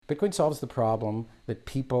Bitcoin solves the problem that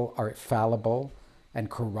people are fallible and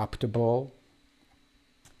corruptible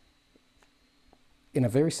in a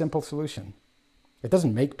very simple solution. It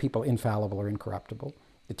doesn't make people infallible or incorruptible.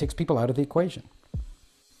 It takes people out of the equation.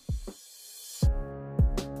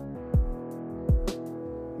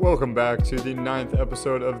 Welcome back to the 9th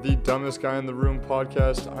episode of the Dumbest Guy in the Room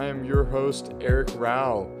podcast. I am your host, Eric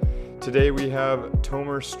Rao. Today we have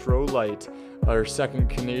Tomer Strolight, our second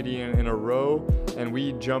Canadian in a row, and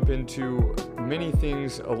we jump into many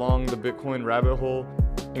things along the Bitcoin rabbit hole,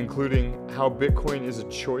 including how Bitcoin is a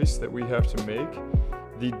choice that we have to make,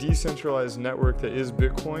 the decentralized network that is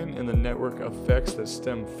Bitcoin and the network effects that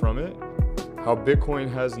stem from it, how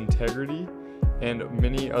Bitcoin has integrity, and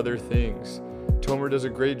many other things. Tomer does a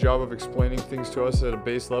great job of explaining things to us at a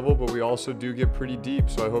base level, but we also do get pretty deep,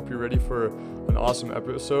 so I hope you're ready for an awesome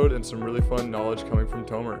episode and some really fun knowledge coming from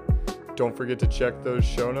Tomer. Don't forget to check those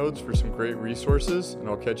show notes for some great resources, and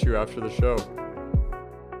I'll catch you after the show.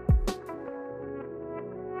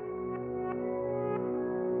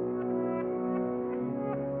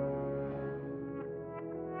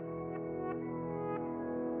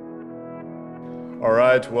 All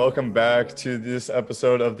right, welcome back to this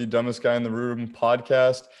episode of the Dumbest Guy in the Room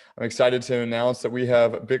podcast. I'm excited to announce that we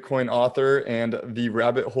have Bitcoin author and the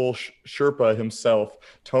rabbit hole Sherpa himself,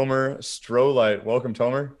 Tomer Strolight. Welcome,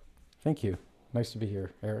 Tomer. Thank you. Nice to be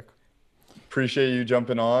here, Eric. Appreciate you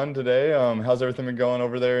jumping on today. How's everything been going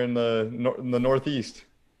over there in the Northeast?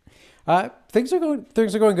 Things are going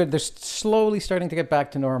good. They're slowly starting to get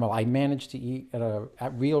back to normal. I managed to eat at a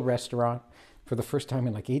real restaurant for the first time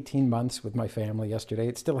in like 18 months with my family yesterday.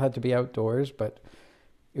 It still had to be outdoors, but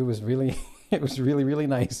it was really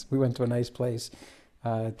nice. We went to a nice place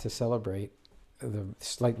to celebrate the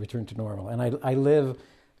slight return to normal. And I live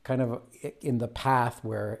kind of in the path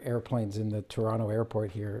where airplanes in the Toronto airport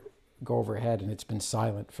here go overhead, and it's been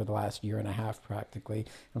silent for the last year and a half practically.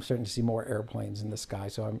 I'm starting to see more airplanes in the sky,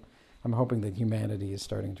 so I'm hoping that humanity is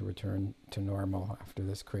starting to return to normal after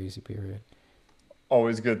this crazy period.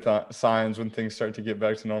 Always good signs when things start to get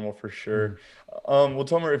back to normal, for sure. Well,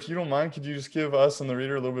 Tomer, if you don't mind, could you just give us and the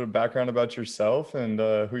reader a little bit of background about yourself and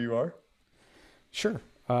who you are? Sure.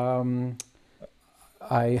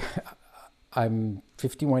 I'm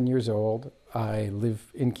 51 years old. I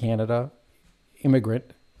live in Canada,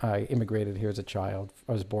 immigrant. I immigrated here as a child.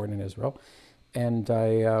 I was born in Israel, and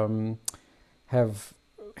I have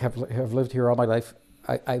lived here all my life.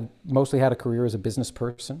 I mostly had a career as a business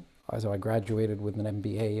person. So I graduated with an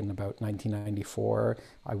MBA in about 1994.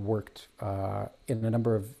 I worked in a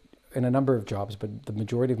number of jobs, but the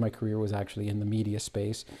majority of my career was actually in the media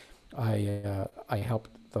space. I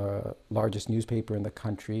helped the largest newspaper in the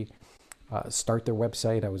country start their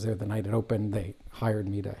website. I was there the night it opened. They hired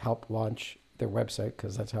me to help launch their website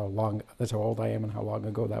because that's how old I am and how long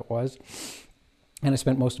ago that was. And I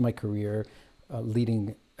spent most of my career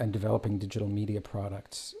leading and developing digital media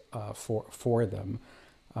products for them.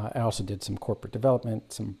 I also did some corporate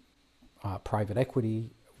development, some private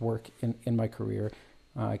equity work in my career.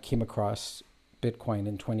 I came across Bitcoin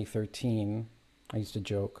in 2013. I used to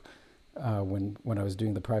joke when I was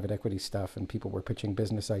doing the private equity stuff and people were pitching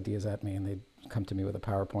business ideas at me and they'd come to me with a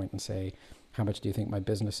PowerPoint and say, "How much do you think my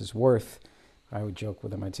business is worth?" I would joke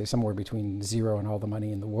with them. I'd say somewhere between zero and all the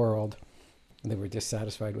money in the world. And they were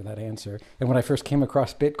dissatisfied with that answer. And when I first came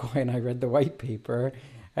across Bitcoin, I read the white paper.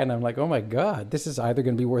 And I'm like, oh my God, this is either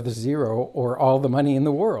going to be worth zero or all the money in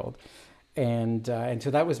the world. And so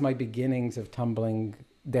that was my beginnings of tumbling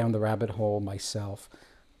down the rabbit hole myself.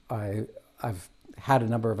 I've had a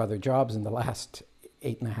number of other jobs in the last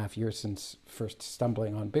 8.5 years since first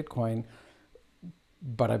stumbling on Bitcoin,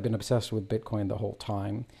 but I've been obsessed with Bitcoin the whole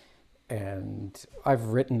time. And I've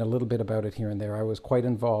written a little bit about it here and there. I was quite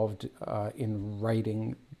involved in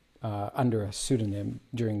writing under a pseudonym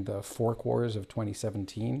during the fork wars of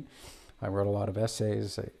 2017. I wrote a lot of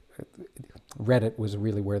essays. Reddit was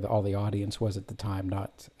really where all the audience was at the time,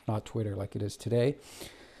 not Twitter like it is today.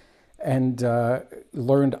 And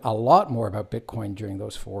learned a lot more about Bitcoin during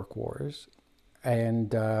those fork wars.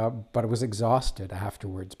 But I was exhausted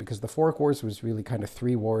afterwards because the fork wars was really kind of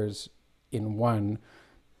 3 wars in one.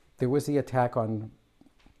 There was the attack on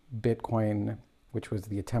Bitcoin, which was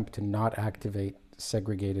the attempt to not activate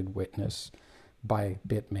segregated witness by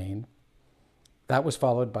Bitmain. That was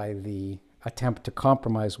followed by the attempt to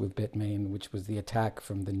compromise with Bitmain, which was the attack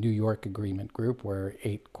from the New York Agreement group, where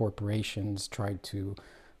 8 corporations tried to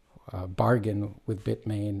bargain with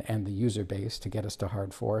Bitmain and the user base to get us to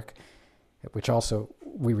hard fork, which also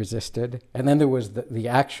we resisted. And then there was the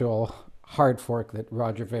actual hard fork that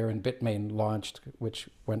Roger Ver and Bitmain launched, which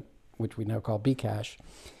we now call Bcash.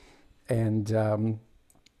 And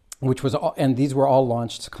which was all, and these were all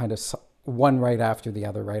launched kind of one right after the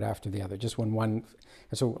other, just when one.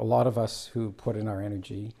 And so a lot of us who put in our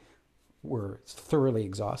energy were thoroughly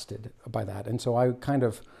exhausted by that. And so I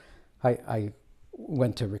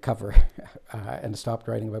went to recover and stopped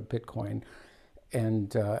writing about Bitcoin,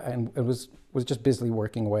 and it was just busily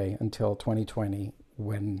working away until 2020,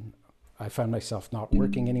 when I found myself not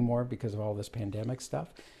working anymore because of all this pandemic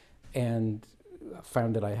stuff, and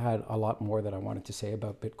found that I had a lot more that I wanted to say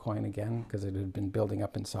about Bitcoin again, because it had been building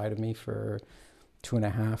up inside of me for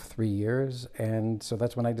 2.5, 3 years. And so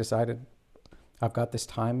that's when I decided, I've got this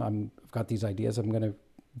time, I've got these ideas, I'm going to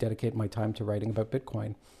dedicate my time to writing about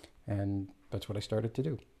Bitcoin. And that's what I started to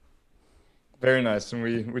do. Very nice, and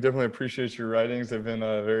we definitely appreciate your writings. They've been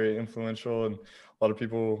very influential, and a lot of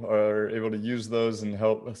people are able to use those and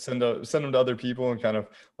help send them to other people, and kind of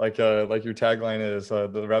like your tagline is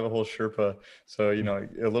the rabbit hole Sherpa. So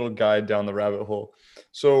a little guide down the rabbit hole.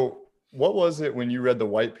 So what was it when you read the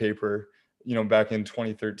white paper, back in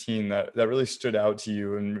 2013, that really stood out to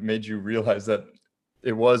you and made you realize that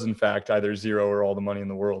it was in fact either zero or all the money in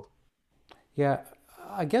the world? Yeah,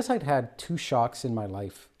 I guess I'd had two shocks in my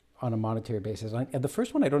life on a monetary basis. And the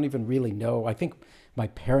first one I don't even really know. I think my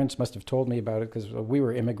parents must have told me about it, because we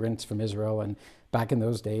were immigrants from Israel, and back in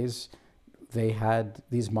those days, they had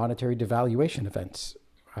these monetary devaluation events,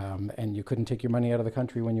 and you couldn't take your money out of the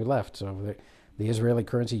country when you left. So the Israeli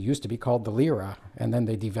currency used to be called the lira, and then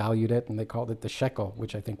they devalued it and they called it the shekel,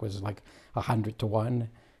 which I think was like 100 to 1.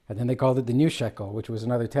 And then they called it the new shekel, which was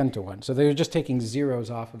another 10 to 1. So they were just taking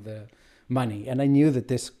zeros off of the money. And I knew that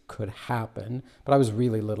this could happen, but I was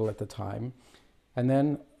really little at the time. And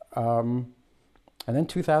then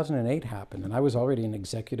 2008 happened, and I was already an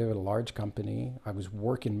executive at a large company. I was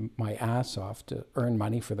working my ass off to earn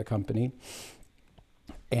money for the company.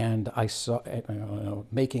 And I saw,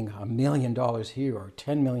 making $1 million here or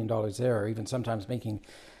 $10 million there, or even sometimes making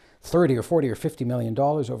 30 or 40 or $50 million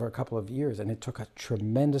over a couple of years. And it took a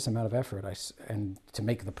tremendous amount of effort. And to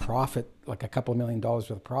make the profit, like a couple of $1 million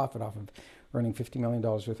worth of profit off of earning $50 million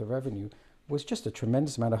worth of revenue, was just a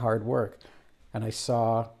tremendous amount of hard work. And I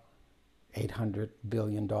saw $800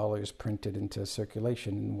 billion printed into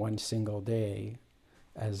circulation in one single day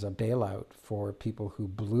as a bailout for people who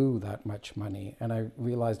blew that much money. And I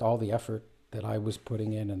realized all the effort that I was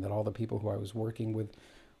putting in, and that all the people who I was working with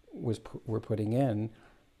were putting in,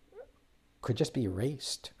 could just be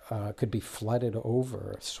erased, could be flooded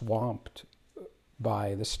over, swamped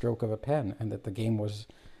by the stroke of a pen. And that the game was,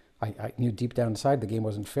 I knew deep down inside the game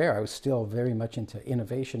wasn't fair. I was still very much into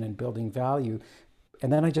innovation and building value.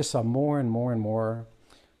 And then I just saw more and more and more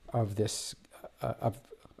of this, of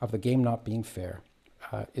the game not being fair,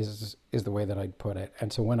 is the way that I'd put it.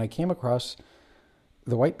 And so when I came across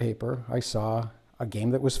the white paper, I saw a game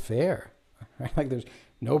that was fair. Like, there's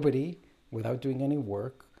nobody, without doing any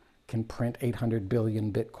work, can print 800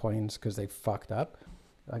 billion Bitcoins because they fucked up.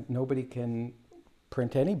 Like, nobody can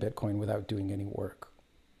print any Bitcoin without doing any work.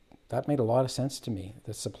 That made a lot of sense to me.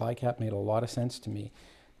 The supply cap made a lot of sense to me.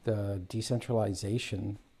 The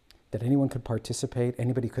decentralization, that anyone could participate,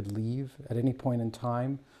 anybody could leave at any point in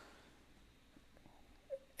time,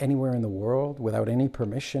 anywhere in the world, without any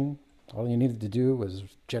permission. All you needed to do was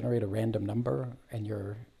generate a random number and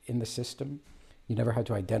you're in the system. You never had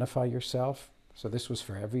to identify yourself. So this was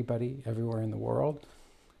for everybody, everywhere in the world.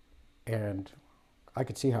 And I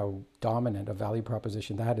could see how dominant a value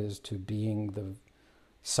proposition that is, to being the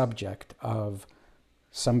subject of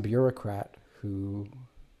some bureaucrat who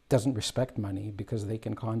doesn't respect money because they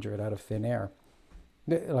can conjure it out of thin air.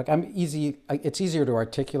 Like, it's easier to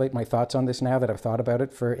articulate my thoughts on this now that I've thought about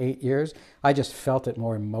it for 8 years. I just felt it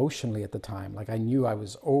more emotionally at the time. Like, I knew I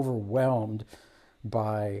was overwhelmed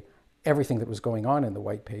by everything that was going on in the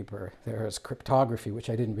white paper. There was cryptography, which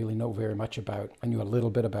I didn't really know very much about. I knew a little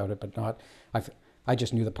bit about it, but not, I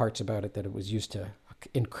just knew the parts about it that it was used to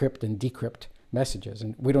encrypt and decrypt messages.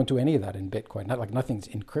 And we don't do any of that in Bitcoin. Nothing's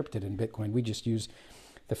encrypted in Bitcoin. We just use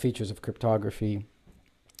the features of cryptography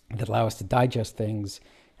that allow us to digest things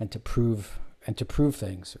and to prove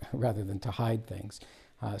things rather than to hide things.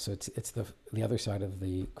 So it's the other side of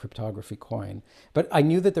the cryptography coin. But I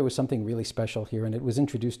knew that there was something really special here, and it was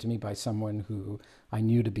introduced to me by someone who I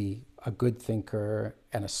knew to be a good thinker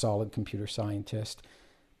and a solid computer scientist.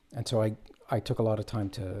 And so I took a lot of time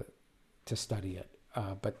to study it.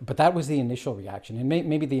 But that was the initial reaction. And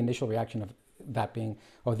maybe the initial reaction of that being,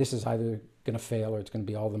 oh, this is either going to fail or it's going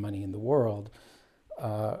to be all the money in the world,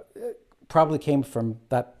 probably came from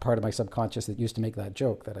that part of my subconscious that used to make that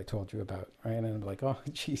joke that I told you about, right? And I'm like, oh,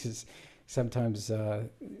 Jesus, sometimes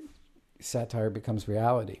satire becomes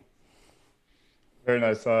reality. Very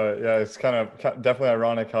nice. Yeah, it's kind of definitely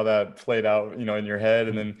ironic how that played out, in your head,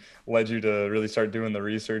 and Mm. then led you to really start doing the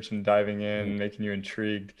research and diving in, Right. making you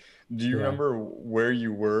intrigued. Do you Yeah. remember where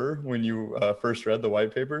you were when you first read the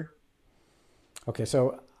white paper? Okay.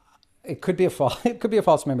 So it could be a it could be a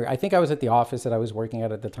false memory. I think I was at the office that I was working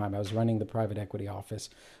at the time. I was running the private equity office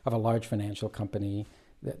of a large financial company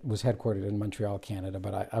that was headquartered in Montreal, Canada,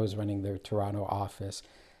 but I was running their Toronto office.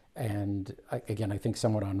 And again, I think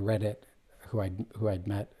someone on Reddit who I'd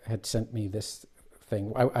met had sent me this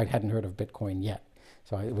thing. I hadn't heard of Bitcoin yet,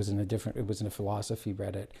 so it was in a philosophy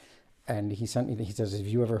Reddit. And he sent me. He says, "Have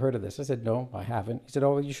you ever heard of this?" I said, "No, I haven't." He said,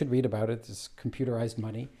 "Oh, you should read about it. It's computerized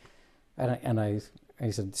money." And I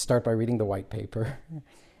said, "Start by reading the white paper."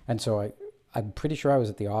 And so I'm pretty sure I was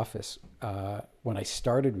at the office when I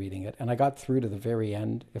started reading it, and I got through to the very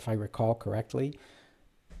end, if I recall correctly,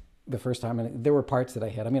 the first time. And there were parts that I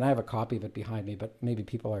had. I mean, I have a copy of it behind me, but maybe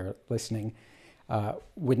people are listening.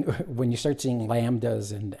 When you start seeing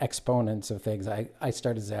lambdas and exponents of things, I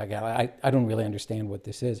started saying, I don't really understand what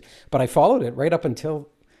this is. But I followed it right up until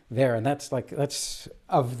there, and that's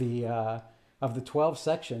of the 12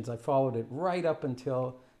 sections, I followed it right up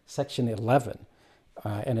until section 11,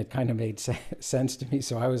 and it kind of made sense to me.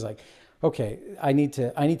 So I was like, okay, I need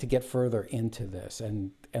to get further into this,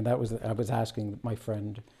 and that was I was asking my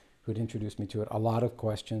friend who'd introduced me to it a lot of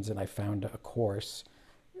questions, and I found a course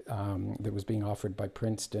that was being offered by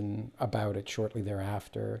Princeton about it shortly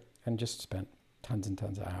thereafter, and just spent tons and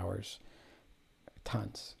tons of hours,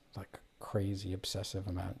 tons, like crazy obsessive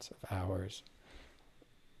amounts of hours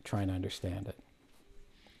trying to understand it.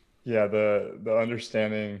 Yeah, the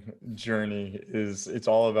understanding journey is it's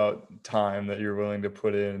all about time that you're willing to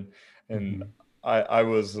put in. And Mm-hmm. I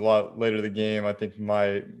was a lot later to the game. I think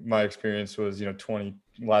my experience was, 20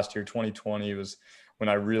 last year, 2020 was when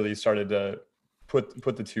I really started to put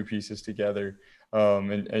the two pieces together.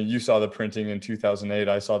 And you saw the printing in 2008.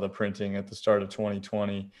 I saw the printing at the start of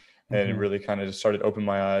 2020, and it Mm-hmm. really kind of just started opening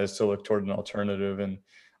my eyes to look toward an alternative. And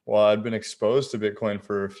while I'd been exposed to Bitcoin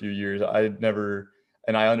for a few years, I'd never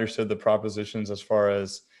and I understood the propositions as far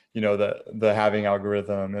as the halving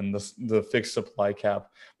algorithm and the fixed supply cap,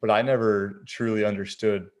 but I never truly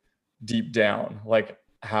understood deep down like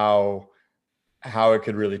how it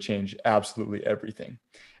could really change absolutely everything.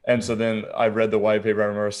 And so Right. then I read the white paper. I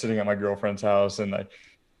remember sitting at my girlfriend's house and I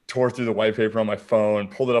tore through the white paper on my phone,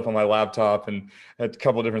 pulled it up on my laptop, and had a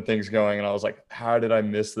couple of different things going. And I was like, how did I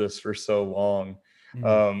miss this for so long?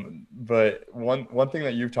 Mm. But one thing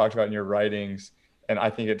that you've talked about in your writings, and I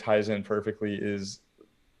think it ties in perfectly, is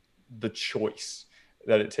the choice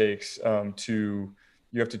that it takes to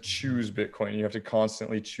you have to Mm-hmm. choose Bitcoin. You have to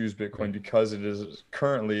constantly choose Bitcoin Right. because it is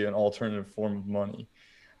currently an alternative form of money.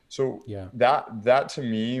 So Yeah. that to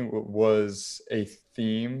me was a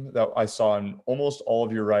theme that I saw in almost all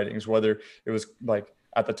of your writings, whether it was like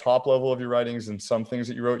at the top level of your writings and some things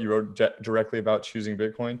that you wrote directly about choosing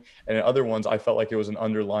Bitcoin, and in other ones, I felt like it was an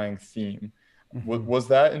underlying theme. Mm-hmm. Was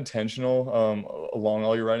that intentional along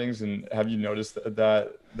all your writings, and have you noticed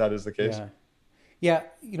that is the case? Yeah.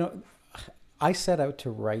 Yeah. I set out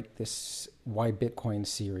to write this Why Bitcoin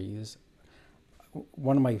series.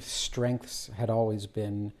 One of my strengths had always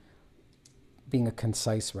been being a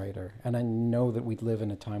concise writer. And I know that we live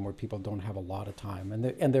in a time where people don't have a lot of time.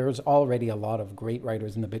 And there's already a lot of great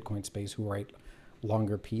writers in the Bitcoin space who write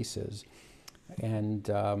longer pieces. And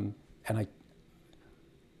I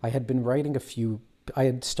had been writing I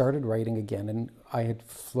had started writing again, and I had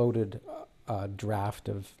floated a draft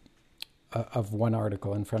of one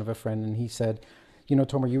article in front of a friend, and he said,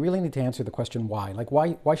 Tomer, you really need to answer the question why. Like,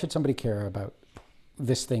 why should somebody care about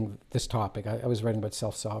this topic? I was writing about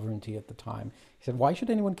self-sovereignty at the time. He said, why should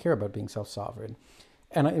anyone care about being self-sovereign?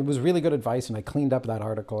 And it was really good advice, and I cleaned up that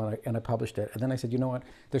article and I published it. And then I said, you know what?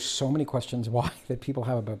 There's so many questions why that people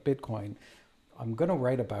have about Bitcoin. I'm going to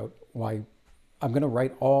write about why I'm going to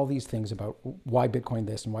write all these things about why Bitcoin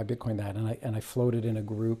this and why Bitcoin that. And I floated in a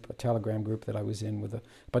group, a Telegram group that I was in with a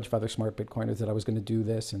bunch of other smart Bitcoiners that I was going to do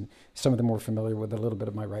this. And some of them were familiar with a little bit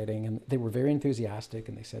of my writing. And they were very enthusiastic.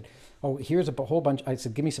 And they said, oh, here's a whole bunch. I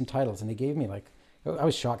said, give me some titles. And they gave me I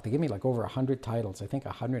was shocked. They gave me like over 100 titles, I think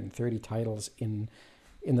 130 titles in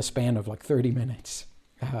the span of like 30 minutes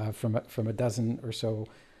from a dozen or so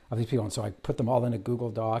of these people. And so I put them all in a Google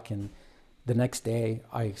Doc, and the next day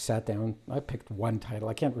I sat down, I picked one title.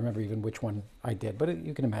 I can't remember even which one I did, but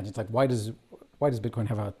you can imagine it's like, why does Bitcoin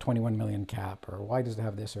have a 21 million cap, or why does it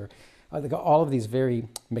have this, or all of these very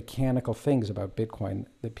mechanical things about Bitcoin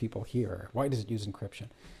that people hear. Why does it use encryption?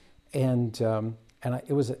 And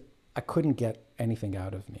I couldn't get anything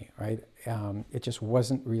out of me, right? It just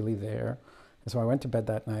wasn't really there. And so I went to bed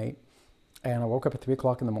that night And I woke up at 3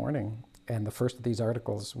 o'clock in the morning, and the first of these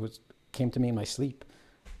articles came to me in my sleep.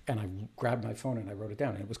 And I grabbed my phone and I wrote it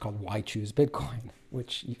down. And it was called "Why Choose Bitcoin,"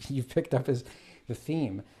 which you picked up as the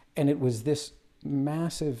theme. And it was this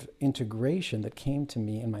massive integration that came to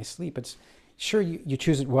me in my sleep. It's sure you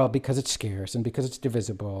choose it well because it's scarce and because it's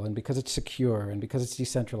divisible and because it's secure and because it's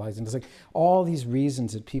decentralized. And it's like all these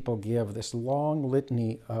reasons that people give, this long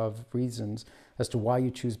litany of reasons as to why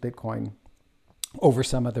you choose Bitcoin over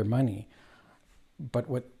some other money. But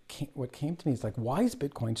what came to me is like, why is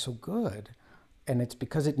Bitcoin so good? And it's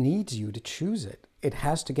because it needs you to choose it. It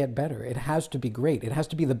has to get better. It has to be great. It has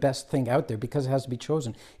to be the best thing out there because it has to be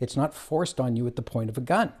chosen. It's not forced on you at the point of a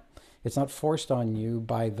gun. It's not forced on you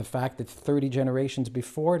by the fact that 30 generations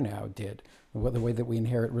before now did, the way that we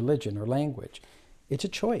inherit religion or language. It's a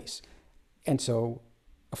choice. And so,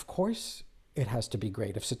 of course, it has to be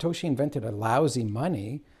great. If Satoshi invented a lousy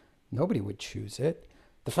money, nobody would choose it.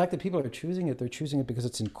 The fact that people are choosing it, they're choosing it because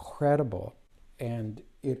it's incredible. And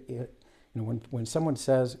when someone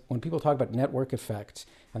says, when people talk about network effects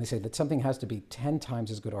and they say that something has to be 10 times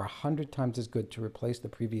as good or 100 times as good to replace the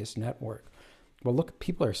previous network, well, look,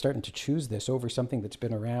 people are starting to choose this over something that's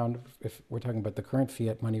been around, if we're talking about the current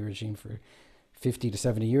fiat money regime, for 50 to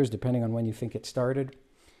 70 years, depending on when you think it started,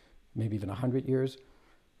 maybe even 100 years.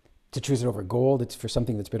 To choose it over gold, it's for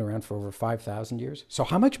something that's been around for over 5,000 years. So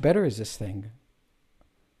how much better is this thing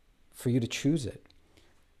for you to choose it?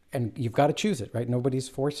 And you've got to choose it, right? Nobody's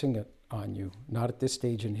forcing it on you, not at this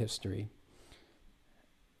stage in history.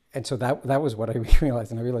 And so that was what I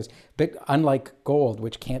realized. And I realized, unlike gold,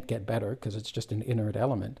 which can't get better because it's just an inert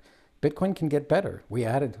element, Bitcoin can get better.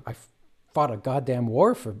 I fought a goddamn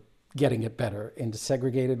war for getting it better into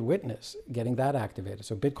segregated witness, getting that activated.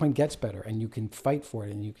 So Bitcoin gets better, and you can fight for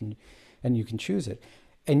it, and you can choose it.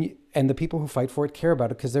 And the people who fight for it care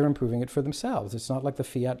about it because they're improving it for themselves. It's not like the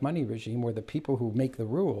fiat money regime where the people who make the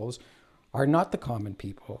rules are not the common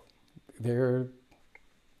people. They're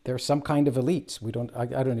some kind of elites.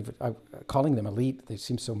 I don't even, calling them elite, they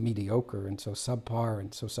seem so mediocre and so subpar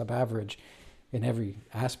and so sub-average in every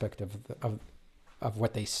aspect of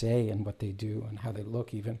what they say and what they do and how they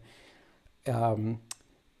look even.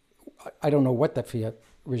 I don't know what that fiat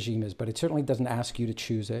regime is, but it certainly doesn't ask you to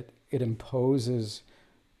choose it. It imposes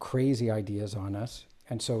crazy ideas on us.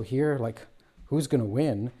 And so here, like, who's going to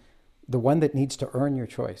win? The one that needs to earn your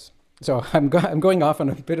choice. So I'm going off on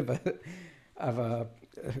a bit of a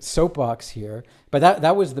soapbox here, but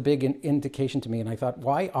that was the big indication to me. And I thought,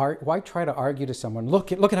 why try to argue to someone?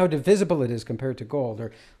 Look at how divisible it is compared to gold,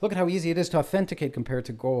 or look at how easy it is to authenticate compared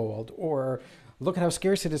to gold, or look at how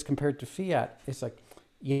scarce it is compared to fiat. It's like,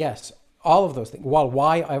 yes, all of those things. Well,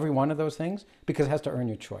 why every one of those things? Because it has to earn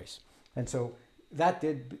your choice. And so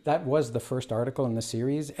that was the first article in the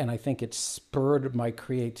series, and I think it spurred my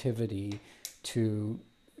creativity to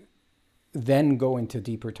then go into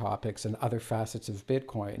deeper topics and other facets of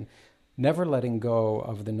Bitcoin, never letting go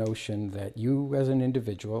of the notion that you as an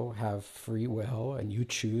individual have free will and you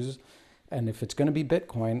choose. And if it's going to be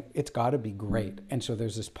Bitcoin, it's got to be great. And so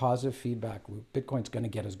there's this positive feedback loop. Bitcoin's going to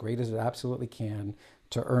get as great as it absolutely can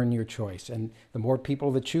to earn your choice. And the more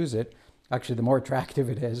people that choose it, actually, the more attractive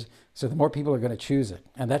it is. So the more people are going to choose it.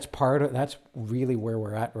 And that's really where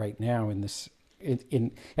we're at right now in this.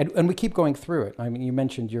 And we keep going through it. I mean, you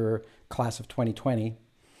mentioned your class of 2020,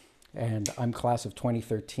 and I'm class of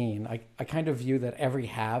 2013. I kind of view that every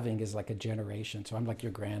halving is like a generation. So I'm like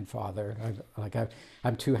your grandfather.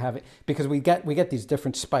 I'm two halving, because we get these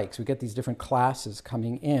different spikes. We get these different classes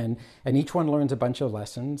coming in, and each one learns a bunch of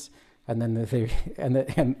lessons. And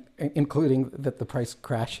then including that the price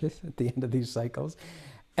crashes at the end of these cycles,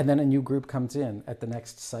 and then a new group comes in at the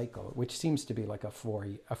next cycle, which seems to be like a four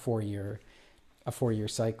year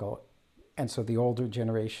cycle. And so the older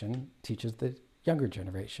generation teaches the younger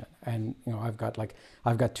generation, and I've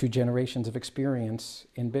got 2 generations of experience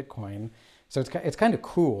in Bitcoin, so it's kind of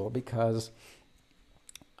cool because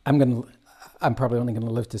I'm probably only going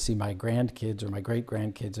to live to see my grandkids or my great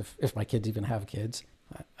grandkids if my kids even have kids.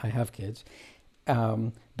 I have kids,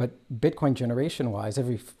 but Bitcoin generation wise,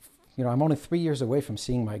 I'm only 3 years away from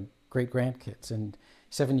seeing my great grandkids and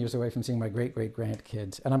 7 years away from seeing my great great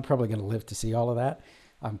grandkids, and I'm probably going to live to see all of that.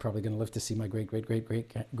 I'm probably going to live to see my great great great great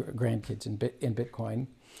grandkids in Bitcoin,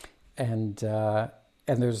 and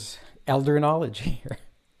there's elder knowledge here,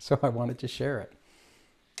 so I wanted to share it.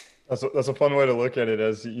 That's a fun way to look at it,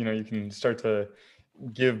 as you can start to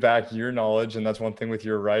give back your knowledge. And that's one thing with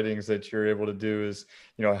your writings that you're able to do is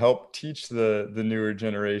help teach the newer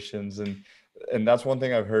generations. And that's one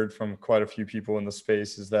thing I've heard from quite a few people in the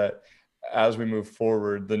space, is that as we move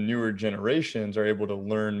forward, the newer generations are able to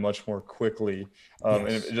learn much more quickly. And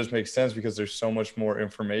it Yes. just makes sense because there's so much more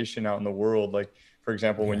information out in the world. Like, for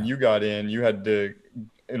example, when Yeah. you got in, you had to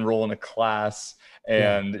enroll in a class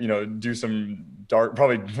Yeah. and, do some dark,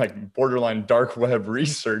 probably like borderline dark web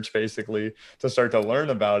research basically to start to learn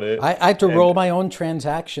about it. I had to roll And my own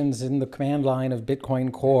transactions in the command line of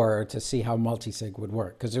Bitcoin Core to see how multisig would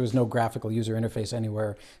work because there was no graphical user interface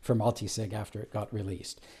anywhere for multisig after it got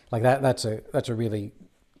released. Like that, that's a really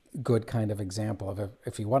good kind of example of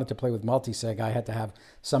if you wanted to play with multisig, I had to have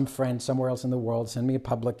some friend somewhere else in the world send me a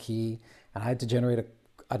public key, and I had to generate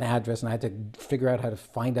an address, and I had to figure out how to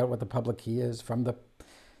find out what the public key is from the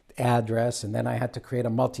address, and then I had to create a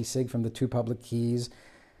multisig from the two public keys,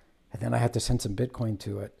 and then I had to send some Bitcoin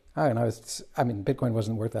to it. Oh, and Bitcoin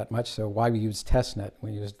wasn't worth that much, so why we used testnet?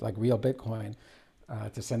 We used like real Bitcoin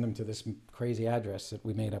to send them to this crazy address that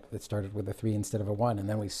we made up that started with a 3 instead of a 1, and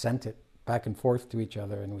then we sent it back and forth to each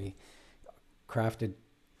other, and we crafted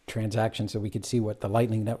transactions so we could see what the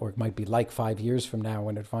Lightning Network might be like 5 years from now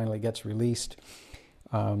when it finally gets released.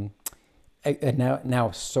 Um, and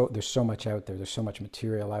now there's so much out there. There's so much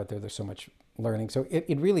material out there. There's so much learning. So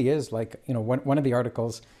it really is like, one of the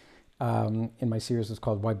articles in my series was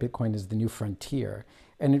called "Why Bitcoin is the New Frontier,"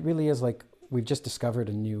 and it really is like we've just discovered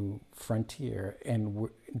a new frontier, and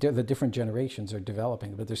the different generations are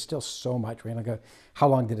developing, but there's still so much. Right? Like, how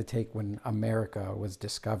long did it take when America was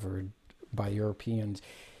discovered by Europeans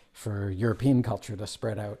for European culture to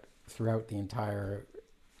spread out throughout the entire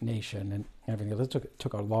nation and everything? It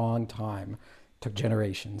took a long time, took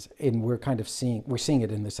generations, and we're seeing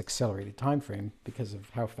it in this accelerated time frame because of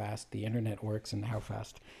how fast the internet works and how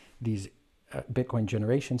fast these Bitcoin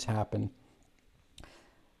generations happen.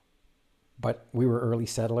 But we were early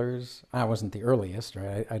settlers. I wasn't the earliest,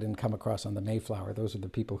 right? I didn't come across on the Mayflower. Those are the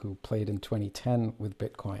people who played in 2010 with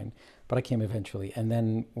Bitcoin. But I came eventually, and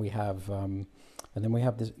then we have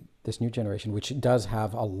this new generation, which does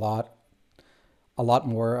have a lot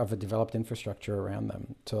more of a developed infrastructure around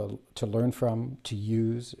them to learn from, to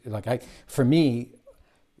use. For me,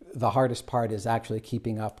 the hardest part is actually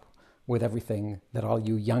keeping up with everything that all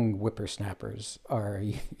you young whippersnappers are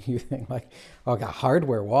using. Like, oh, a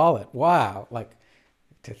hardware wallet. Wow. Like,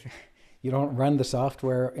 you don't run the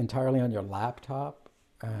software entirely on your laptop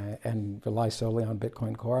and rely solely on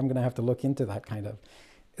Bitcoin Core. I'm going to have to look into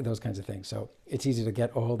those kinds of things. So it's easy to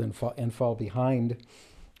get old and fall behind.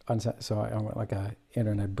 So I'm like a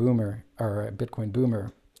internet boomer or a Bitcoin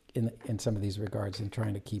boomer in some of these regards in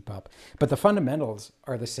trying to keep up. But the fundamentals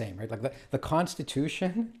are the same, right? Like the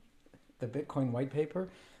Constitution, the Bitcoin white paper,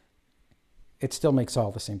 it still makes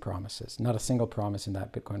all the same promises. Not a single promise in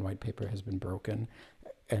that Bitcoin white paper has been broken.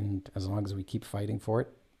 And as long as we keep fighting for it,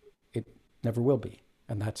 it never will be.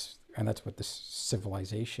 And that's what this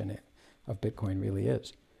civilization of Bitcoin really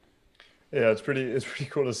is. yeah, it's pretty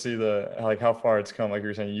cool to see how far it's come. Like you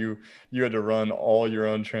were saying, you had to run all your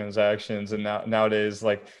own transactions, and nowadays,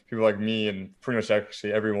 like people like me and pretty much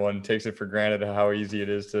actually everyone takes it for granted how easy it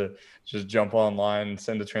is to just jump online and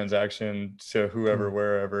send a transaction to whoever, Mm.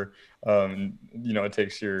 wherever. It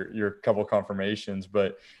takes your couple confirmations,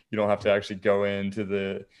 but you don't have to actually go into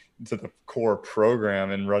the core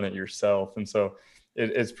program and run it yourself. And so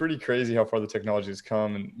it's pretty crazy how far the technology has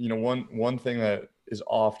come. And one thing that is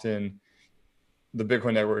often the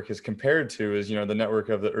Bitcoin network is compared to is, the network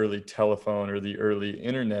of the early telephone or the early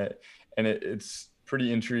internet. And it's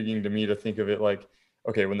pretty intriguing to me to think of it like,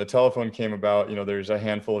 okay, when the telephone came about, there's a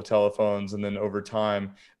handful of telephones. And then over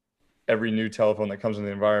time, every new telephone that comes in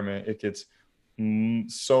the environment, it gets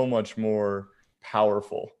so much more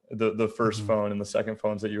powerful. The first Mm-hmm. phone and the second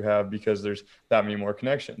phones that you have, because there's that many more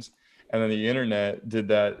connections. And then the internet did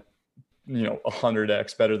that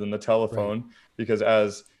 100x better than the Right. telephone, because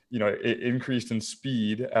as it increased in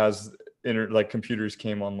speed as like computers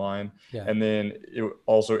came online, Yeah. and then it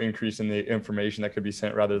also increased in the information that could be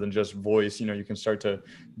sent rather than just voice. You can start to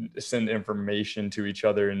send information to each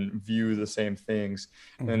other and view the same things.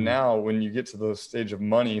 And Mm-hmm. now when you get to the stage of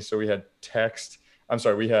money, so we had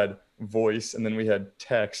voice, and then we had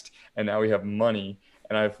text, and now we have money.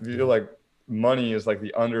 And I feel Yeah. like money is like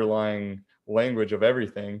the underlying language of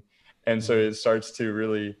everything. And so Yeah. it starts to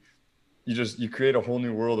really, you create a whole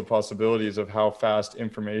new world of possibilities of how fast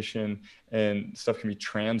information and stuff can be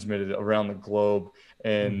transmitted around the globe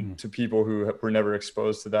and Mm-hmm. to people who were never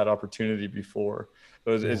exposed to that opportunity before.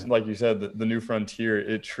 So it's Yeah. like you said, the new frontier, it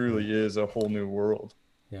Yeah. truly is a whole new world.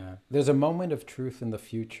 Yeah. There's a moment of truth in the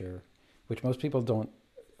future, which most people don't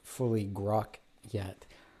fully grok yet,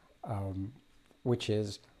 which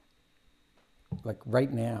is like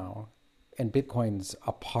right now, and Bitcoin's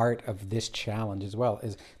a part of this challenge as well,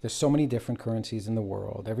 is there's so many different currencies in the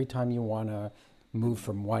world. Every time you want to move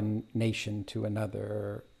from one nation to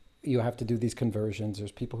another, you have to do these conversions.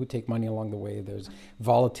 There's people who take money along the way. There's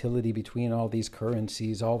volatility between all these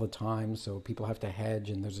currencies all the time. So people have to hedge,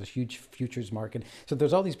 and there's a huge futures market. So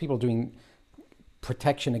there's all these people doing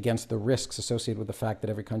protection against the risks associated with the fact that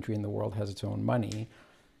every country in the world has its own money.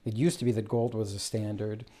 It used to be that gold was a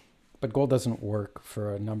standard, but gold doesn't work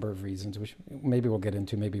for a number of reasons, which maybe we'll get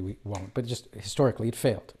into, maybe we won't. But just historically, it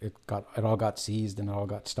failed. It all got seized and it all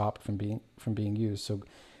got stopped from being used. So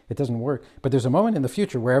it doesn't work. But there's a moment in the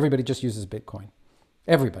future where everybody just uses Bitcoin.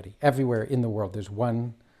 Everybody, everywhere in the world, there's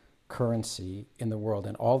one currency in the world,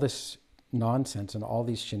 and all this nonsense and all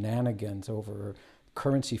these shenanigans over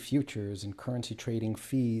currency futures and currency trading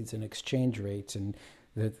fees and exchange rates and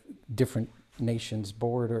the different nations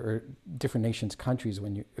border or different nations countries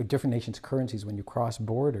different nations currencies when you cross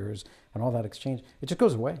borders and all that exchange, it just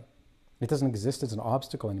goes away. It doesn't exist as an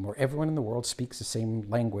obstacle anymore. Everyone in the world speaks the same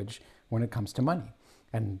language when it comes to money,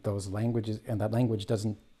 and that language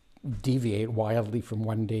doesn't deviate wildly from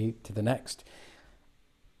one day to the next.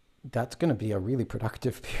 That's going to be a really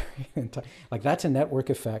productive period in time. Like, that's a network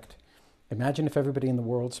effect. Imagine if everybody in the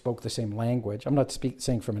world spoke the same language. I'm not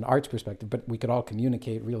saying from an arts perspective, but we could all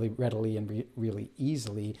communicate really readily and really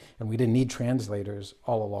easily, and we didn't need translators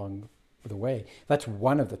all along the way. That's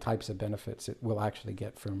one of the types of benefits it will actually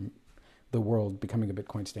get from the world becoming a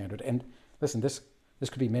Bitcoin standard. And listen, this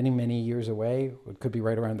could be many, many years away. It could be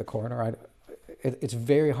right around the corner. It's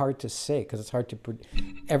very hard to say, because it's hard to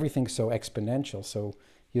everything's so exponential. So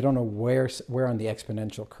you don't know where on the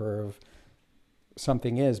exponential curve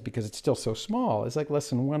something is, because it's still so small. It's like less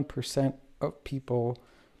than 1% of people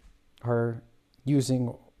are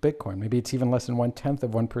using Bitcoin. Maybe it's even less than 1/10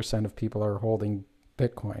 of 1% of people are holding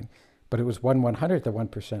Bitcoin. But it was 1/100th of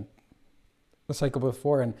 1% the cycle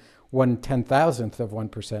before, and 1/10,000th of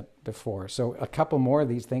 1% before. So a couple more of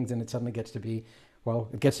these things, and it suddenly gets to be,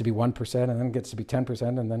 it gets to be 1%, and then it gets to be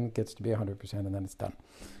 10%, and then it gets to be 100%, and then it's done.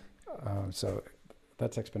 So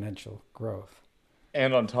that's exponential growth.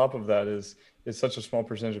 And on top of that it's such a small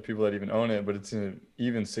percentage of people that even own it, but it's an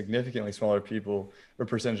even significantly smaller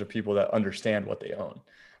percentage of people that understand what they own.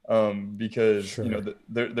 Because sure.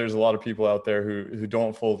 There's a lot of people out there who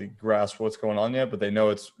don't fully grasp what's going on yet, but they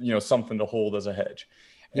know it's something to hold as a hedge.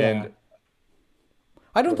 Yeah. And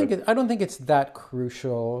I don't think it's that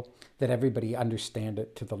crucial that everybody understand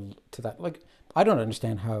it to that. Like, I don't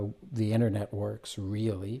understand how the internet works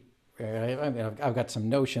really. I mean, I've got some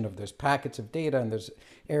notion of there's packets of data and there's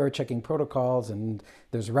error checking protocols and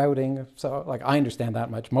there's routing. So like, I understand that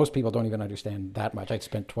much. Most people don't even understand that much. I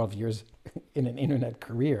spent 12 years in an internet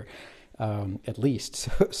career, at least.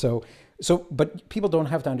 But people don't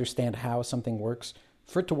have to understand how something works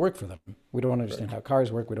for it to work for them. We don't understand how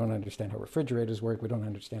cars work. We don't understand how refrigerators work. We don't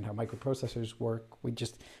understand how microprocessors work.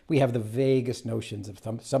 We have the vaguest notions of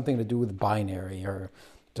something to do with binary, or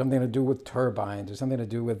something to do with turbines, or something to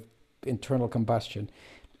do with internal combustion.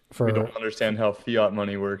 We don't understand how fiat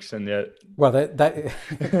money works, and yet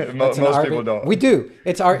most people don't. We do.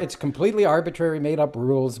 It's completely arbitrary, made up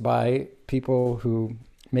rules by people who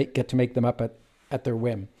get to make them up at their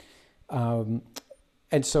whim.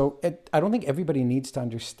 And so I don't think everybody needs to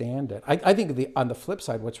understand it. I think on the flip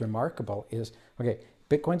side, what's remarkable is, okay,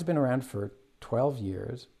 Bitcoin's been around for 12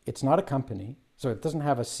 years. It's not a company, so it doesn't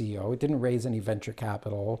have a CEO. It didn't raise any venture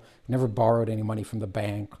capital, never borrowed any money from the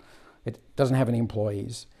bank. It doesn't have any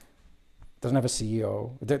employees, doesn't have a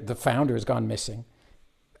CEO. The founder has gone missing,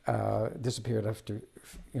 disappeared after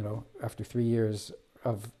 3 years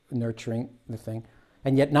of nurturing the thing.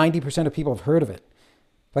 And yet 90% of people have heard of it.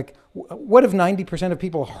 Like, what if 90% of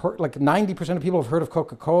people heard, like 90% of people have heard of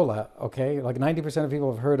Coca-Cola, okay? Like 90% of people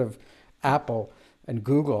have heard of Apple and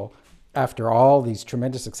Google after all these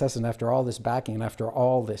tremendous successes and after all this backing and after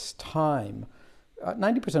all this time.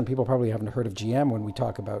 90% of people probably haven't heard of GM when we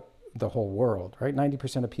talk about the whole world, right?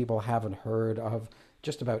 90% of people haven't heard of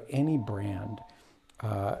just about any brand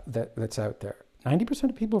that's out there. 90%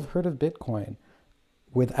 of people have heard of Bitcoin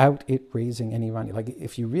without it raising any money. Like,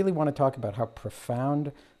 if you really want to talk about how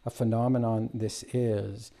profound a phenomenon this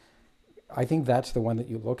is, I think that's the one that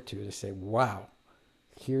you look to say, wow,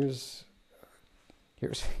 here's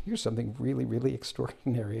something really, really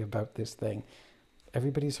extraordinary about this thing.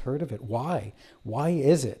 Everybody's heard of it. Why? Why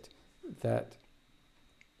is it that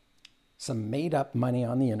some made up money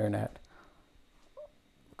on the internet,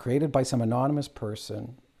 created by some anonymous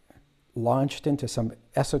person, launched into some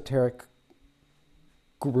esoteric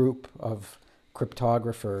group of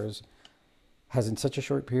cryptographers, has in such a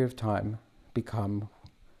short period of time become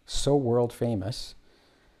so world famous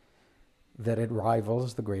that it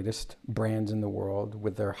rivals the greatest brands in the world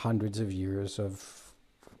with their hundreds of years of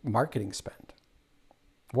marketing spend.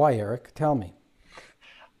 Why, Eric? Tell me.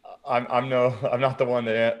 I'm not the one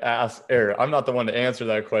to ask Eric. I'm not the one to answer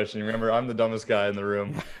that question. Remember, I'm the dumbest guy in the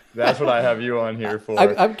room. That's what I have you on here for.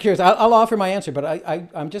 I'm curious. I'll offer my answer, but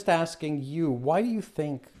I'm just asking you, why do you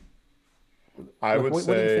think, I would what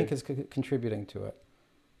do you think say is contributing to it?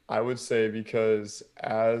 I would say because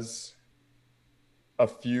as a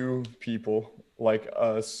few people like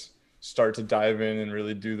us start to dive in and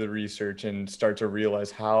really do the research and start to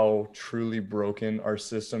realize how truly broken our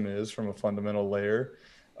system is from a fundamental layer,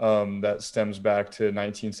 that stems back to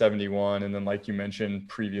 1971. And then, like you mentioned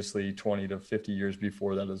previously, 20 to 50 years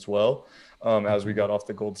before that as well, as we Mm-hmm. got off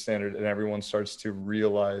the gold standard and everyone starts to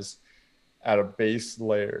realize at a base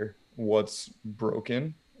layer what's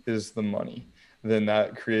broken is the money. Then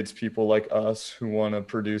that creates people like us who want to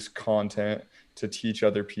produce content to teach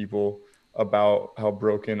other people about how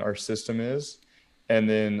broken our system is. And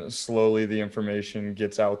then slowly the information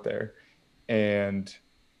gets out there. And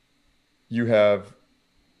you have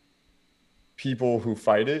people who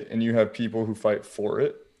fight it and you have people who fight for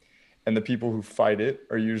it. And the people who fight it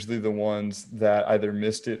are usually the ones that either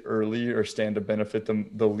missed it early or stand to benefit them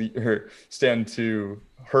or stand to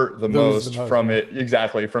hurt the Lose the most most, from yeah. it,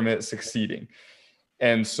 exactly, from it succeeding.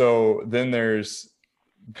 And so then there's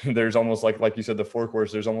almost like you said, the fork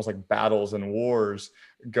wars, there's almost like battles and wars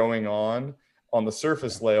going on the Yeah.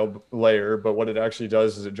 surface layer, but what it actually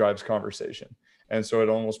does is it drives conversation. And so it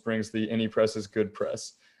almost brings the any press is good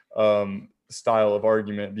press style of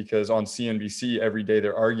argument, because on CNBC every day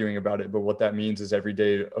they're arguing about it, but what that means is every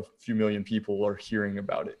day a few million people are hearing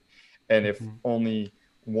about it. And if Mm-hmm. only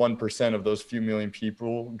 1% of those few million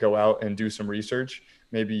people go out and do some research,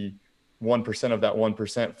 maybe 1% of that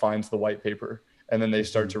 1% finds the white paper, and then they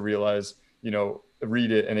start Mm-hmm. to realize,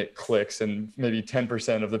 read it and it clicks, and maybe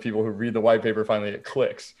 10% of the people who read the white paper finally it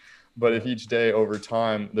clicks. But Yeah. if each day over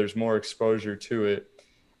time there's more exposure to it,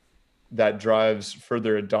 that drives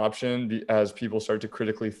further adoption as people start to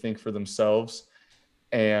critically think for themselves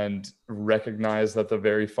and recognize that the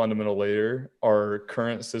very fundamental layer, our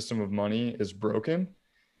current system of money, is broken.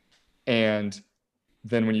 And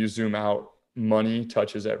then when you zoom out, money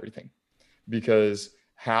touches everything, because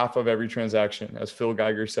half of every transaction, as Phil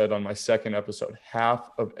Geiger said on my second episode, half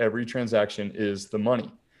of every transaction is the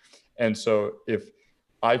money. And so if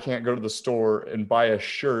I can't go to the store and buy a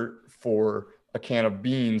shirt for a can of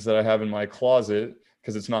beans that I have in my closet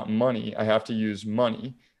because it's not money, I have to use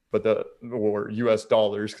money, or US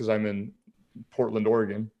dollars because I'm in Portland,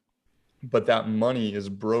 Oregon. But that money is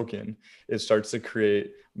broken. It starts to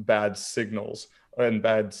create bad signals, and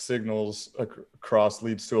bad signals across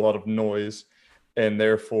leads to a lot of noise. And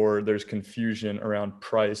therefore there's confusion around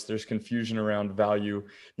price. There's confusion around value,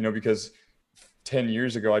 because 10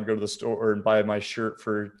 years ago, I'd go to the store and buy my shirt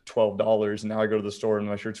for $12. And now I go to the store and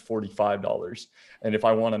my shirt's $45. And if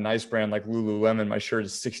I want a nice brand like Lululemon, my shirt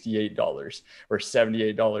is $68 or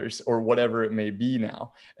 $78 or whatever it may be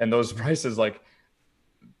now. And those prices, like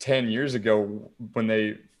 10 years ago, when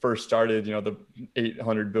they first started, the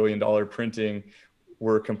 $800 billion printing,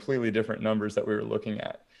 were completely different numbers that we were looking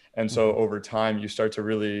at. And so Mm-hmm. over time, you start to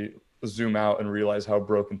really zoom out and realize how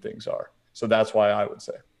broken things are. So that's why I would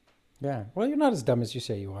say. Yeah. Well, you're not as dumb as you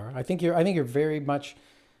say you are. I think you're very much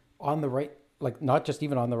on the right, like not just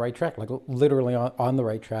even on the right track, like literally on the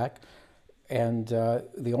right track. And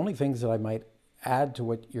the only things that I might add to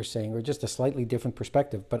what you're saying are just a slightly different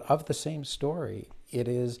perspective, but of the same story. It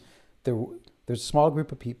is there. There's a small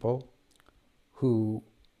group of people who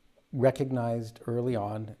recognized early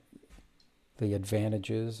on the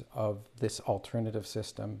advantages of this alternative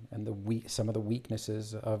system and some of the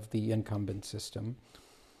weaknesses of the incumbent system,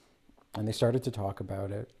 and they started to talk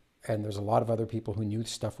about it. And there's a lot of other people who knew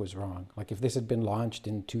stuff was wrong. Like if this had been launched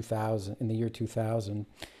in 2000, in the year 2000,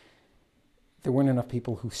 there weren't enough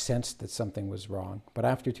people who sensed that something was wrong. But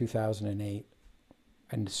after 2008,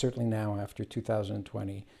 and certainly now after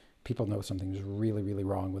 2020, people know something's really, really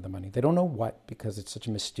wrong with the money. They don't know what, because it's such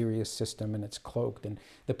a mysterious system and it's cloaked. And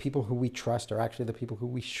the people who we trust are actually the people who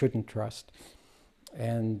we shouldn't trust.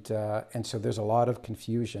 And so there's a lot of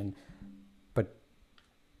confusion. But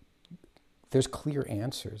there's clear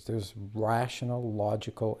answers. There's rational,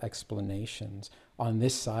 logical explanations on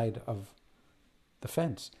this side of the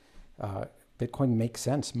fence. Bitcoin makes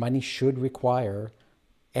sense. Money should require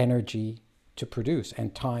energy to produce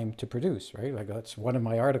and time to produce, right? Like that's one of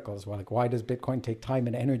my articles. Like, why does Bitcoin take time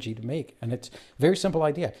and energy to make? And it's a very simple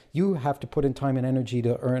idea. You have to put in time and energy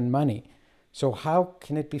to earn money. So how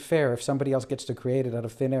can it be fair if somebody else gets to create it out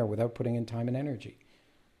of thin air without putting in time and energy?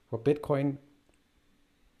 Well, Bitcoin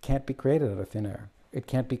can't be created out of thin air. It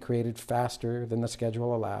can't be created faster than the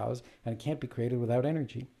schedule allows, and it can't be created without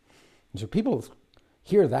energy. And so people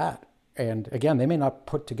hear that, and again, they may not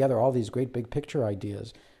put together all these great big picture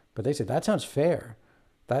ideas, but they say, that sounds fair.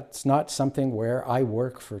 That's not something where I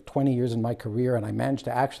work for 20 years in my career and I manage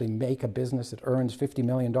to actually make a business that earns $50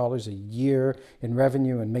 million a year in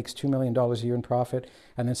revenue and makes $2 million a year in profit.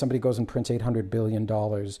 And then somebody goes and prints $800 billion,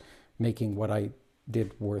 making what I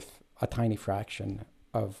did worth a tiny fraction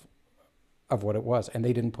of what it was. And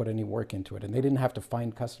they didn't put any work into it. And they didn't have to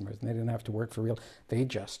find customers and they didn't have to work for real. They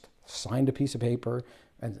just signed a piece of paper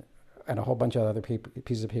and a whole bunch of other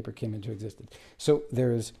pieces of paper came into existence. So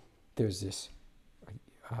there's this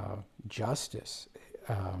justice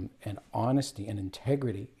and honesty and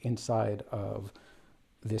integrity inside of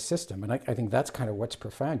this system. And I think that's kind of what's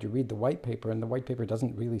profound. You read the white paper, and the white paper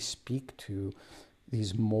doesn't really speak to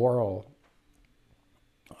these moral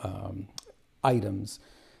items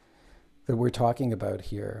that we're talking about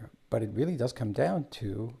here, but it really does come down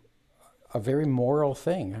to a very moral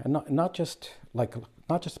thing, and not just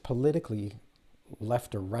politically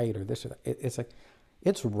left or right or this or that.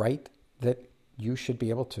 It's right that you should be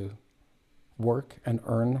able to work and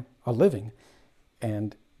earn a living.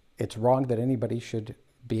 And it's wrong that anybody should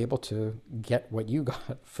be able to get what you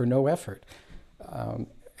got for no effort.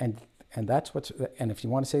 And that's and if you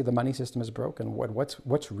want to say the money system is broken,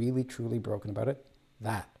 what's really truly broken about it?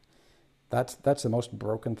 That's the most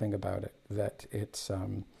broken thing about it, that it's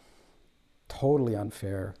totally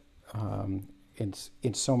unfair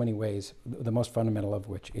in so many ways, the most fundamental of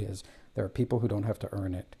which is there are people who don't have to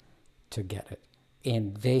earn it to get it.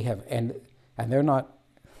 And they have, and they're not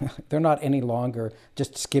any longer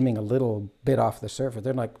just skimming a little bit off the surface.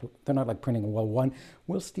 They're not like printing,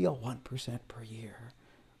 we'll steal 1% per year.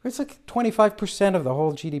 It's like 25% of the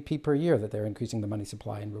whole GDP per year that they're increasing the money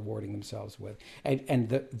supply and rewarding themselves with. And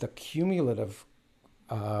the cumulative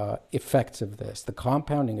effects of this, the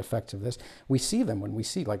compounding effects of this, we see them when we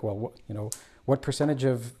see what percentage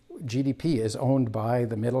of GDP is owned by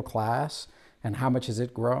the middle class, and how much has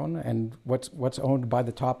it grown, and what's owned by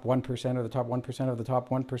the top 1% or the top 1% of the top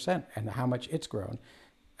 1%, and how much it's grown.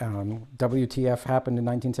 WTF happened in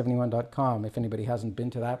 1971.com. If anybody hasn't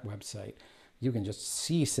been to that website, you can just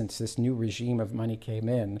see, since this new regime of money came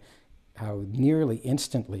in, how nearly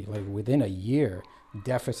instantly, like within a year,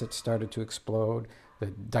 deficits started to explode, the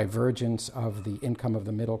divergence of the income of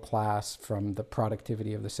the middle class from the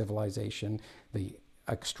productivity of the civilization, the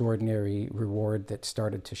extraordinary reward that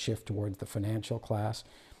started to shift towards the financial class.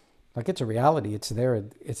 Like, it's a reality. It's there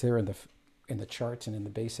in the charts and in the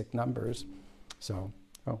basic numbers. So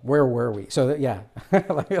where were we? So yeah,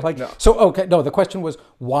 no. So okay, no. The question was,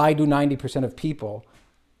 why do 90% of people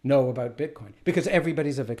know about Bitcoin? Because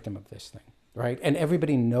everybody's a victim of this thing, right? And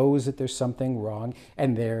everybody knows that there's something wrong,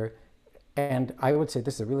 and I would say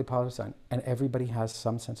this is a really positive sign. And everybody has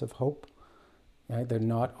some sense of hope. Right? They're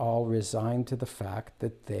not all resigned to the fact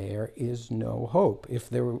that there is no hope. If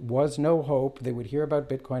there was no hope, they would hear about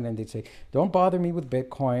Bitcoin and they'd say, don't bother me with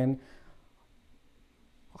Bitcoin.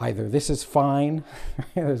 Either this is fine.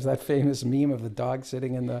 There's that famous meme of the dog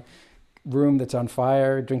sitting in the room that's on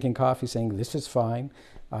fire, drinking coffee, saying, this is fine,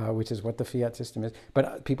 which is what the fiat system is.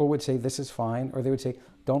 But people would say, this is fine, or they would say,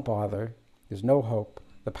 don't bother. There's no hope.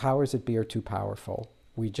 The powers that be are too powerful.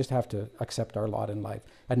 We just have to accept our lot in life.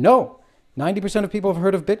 And no, 90% of people have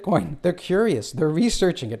heard of Bitcoin. They're curious. They're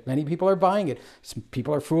researching it. Many people are buying it. Some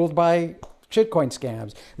people are fooled by shitcoin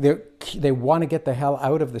scams. They want to get the hell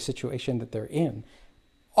out of the situation that they're in.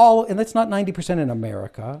 And that's not 90% in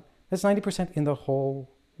America. That's 90% in the whole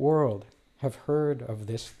world have heard of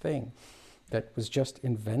this thing that was just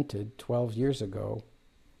invented 12 years ago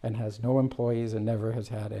and has no employees and never has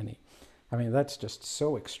had any. I mean, that's just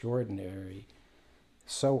so extraordinary.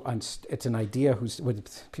 So it's an idea when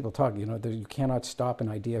people talk, you cannot stop an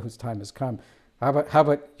idea whose time has come. How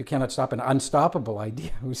about you cannot stop an unstoppable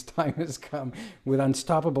idea whose time has come, with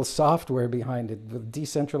unstoppable software behind it, with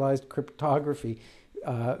decentralized cryptography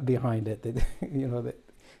behind it,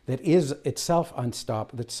 that is itself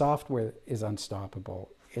unstoppable. That software is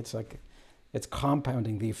unstoppable. It's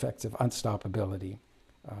compounding the effects of unstoppability.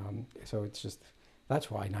 So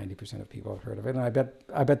that's why 90% of people have heard of it, and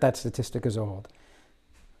I bet that statistic is old.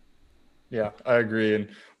 Yeah, I agree. And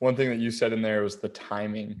one thing that you said in there was the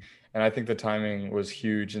timing. And I think the timing was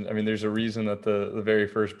huge. And I mean, there's a reason that the very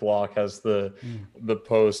first block has the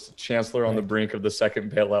post, Chancellor on the brink of the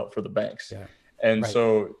second bailout for the banks. Yeah. And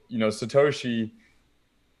so, Satoshi,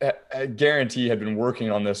 I guarantee, had been working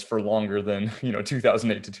on this for longer than,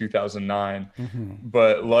 2008 to 2009. Mm-hmm.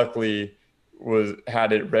 But luckily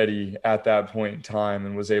had it ready at that point in time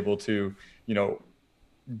and was able to,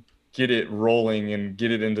 get it rolling and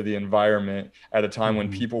get it into the environment at a time when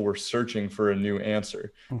Mm-hmm. people were searching for a new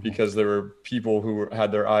answer, Mm-hmm. because there were people who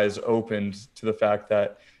had their eyes opened to the fact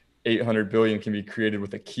that 800 billion can be created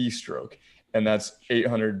with a keystroke, and that's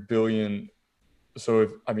 800 billion. So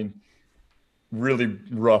if, I mean, really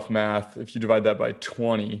rough math, if you divide that by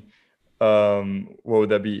 20, what would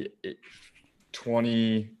that be?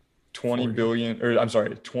 20, 20 40. billion, or I'm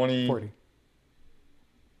sorry, 20. 40.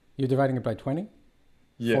 You're dividing it by 20? 40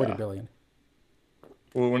 Yeah. billion.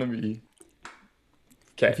 Well, wouldn't it be? If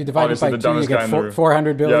Okay. you divide it Obviously by the 2, you dumbest guy get in the room. 400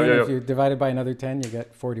 Yeah, billion. yeah, If yeah. you divide it by another 10, you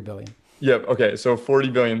get 40 billion. Yep. Okay. So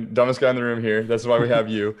 40 billion, dumbest guy in the room here. That's why we have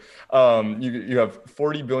you. You have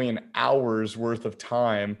 40 billion hours worth of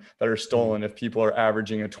time that are Mm, stolen if people are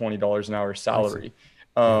averaging a $20 an hour I see. salary.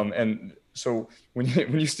 Yeah. And so when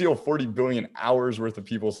you steal 40 billion hours worth of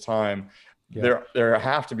people's time, Yeah. there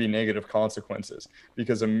have to be negative consequences,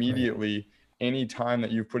 because Right. immediately any time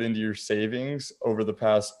that you've put into your savings over the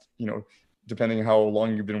past, depending on how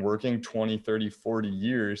long you've been working, 20, 30, 40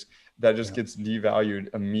 years, that just Yeah. gets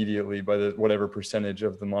devalued immediately by the whatever percentage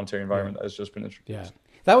of the monetary Yeah. environment that has just been Yeah. introduced.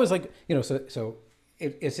 That was like, so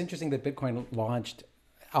it's interesting that Bitcoin launched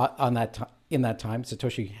on that in that time.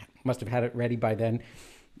 Satoshi must have had it ready by then.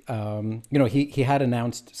 He had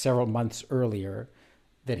announced several months earlier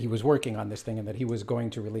that he was working on this thing and that he was going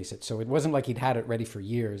to release it. So it wasn't like he'd had it ready for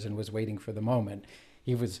years and was waiting for the moment.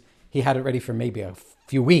 He had it ready for maybe a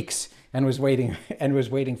few weeks and was waiting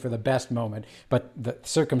for the best moment. But the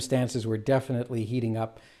circumstances were definitely heating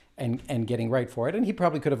up and getting right for it. And he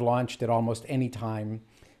probably could have launched it almost any time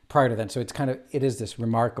prior to then. So it is this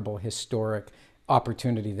remarkable historic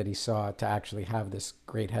opportunity that he saw to actually have this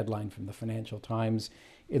great headline from the Financial Times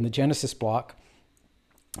in the Genesis block.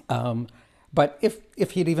 But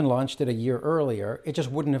if he'd even launched it a year earlier, it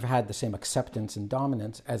just wouldn't have had the same acceptance and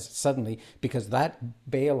dominance as suddenly, because those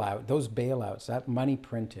bailouts, that money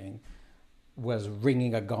printing was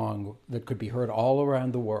ringing a gong that could be heard all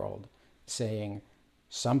around the world saying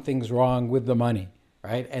something's wrong with the money,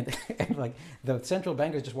 right? And like the central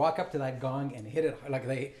bankers just walk up to that gong and hit it like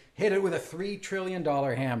they hit it with a $3 trillion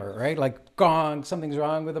hammer, right? Like, gong, something's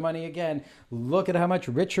wrong with the money again. Look at how much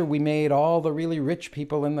richer we made all the really rich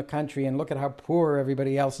people in the country, and look at how poor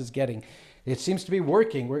everybody else is getting. It seems to be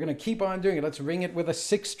working. We're going to keep on doing it. Let's ring it with a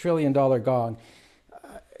 $6 trillion gong.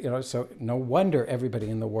 So no wonder everybody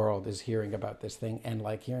in the world is hearing about this thing and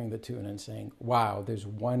like hearing the tune and saying, wow, there's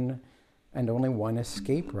one and only one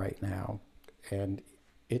escape right now, and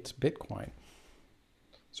it's Bitcoin.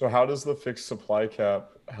 So how does the fixed supply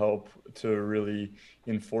cap help to really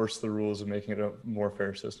enforce the rules of making it a more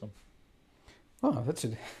fair system? Oh, that's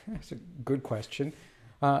a good question.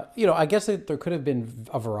 I guess that there could have been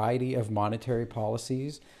a variety of monetary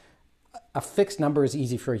policies. A fixed number is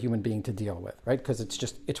easy for a human being to deal with, right? Because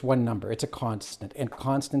it's one number, it's a constant, and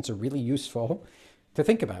constants are really useful to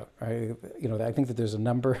think about. I think that there's a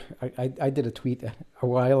number. I did a tweet a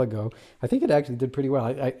while ago. I think it actually did pretty well.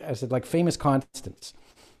 I said like famous constants,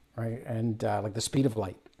 right? And like the speed of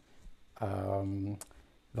light, the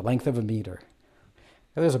length of a meter.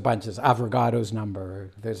 There's a bunch. There's Avogadro's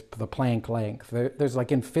number. There's the Planck length. There's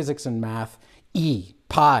like in physics and math, E,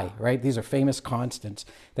 pi, right? These are famous constants.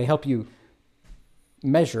 They help you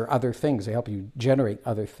measure other things. They help you generate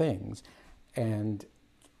other things. And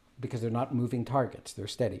because they're not moving targets, they're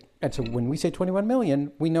steady. And so when we say 21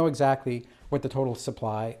 million, we know exactly what the total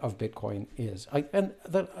supply of Bitcoin is.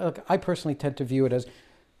 I personally tend to view it as,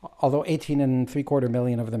 although 18.75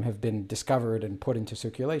 million of them have been discovered and put into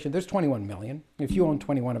circulation, there's 21 million. If you own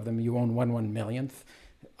 21 of them, you own 1/1 millionth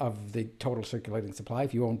of the total circulating supply.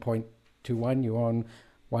 If you own 0.21, you own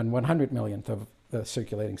 1/100 millionth of the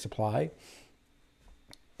circulating supply.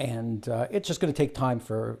 And it's just going to take time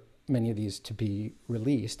for many of these to be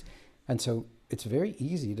released. And so it's very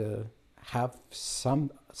easy to have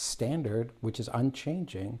some standard which is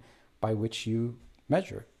unchanging by which you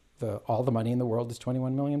measure. All the money in the world is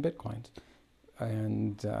 21 million Bitcoins.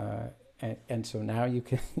 And so now you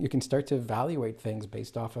can start to evaluate things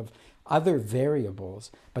based off of other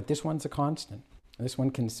variables, but this one's a constant. This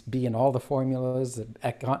one can be in all the formulas.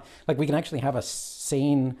 Like we can actually have a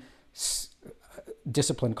sane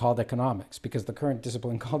discipline called economics, because the current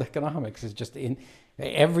discipline called economics is just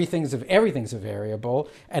everything's a variable,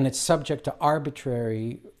 and it's subject to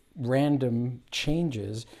arbitrary random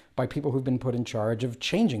changes by people who've been put in charge of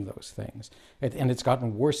changing those things. And it's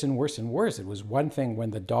gotten worse and worse and worse. It was one thing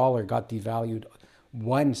when the dollar got devalued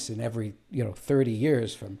once in every 30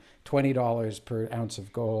 years from $20 per ounce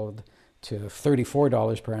of gold to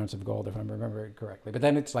 $34 per ounce of gold, if I remember it correctly. But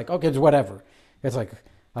then it's like, okay, it's whatever. It's like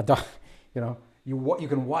you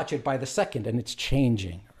can watch it by the second, and it's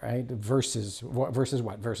changing, right? Versus what?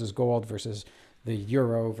 Versus gold, versus the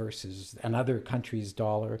euro, versus another country's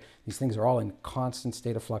dollar. These things are all in constant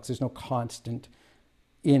state of flux. There's no constant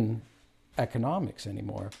in economics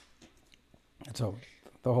anymore. And so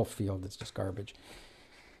the whole field is just garbage.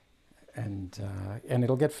 And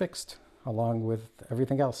it'll get fixed along with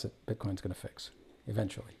everything else that Bitcoin's going to fix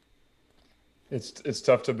eventually. It's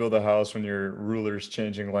tough to build a house when your ruler's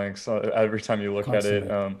changing lengths every time you look Constantly.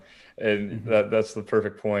 at it. And that's the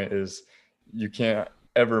perfect point is you can't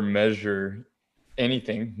ever measure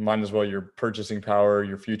anything, might as well your purchasing power,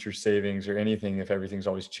 your future savings or anything if everything's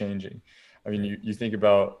always changing. I mean, you think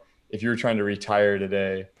about if you're trying to retire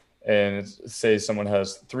today and say someone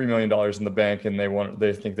has $3 million in the bank and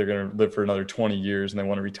they think they're going to live for another 20 years and they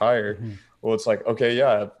want to retire. Well, it's like, okay,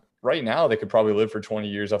 yeah, right now they could probably live for 20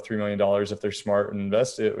 years off $3 million if they're smart and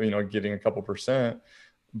invest it, getting a couple percent.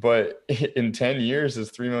 But in 10 years,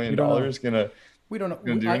 is $3 million we don't know.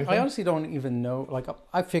 do anything? I honestly don't even know. Like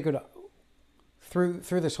I figured through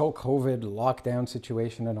this whole COVID lockdown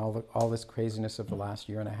situation and all this craziness of the last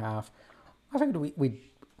year and a half, I figured we'd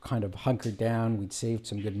kind of hunkered down. We'd saved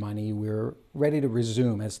some good money. We were ready to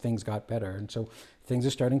resume as things got better. And so things are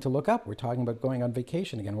starting to look up. We're talking about going on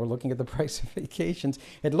vacation again. We're looking at the price of vacations.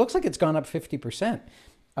 It looks like it's gone up 50%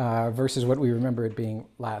 versus what we remember it being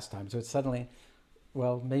last time. So it's suddenly,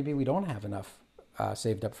 well, maybe we don't have enough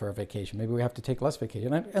saved up for a vacation. Maybe we have to take less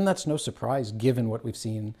vacation. And that's no surprise given what we've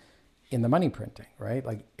seen in the money printing, right?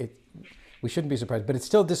 Like we shouldn't be surprised, but it's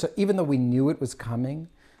still, even though we knew it was coming,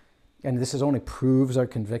 and this only proves our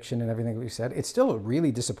conviction and everything we said, it's still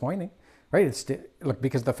really disappointing, right? It's look,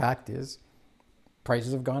 because the fact is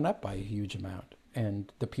prices have gone up by a huge amount.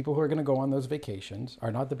 And the people who are going to go on those vacations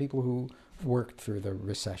are not the people who worked through the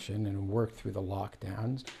recession and worked through the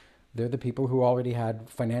lockdowns. They're the people who already had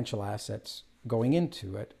financial assets going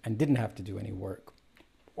into it and didn't have to do any work.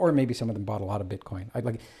 Or maybe some of them bought a lot of Bitcoin.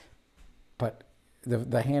 But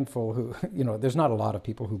the handful who, there's not a lot of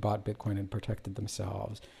people who bought Bitcoin and protected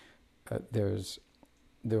themselves. There was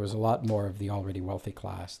a lot more of the already wealthy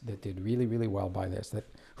class that did really, really well by this.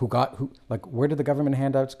 Where did the government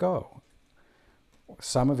handouts go?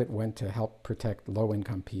 Some of it went to help protect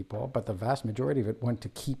low-income people, but the vast majority of it went to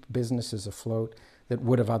keep businesses afloat that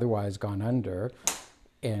would have otherwise gone under.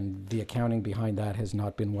 And the accounting behind that has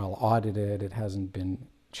not been well audited. It hasn't been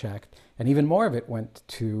checked. And even more of it went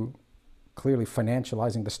to clearly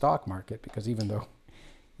financializing the stock market, because even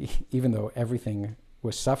though everything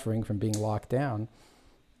was suffering from being locked down,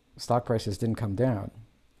 stock prices didn't come down,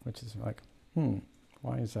 which is like,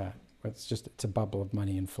 why is that? It's a bubble of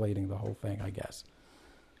money inflating the whole thing, I guess.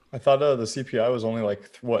 I thought the CPI was only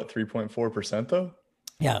 3.4% though?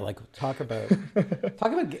 Yeah, talk about,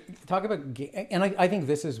 and I think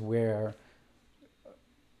this is where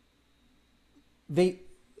the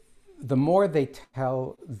more they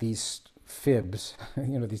tell these fibs,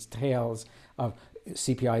 these tales of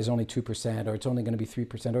CPI is only 2%, or it's only going to be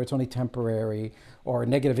 3%, or it's only temporary, or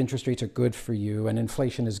negative interest rates are good for you, and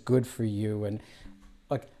inflation is good for you, and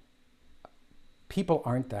people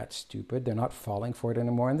aren't that stupid. They're not falling for it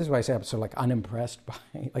anymore. And this is why I say I'm so unimpressed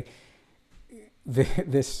by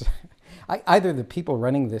this. Either the people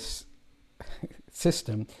running this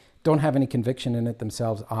system don't have any conviction in it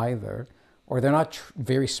themselves either, or they're not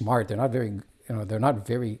very smart. They're not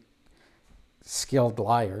very skilled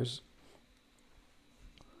liars,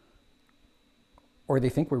 or they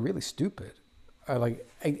think we're really stupid.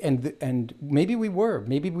 And maybe we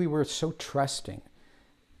were so trusting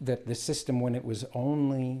that the system, when it was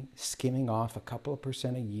only skimming off a couple of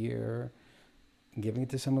percent a year, giving it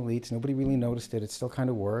to some elites, nobody really noticed it. It still kind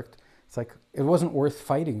of worked. It's like, it wasn't worth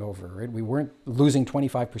fighting over, right? We weren't losing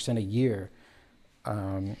 25% a year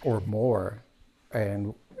or more.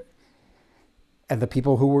 And the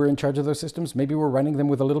people who were in charge of those systems maybe were running them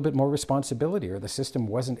with a little bit more responsibility, or the system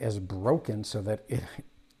wasn't as broken so that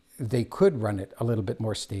they could run it a little bit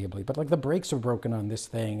more stably. But the brakes are broken on this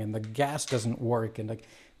thing, and the gas doesn't work, and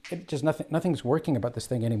nothing's working about this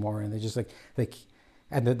thing anymore. And they just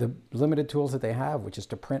and the limited tools that they have, which is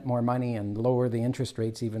to print more money and lower the interest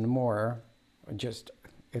rates even more,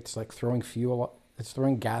 it's like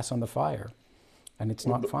throwing gas on the fire, and it's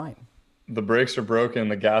not fine. The brakes are broken,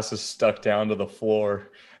 the gas is stuck down to the floor,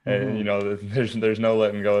 and there's no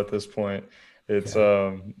letting go at this point. It's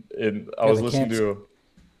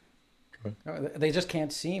they just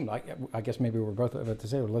can't seem I guess maybe we're both about to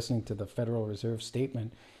say we're listening to the Federal Reserve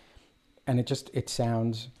statement, and it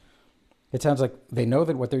sounds like they know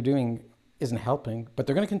that what they're doing isn't helping, but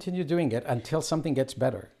they're going to continue doing it until something gets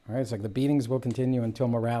better. Right? It's like the beatings will continue until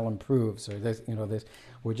morale improves, or this, this.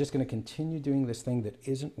 We're just going to continue doing this thing that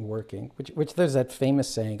isn't working. Which there's that famous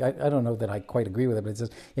saying. I don't know that I quite agree with it, but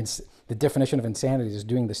it says the definition of insanity is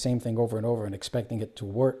doing the same thing over and over and expecting it to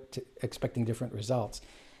work, expecting different results.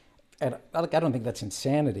 And I don't think that's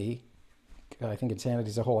insanity. I think insanity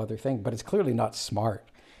is a whole other thing, but it's clearly not smart.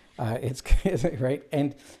 It's right,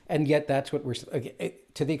 and yet that's what we're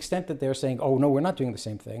to the extent that they're saying, oh no, we're not doing the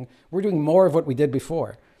same thing. We're doing more of what we did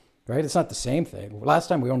before, right? It's not the same thing. Last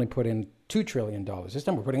time we only put in $2 trillion. This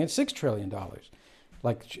time we're putting in $6 trillion.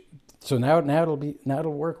 Like, so now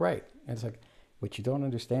it'll work right. And it's like, what you don't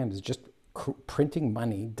understand is just printing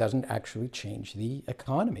money doesn't actually change the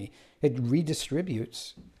economy. It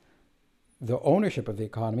redistributes the ownership of the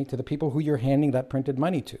economy to the people who you're handing that printed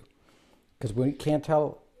money to, because we can't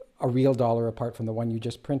tell a real dollar apart from the one you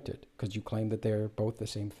just printed, because you claim that they're both the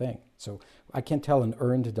same thing. So I can't tell an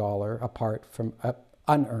earned dollar apart from an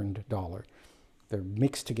unearned dollar. They're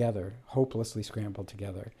mixed together, hopelessly scrambled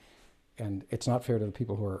together. And it's not fair to the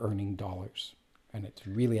people who are earning dollars. And it's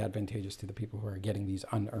really advantageous to the people who are getting these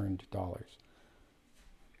unearned dollars.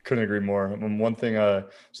 Couldn't agree more. One thing, I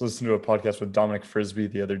was listening to a podcast with Dominic Frisby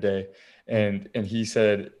the other day, and he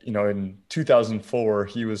said, in 2004,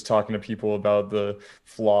 he was talking to people about the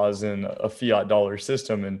flaws in a fiat dollar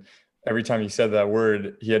system. And every time he said that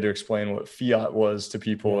word, he had to explain what fiat was to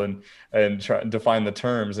people and try and define the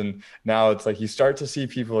terms. And now it's like you start to see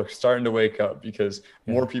people are starting to wake up, because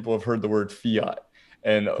more people have heard the word fiat.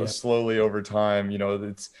 And slowly over time,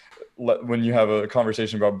 it's when you have a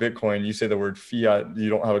conversation about Bitcoin, you say the word fiat, you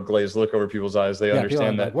don't have a glazed look over people's eyes. They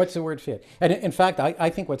understand that. Like, what's the word fiat? And in fact, I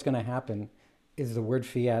think what's going to happen is the word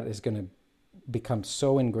fiat is going to become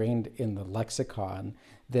so ingrained in the lexicon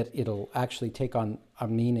that it'll actually take on a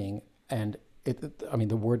meaning. And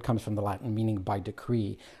the word comes from the Latin meaning by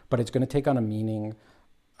decree, but it's going to take on a meaning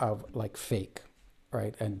of like fake,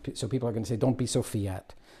 right? And so people are going to say, don't be so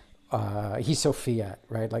fiat. He's so fiat,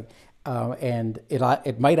 right? Like, and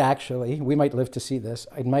it might actually, we might live to see this.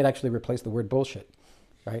 It might actually replace the word bullshit,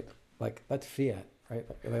 right? Like, that's fiat, right?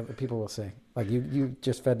 Like, people will say, like, you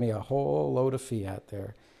just fed me a whole load of fiat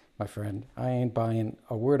there, my friend. I ain't buying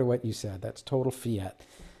a word of what you said. That's total fiat,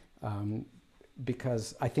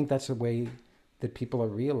 because I think that's the way that people are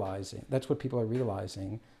realizing. That's what people are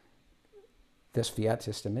realizing. This fiat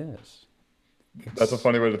system is. That's a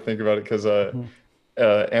funny way to think about it, because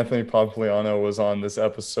Anthony Pompliano was on this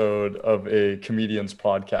episode of a comedian's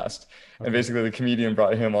podcast. And basically the comedian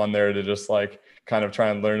brought him on there to just like kind of try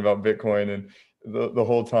and learn about Bitcoin. And the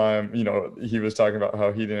whole time, he was talking about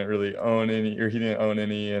how he didn't really own any, or he didn't own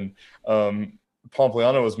any. And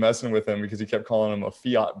Pompliano was messing with him because he kept calling him a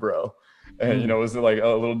fiat bro. And, it was like a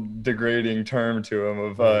little degrading term to him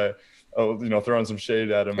of, throwing some shade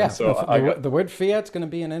at him. Yeah, and so the word fiat's going to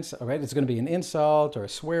be an insult, right? It's going to be an insult or a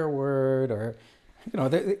swear word, or,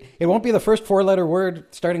 it won't be the first four-letter word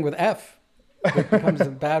starting with F that becomes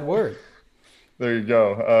a bad word. There you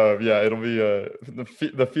go. It'll be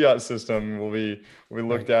the fiat system will be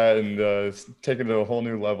looked at and taken to a whole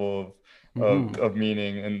new level of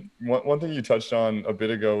meaning. And one thing you touched on a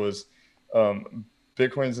bit ago was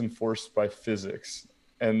Bitcoin's enforced by physics.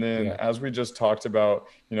 And then as we just talked about,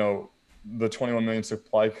 the 21 million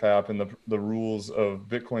supply cap and the rules of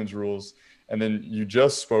Bitcoin's rules. And then you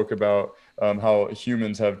just spoke about how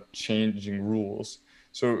humans have changing rules.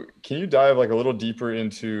 So can you dive like a little deeper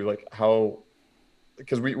into like how,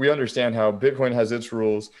 because we understand how Bitcoin has its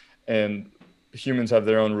rules and humans have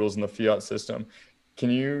their own rules in the fiat system. Can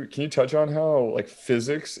you touch on how like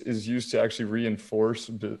physics is used to actually reinforce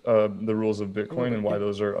the rules of Bitcoin and why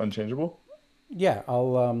those are unchangeable? Yeah,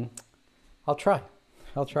 I'll try.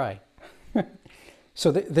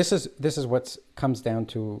 So this is what comes down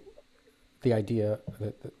to the idea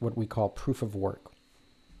that what we call proof of work.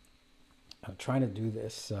 I'm trying to do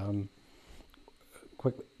this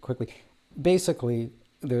quickly. Basically,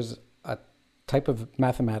 there's a type of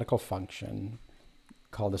mathematical function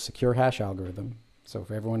called a secure hash algorithm. So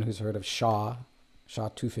for everyone who's heard of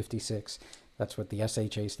SHA-256, that's what the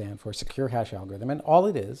SHA stand for, secure hash algorithm. And all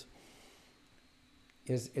it is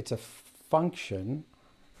it's a function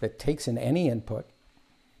that takes in any input,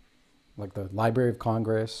 like the Library of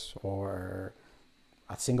Congress or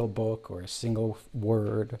a single book or a single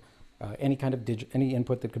word, any kind of any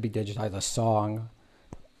input that could be digitized, a song,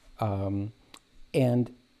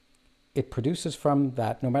 and it produces from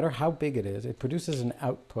that, no matter how big it is, it produces an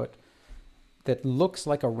output that looks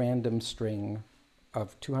like a random string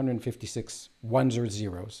of 256 ones or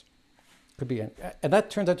zeros. Could be, and that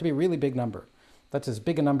turns out to be a really big number. That's as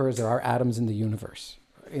big a number as there are atoms in the universe.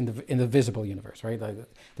 in the visible universe, right? Like,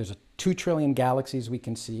 there's a 2 trillion galaxies we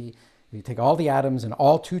can see. You take all the atoms in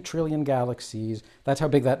all 2 trillion galaxies. That's how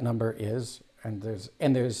big that number is. And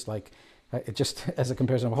there's like, it just as a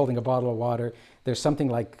comparison of holding a bottle of water, there's something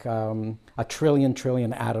like a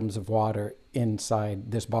trillion atoms of water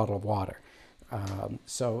inside this bottle of water.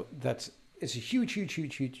 So it's a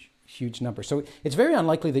huge number. So it's very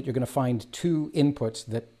unlikely that you're going to find 2 inputs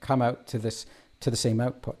that come out to the same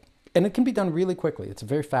output. And it can be done really quickly. It's a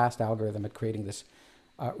very fast algorithm at creating this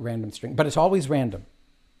random string, but it's always random.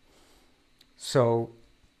 So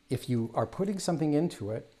if you are putting something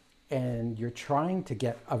into it and you're trying to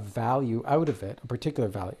get a value out of it, a particular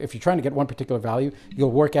value, if you're trying to get one particular value,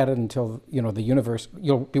 you'll work at it until, the universe,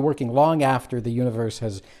 you'll be working long after the universe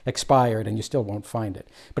has expired and you still won't find it.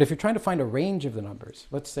 But if you're trying to find a range of the numbers,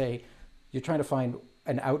 let's say you're trying to find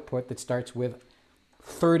an output that starts with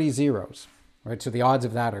 30 zeros, right? So the odds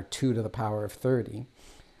of that are 2 to the power of 30.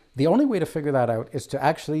 The only way to figure that out is to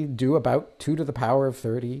actually do about 2 to the power of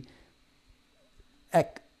 30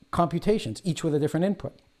 computations, each with a different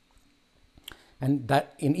input. And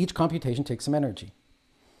that in each computation takes some energy,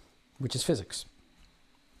 which is physics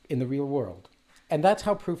in the real world. And that's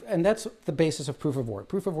that's the basis of proof of work.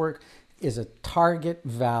 Proof of work is a target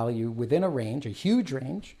value within a range, a huge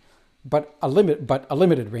range, but a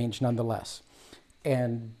limited range nonetheless.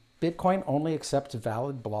 And Bitcoin only accepts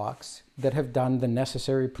valid blocks that have done the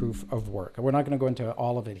necessary proof of work. We're not going to go into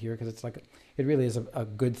all of it here because it really is a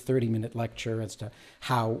good 30-minute lecture as to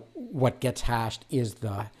how what gets hashed is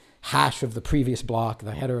the hash of the previous block,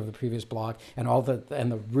 the header of the previous block, and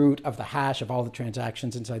the root of the hash of all the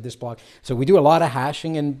transactions inside this block. So we do a lot of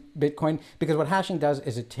hashing in Bitcoin because what hashing does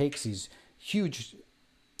is it takes these huge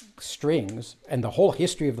strings and the whole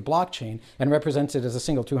history of the blockchain and represents it as a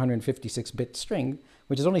single 256-bit string,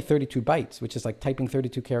 which is only 32 bytes, which is like typing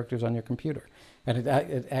 32 characters on your computer. And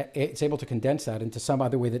it's able to condense that into some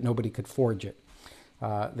other way that nobody could forge it,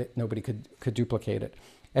 that nobody could duplicate it.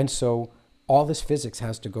 And so all this physics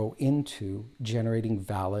has to go into generating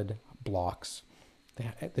valid blocks.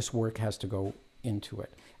 This work has to go into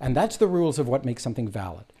it. And that's the rules of what makes something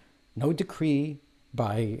valid. No decree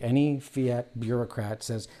by any fiat bureaucrat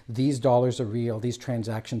says, these dollars are real, these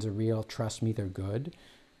transactions are real, trust me, they're good.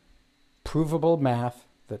 Provable math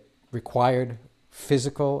that required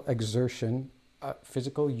physical exertion,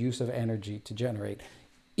 physical use of energy to generate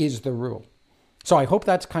is the rule. So I hope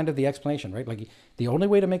that's kind of the explanation, right? Like the only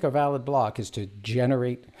way to make a valid block is to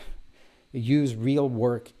use real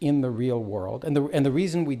work in the real world. And the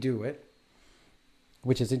reason we do it,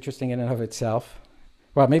 which is interesting in and of itself,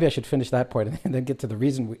 well, maybe I should finish that point and then get to the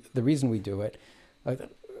reason we do it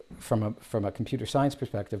from a computer science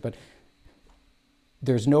perspective. But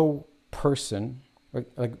there's no person,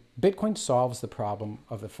 like Bitcoin solves the problem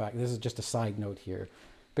of the fact, this is just a side note here,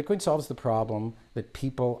 Bitcoin solves the problem that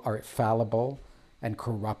people are fallible and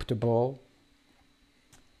corruptible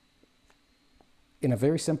in a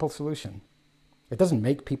very simple solution. It doesn't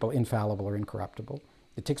make people infallible or incorruptible.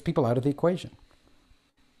 It takes people out of the equation.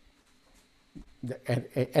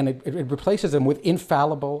 And it replaces them with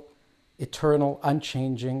infallible, eternal,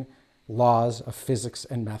 unchanging laws of physics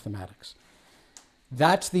and mathematics.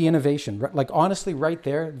 That's the innovation. Like, honestly, right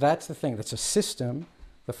there, that's the thing. That's a system,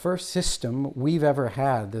 the first system we've ever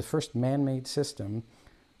had, the first man-made system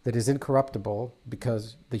that is incorruptible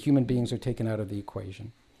because the human beings are taken out of the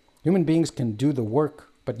equation. Human beings can do the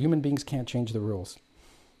work, but human beings can't change the rules.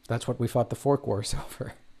 That's what we fought the fork wars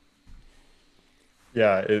over.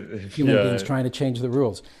 Yeah, Human beings trying to change the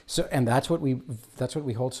rules. So, and that's what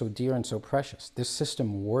we hold so dear and so precious. This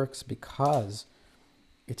system works because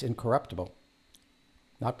it's incorruptible,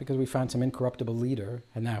 not because we found some incorruptible leader,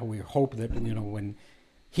 and now we hope that when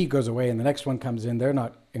he goes away and the next one comes in, they're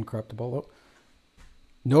not incorruptible.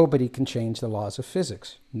 Nobody can change the laws of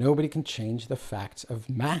physics. Nobody can change the facts of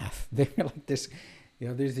math. They're like this,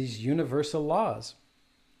 there's these universal laws,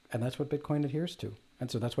 and that's what Bitcoin adheres to, and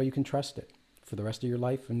so that's why you can trust it for the rest of your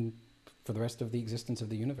life and for the rest of the existence of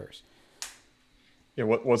the universe. Yeah,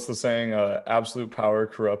 what's the saying? Absolute power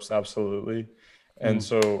corrupts absolutely. And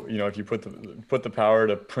so, if you put the power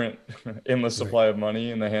to print endless supply of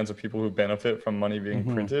money in the hands of people who benefit from money being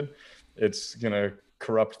printed, it's going to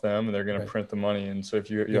corrupt them and they're going to print the money. And so if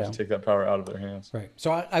you have to take that power out of their hands. Right.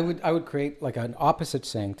 So I would create like an opposite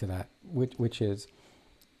saying to that, which is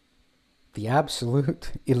the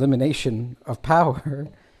absolute elimination of power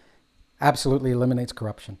absolutely eliminates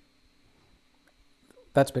corruption.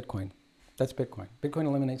 That's Bitcoin. Bitcoin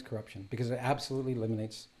eliminates corruption because it absolutely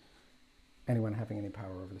eliminates anyone having any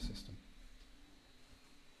power over the system.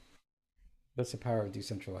 That's the power of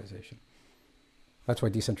decentralization. That's why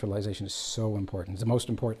decentralization is so important. It's the most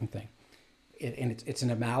important thing. And it's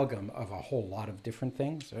an amalgam of a whole lot of different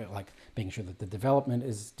things, like making sure that the development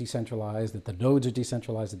is decentralized, that the nodes are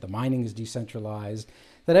decentralized, that the mining is decentralized,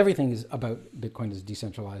 that everything is about Bitcoin is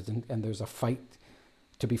decentralized, and there's a fight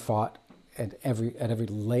to be fought at every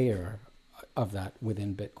layer of that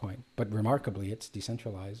within Bitcoin. But remarkably, it's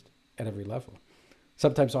decentralized at every level.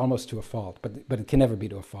 Sometimes almost to a fault, but it can never be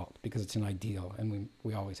to a fault because it's an ideal, and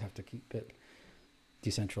we always have to keep it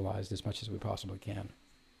decentralized as much as we possibly can,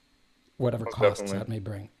 whatever Most costs definitely. that may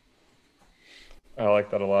bring. I like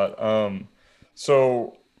that a lot.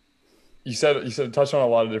 So you said touched on a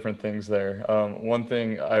lot of different things there. One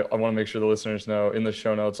thing I want to make sure the listeners know in the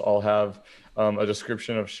show notes, I'll have a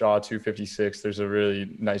description of SHA-256. There's a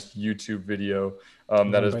really nice YouTube video The that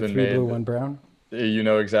one has by been three blue, made. one brown. You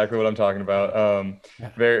know exactly what I'm talking about. Yeah.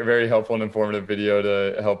 Very, very helpful and informative video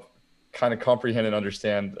to help kind of comprehend and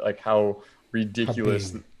understand like how How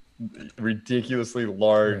ridiculous, big? ridiculously Right.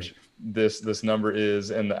 large this number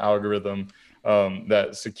is and the algorithm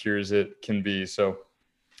that secures it can be. So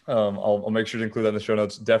I'll make sure to include that in the show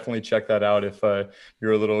notes. Definitely check that out if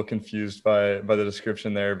you're a little confused by the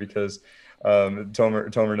description there, because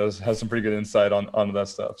Tomer has some pretty good insight on that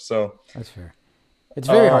stuff. So That's fair. It's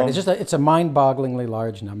very hard. um, It's a mind-bogglingly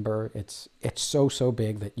large number. It's so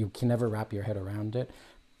big that you can never wrap your head around it.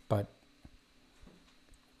 But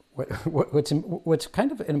what's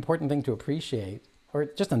kind of an important thing to appreciate, or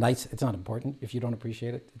just a nice, it's not important if you don't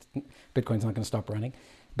appreciate it. Bitcoin's not going to stop running,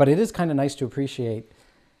 but it is kind of nice to appreciate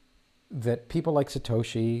that people like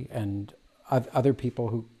Satoshi and other people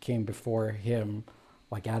who came before him,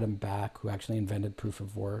 like Adam Back, who actually invented proof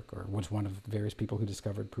of work, or was one of the various people who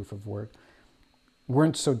discovered proof of work,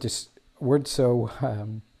 weren't so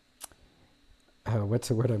what's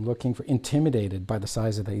the word I'm looking for? Intimidated by the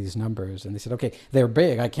size of these numbers. And they said, okay, they're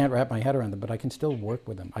big. I can't wrap my head around them, but I can still work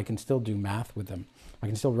with them. I can still do math with them. I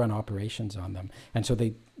can still run operations on them. And so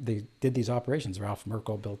they did these operations. Ralph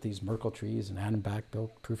Merkle built these Merkle trees, and Adam Back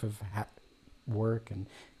built proof of work. And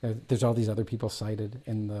there's all these other people cited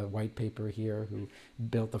in the white paper here who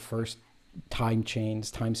built the first time chains,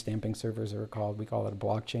 time stamping servers are called. We call it a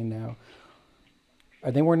blockchain now.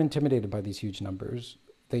 They weren't intimidated by these huge numbers.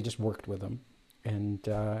 They just worked with them. And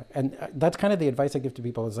that's kind of the advice I give to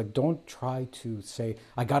people is like, don't try to say,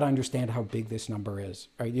 I got to understand how big this number is.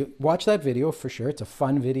 Right? You watch that video for sure. It's a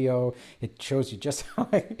fun video. It shows you just how,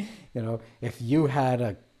 if you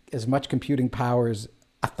had as much computing power as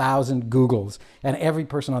 1,000 Googles, and every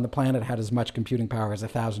person on the planet had as much computing power as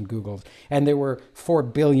 1,000 Googles, and there were 4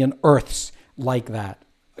 billion Earths like that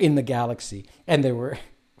in the galaxy, and there were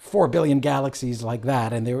 4 billion galaxies like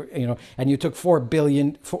that, and they were, and you took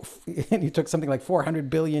and you took something like 400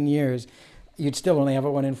 billion years, you'd still only have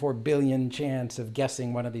a 1 in 4 billion chance of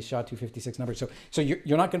guessing one of these SHA-256 numbers. So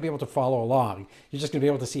you're not going to be able to follow along. You're just going to be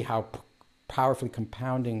able to see how powerfully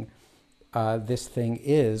compounding this thing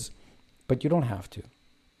is, but you don't have to.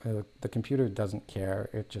 The computer doesn't care.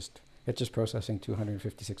 It's just processing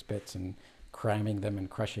 256 bits and cramming them and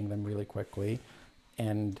crushing them really quickly,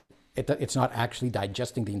 and it's not actually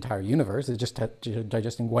digesting the entire universe. It's just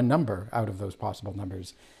digesting one number out of those possible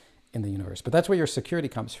numbers in the universe. But that's where your security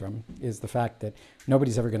comes from, is the fact that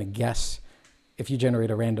nobody's ever going to guess if you generate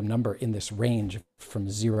a random number in this range from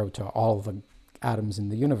 0 to all the atoms in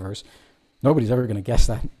the universe. Nobody's ever going to guess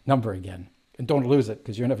that number again. And don't lose it,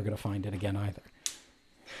 because you're never going to find it again either.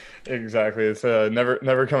 exactly, it's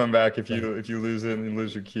never coming back if you lose it and you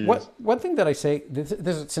lose your keys. One thing that I say, this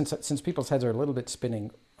is, since people's heads are a little bit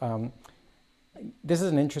spinning, this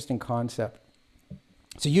is an interesting concept.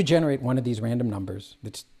 So you generate one of these random numbers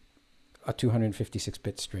that's a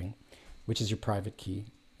 256-bit string, which is your private key.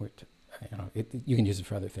 Which, you can use it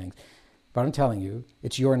for other things. But I'm telling you,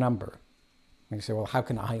 it's your number. And you say, well, how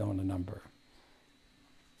can I own a number?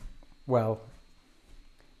 Well,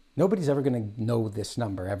 nobody's ever going to know this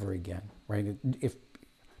number ever again, right?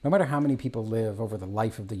 No matter how many people live over the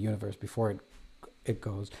life of the universe before it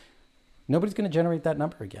goes, nobody's going to generate that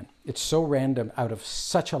number again. It's so random out of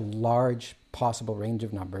such a large possible range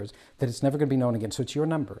of numbers that it's never going to be known again. So it's your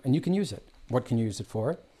number, and you can use it. What can you use it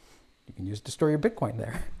for? You can use it to store your Bitcoin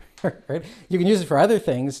there, right? You can use it for other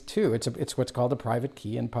things too. It's what's called a private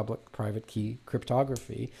key in public private key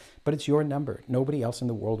cryptography, but it's your number. Nobody else in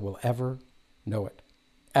the world will ever know it,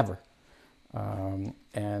 ever. So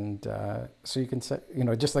you can say,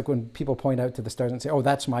 just like when people point out to the stars and say, oh,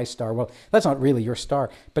 that's my star. Well, that's not really your star,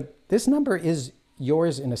 but this number is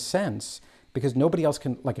yours in a sense, because nobody else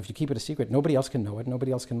can, like if you keep it a secret, nobody else can know it.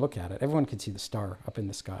 Nobody else can look at it. Everyone can see the star up in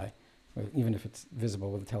the sky, even if it's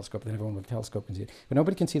visible with a telescope, then everyone with a telescope can see it. But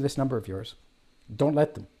nobody can see this number of yours. Don't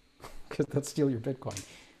let them. because they'll steal your Bitcoin.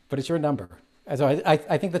 But it's your number. And so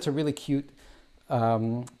I think that's a really cute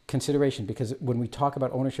consideration, because when we talk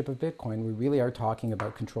about ownership of Bitcoin, we really are talking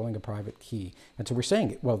about controlling a private key. And so we're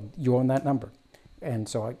saying, well, you own that number. And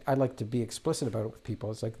so I like to be explicit about it with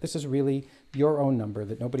people. It's like, this is really your own number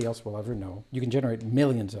that nobody else will ever know. You can generate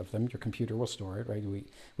millions of them. Your computer will store it, right?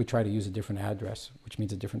 We try to use a different address, which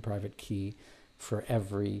means a different private key for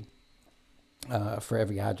every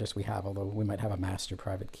address we have, although we might have a master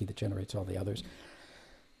private key that generates all the others.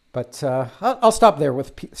 But I'll stop there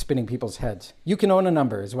with spinning people's heads. You can own a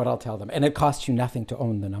number is what I'll tell them. And it costs you nothing to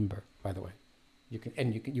own the number, by the way. You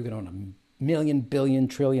can own a million, billion,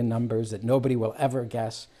 trillion numbers that nobody will ever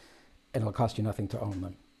guess, and it'll cost you nothing to own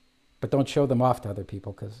them. But don't show them off to other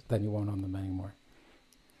people, because then you won't own them anymore.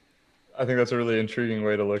 I think that's a really intriguing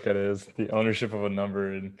way to look at it, is the ownership of a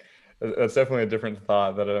number. And that's definitely a different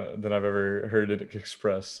thought than I've ever heard it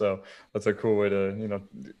expressed. So that's a cool way to,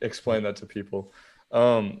 explain that to people.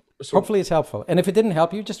 So hopefully it's helpful. And if it didn't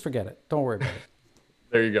help you, just forget it. Don't worry about it.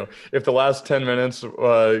 There you go. If the last 10 minutes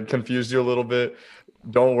confused you a little bit,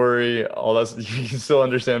 don't worry. All that's you can still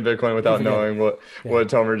understand Bitcoin without knowing what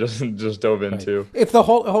Tomer just dove into. Right. If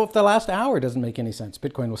the last hour doesn't make any sense,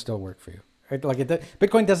 Bitcoin will still work for you. Right? Like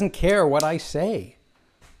Bitcoin doesn't care what I say.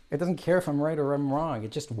 It doesn't care if I'm right or I'm wrong.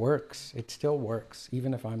 It just works. It still works,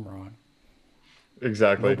 even if I'm wrong.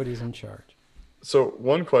 Exactly. Nobody's in charge. So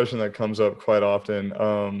one question that comes up quite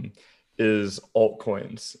often is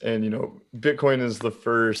altcoins, and Bitcoin is the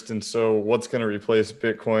first, and so what's going to replace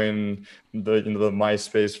Bitcoin? The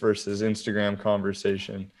MySpace versus Instagram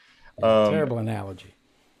conversation. Terrible analogy.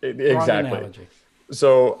 Exactly. Analogy.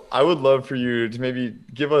 So I would love for you to maybe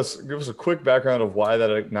give us a quick background of why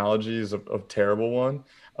that analogy is a terrible one,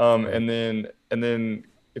 and then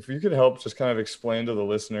if you could help just kind of explain to the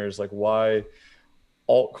listeners like why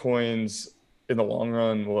altcoins in the long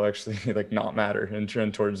run will actually not matter and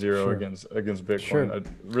trend towards zero against Bitcoin. Sure. I'd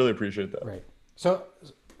really appreciate that. Right. So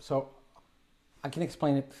I can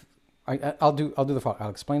explain it. I'll do the following. I'll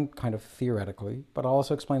explain kind of theoretically, but I'll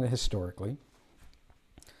also explain it historically,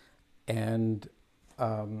 and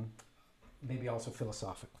maybe also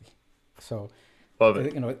philosophically. So love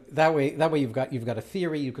it. That way you've got a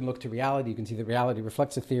theory. You can look to reality. You can see the reality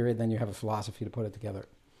reflects a theory. Then you have a philosophy to put it together.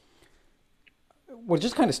 We'll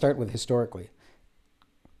just kind of start with historically.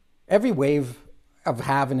 Every wave of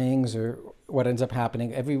happenings, or what ends up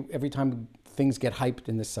happening, every time things get hyped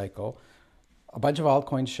in this cycle, a bunch of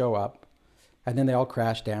altcoins show up, and then they all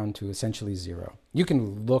crash down to essentially zero. You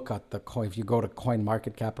can look at the coin, if you go to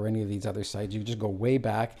CoinMarketCap or any of these other sites, you just go way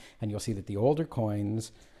back, and you'll see that the older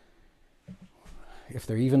coins, if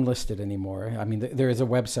they're even listed anymore. I mean, there is a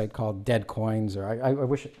website called Dead Coins, or I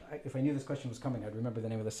wish, if I knew this question was coming, I'd remember the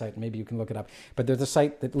name of the site. Maybe you can look it up. But there's a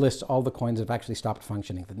site that lists all the coins that have actually stopped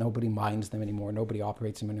functioning, that nobody mines them anymore, nobody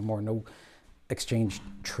operates them anymore, no exchange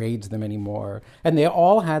trades them anymore. And they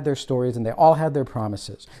all had their stories, and they all had their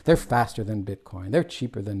promises. They're faster than Bitcoin. They're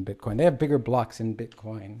cheaper than Bitcoin. They have bigger blocks in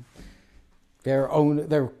Bitcoin.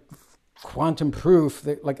 They're quantum proof.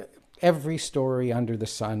 Every story under the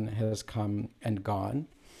sun has come and gone,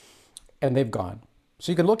 and they've gone.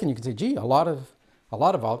 So you can look and you can say, gee, a lot of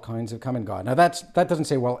altcoins have come and gone. Now that doesn't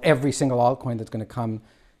say, well, every single altcoin that's going to come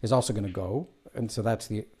is also going to go. And so that's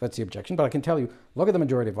the objection. But I can tell you, look at the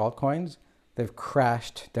majority of altcoins. They've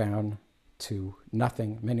crashed down to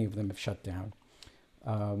nothing. Many of them have shut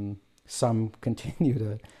down. Some continue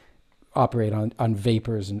to operate on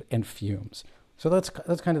vapors and fumes. So that's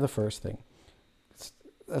kind of the first thing.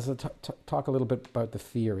 As I talk a little bit about the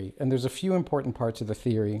theory, and there's a few important parts of the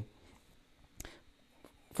theory.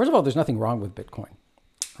 First of all, there's nothing wrong with Bitcoin,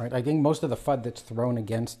 right? I think most of the FUD that's thrown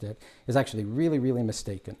against it is actually really, really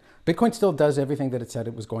mistaken. Bitcoin still does everything that it said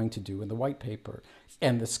it was going to do in the white paper.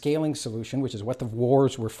 And the scaling solution, which is what the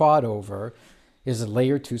wars were fought over, is a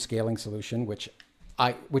layer 2 scaling solution, which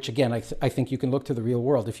again, I think you can look to the real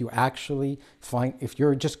world. If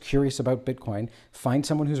you're just curious about Bitcoin, find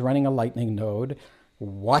someone who's running a Lightning node.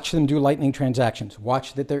 Watch them do Lightning transactions.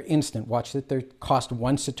 Watch that they're instant. Watch that they cost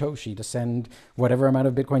 1 Satoshi to send whatever amount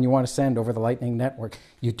of Bitcoin you want to send over the Lightning network.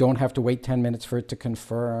 You don't have to wait 10 minutes for it to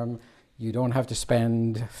confirm. You don't have to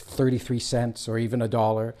spend 33 cents or even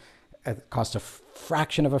 $1. It costs a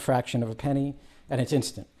fraction of a penny, and it's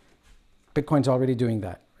instant. Bitcoin's already doing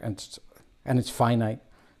that, and it's finite.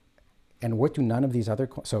 And what do none of these other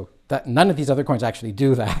coins? So that none of these other coins actually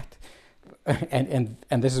do that, and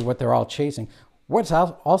this is what they're all chasing. What's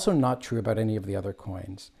also not true about any of the other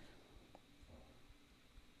coins,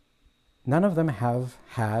 none of them have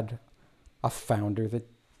had a founder that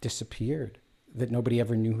disappeared, that nobody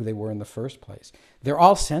ever knew who they were in the first place. They're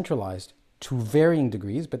all centralized. to varying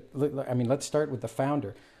degrees, but I mean, let's start with the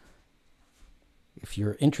founder. If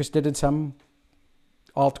you're interested in some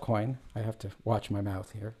altcoin, I have to watch my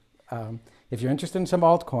mouth here. If you're interested in some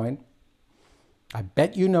altcoin, I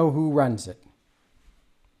bet you know who runs it.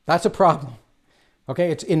 That's a problem.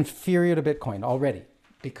 Okay, it's inferior to Bitcoin already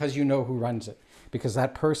because you know who runs it. Because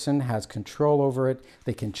that person has control over it.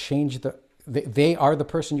 They can change they are the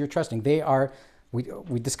person you're trusting. They are,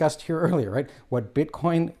 we discussed here earlier, right? What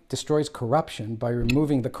Bitcoin destroys corruption by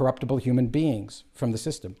removing the corruptible human beings from the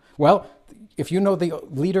system. Well, if you know the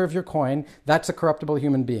leader of your coin, that's a corruptible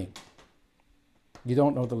human being. You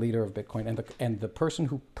don't know the leader of Bitcoin. And the person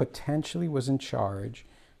who potentially was in charge,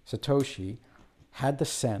 Satoshi, had the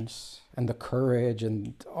sense and the courage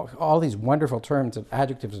and all these wonderful terms and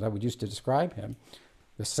adjectives that I would use to describe him,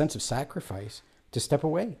 the sense of sacrifice, to step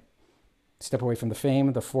away from the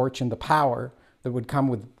fame, the fortune, the power that would come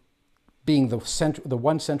with being the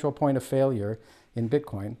one central point of failure in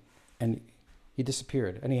Bitcoin. And he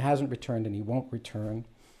disappeared, and he hasn't returned, and he won't return.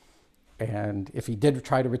 And if he did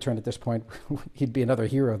try to return at this point, he'd be another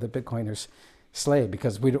hero that Bitcoiners slay,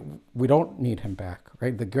 because we don't need him back,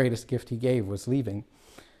 right? The greatest gift he gave was leaving.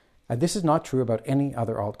 And this is not true about any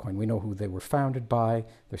other altcoin. We know who they were founded by.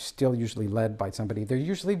 They're still usually led by somebody. They're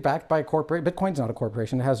usually backed by a corporation. Bitcoin's not a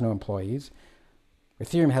corporation. It has no employees.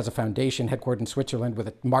 Ethereum has a foundation headquartered in Switzerland with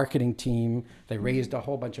a marketing team. They raised a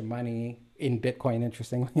whole bunch of money in Bitcoin,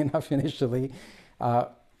 interestingly enough, initially.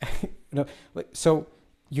 So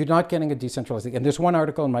you're not getting a decentralized. And there's one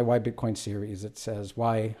article in my Why Bitcoin series that says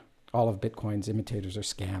why all of Bitcoin's imitators are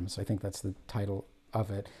scams. I think that's the title of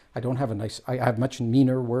it. I have much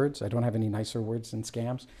meaner words. I don't have any nicer words than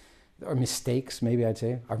scams. Or mistakes, maybe I'd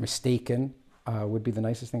say, are mistaken would be the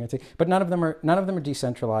nicest thing I'd say. But none of them are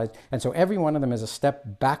decentralized. And so every one of them is a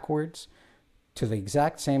step backwards to the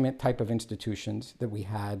exact same type of institutions that we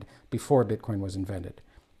had before Bitcoin was invented.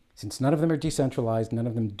 Since none of them are decentralized, none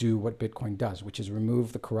of them do what Bitcoin does, which is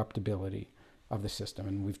remove the corruptibility of the system.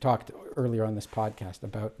 And we've talked earlier on this podcast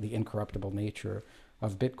about the incorruptible nature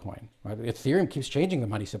of Bitcoin. Right? Ethereum keeps changing the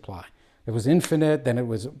money supply. It was infinite,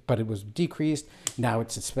 but it was decreased. Now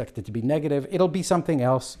it's expected to be negative. It'll be something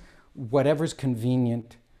else, whatever's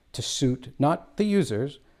convenient to suit not the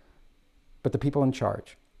users, but the people in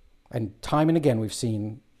charge. And time and again, we've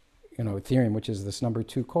seen, Ethereum, which is this number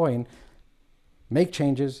 2 coin, make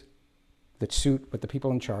changes that suit what the people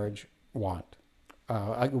in charge want.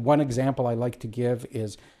 One example I like to give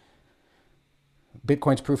is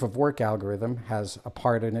Bitcoin's proof of work algorithm has a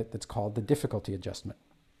part in it that's called the difficulty adjustment.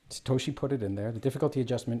 Satoshi put it in there. The difficulty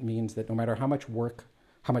adjustment means that no matter how much more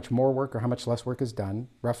work or how much less work is done,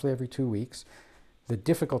 roughly every 2 weeks, the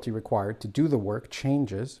difficulty required to do the work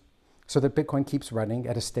changes so that Bitcoin keeps running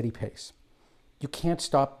at a steady pace. You can't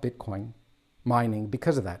stop Bitcoin mining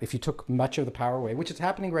because of that. If you took much of the power away, which is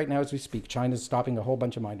happening right now as we speak, China's stopping a whole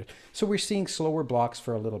bunch of miners. So we're seeing slower blocks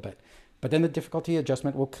for a little bit. But then the difficulty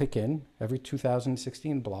adjustment will kick in every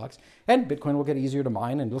 2016 blocks, and Bitcoin will get easier to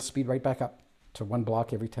mine, and it'll speed right back up to 1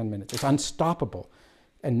 block every 10 minutes. It's unstoppable,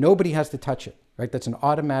 and nobody has to touch it, right? That's an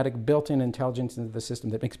automatic built-in intelligence into the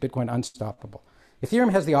system that makes Bitcoin unstoppable.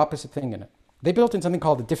 Ethereum has the opposite thing in it. They built in something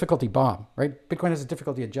called a difficulty bomb, right? Bitcoin has a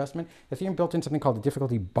difficulty adjustment. Ethereum built in something called a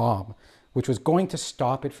difficulty bomb, which was going to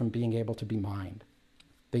stop it from being able to be mined.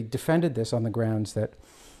 They defended this on the grounds that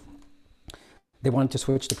they wanted to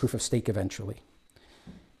switch to proof of stake eventually.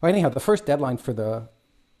 Well, anyhow, the first deadline for the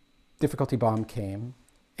difficulty bomb came,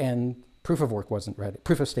 and proof of work wasn't ready.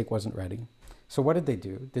 Proof of stake wasn't ready. So what did they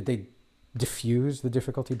do? Did they diffuse the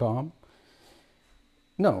difficulty bomb?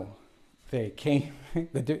 No. They came,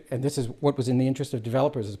 and this is what was in the interest of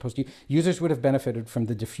developers as opposed to users would have benefited from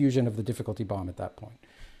the diffusion of the difficulty bomb at that point.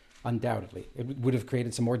 Undoubtedly. It would have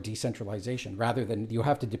created some more decentralization rather than you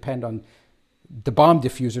have to depend on the bomb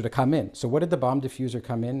diffuser to come in. So what did the bomb diffuser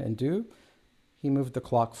come in and do? He moved the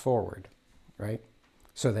clock forward, right?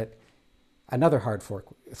 So that another hard fork,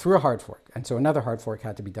 through a hard fork. And so another hard fork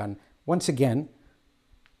had to be done once again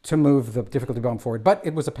to move the difficulty bomb forward. But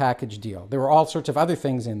it was a package deal. There were all sorts of other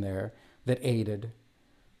things in there that aided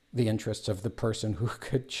the interests of the person who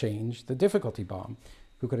could change the difficulty bomb,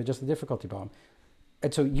 who could adjust the difficulty bomb.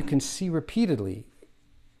 And so you can see repeatedly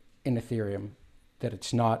in Ethereum that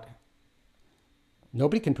it's not,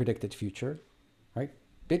 nobody can predict its future, right?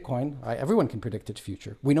 Bitcoin, everyone can predict its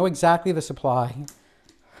future. We know exactly the supply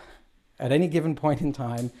at any given point in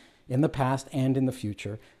time, in the past and in the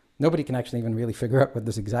future. Nobody can actually even really figure out what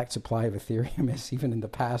this exact supply of Ethereum is, even in the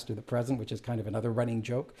past or the present, which is kind of another running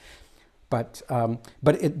joke. But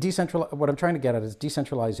what I'm trying to get at is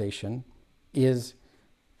decentralization is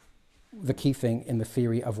the key thing in the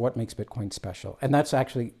theory of what makes Bitcoin special. And that's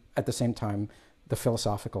actually at the same time the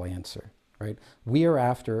philosophical answer, right? We are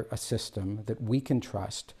after a system that we can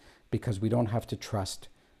trust because we don't have to trust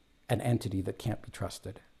an entity that can't be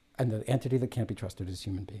trusted. And the entity that can't be trusted is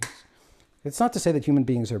human beings. It's not to say that human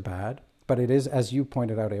beings are bad, but it is, as you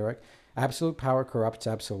pointed out, Eric, absolute power corrupts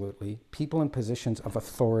absolutely. People in positions of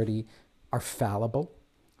authority are fallible.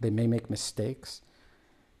 They may make mistakes.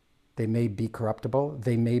 They may be corruptible.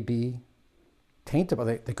 They may be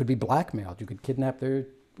taintable. They could be blackmailed. You could kidnap their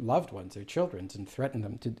loved ones, their children, and threaten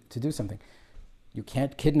them to do something. You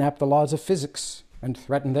can't kidnap the laws of physics and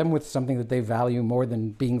threaten them with something that they value more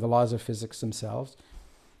than being the laws of physics themselves.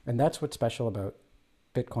 And that's what's special about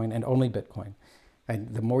Bitcoin and only Bitcoin.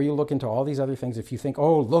 And the more you look into all these other things, if you think,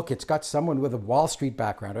 oh, look, it's got someone with a Wall Street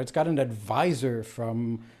background, or it's got an advisor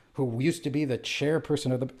from who used to be the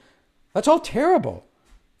chairperson of the... That's all terrible.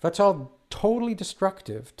 That's all totally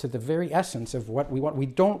destructive to the very essence of what we want. We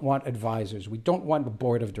don't want advisors. We don't want a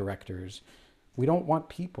board of directors. We don't want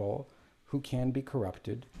people who can be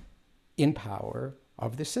corrupted in power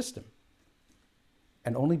of the system.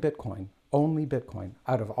 And only Bitcoin,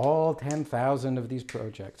 out of all 10,000 of these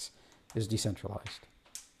projects, is decentralized.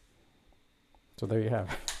 So there you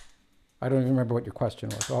have it. I don't even remember what your question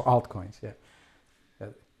was. Oh, altcoins, yeah.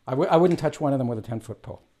 I wouldn't touch one of them with a 10-foot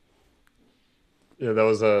pole. Yeah, that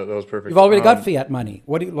was perfect. You've already got fiat money.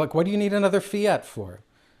 What do you need another fiat for?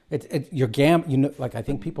 I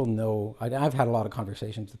think people know. I've had a lot of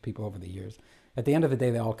conversations with people over the years. At the end of the day,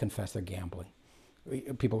 they all confess they're gambling.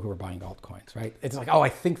 People who are buying altcoins, right? It's like, oh, I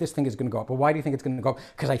think this thing is going to go up. Well, why do you think it's going to go up?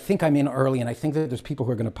 Because I think I'm in early, and I think that there's people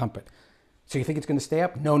who are going to pump it. So you think it's going to stay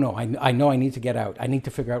up? No. I know I need to get out. I need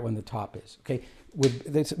to figure out when the top is. Okay.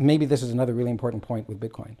 Maybe this is another really important point with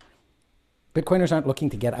Bitcoin. Bitcoiners aren't looking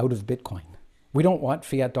to get out of Bitcoin. We don't want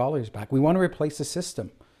fiat dollars back. We want to replace the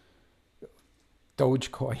system.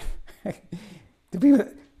 Dogecoin.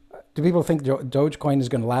 Do people think Dogecoin is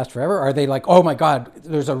going to last forever? Are they like, oh my God,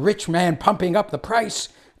 there's a rich man pumping up the price.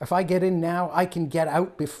 If I get in now, I can get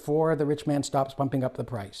out before the rich man stops pumping up the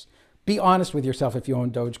price. Be honest with yourself if you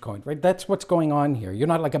own Dogecoin, right? That's what's going on here. You're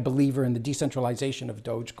not like a believer in the decentralization of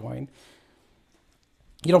Dogecoin.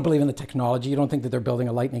 You don't believe in the technology. You don't think that they're building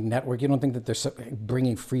a lightning network. You don't think that they're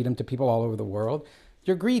bringing freedom to people all over the world.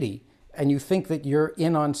 You're greedy. And you think that you're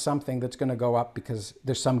in on something that's going to go up because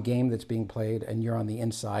there's some game that's being played and you're on the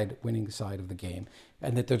inside winning side of the game,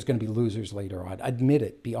 and that there's going to be losers later on. Admit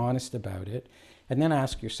it. Be honest about it. And then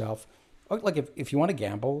ask yourself, like if you want to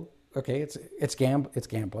gamble, okay, it's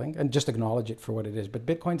gambling, and just acknowledge it for what it is. But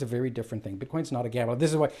Bitcoin's a very different thing. Bitcoin's not a gamble.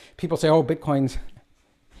 This is why people say, oh, Bitcoin's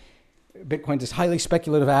this highly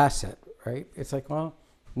speculative asset, right? It's like, well,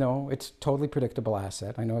 no, it's totally predictable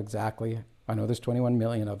asset. I know exactly. I know there's 21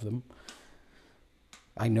 million of them.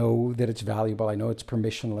 I know that it's valuable. I know it's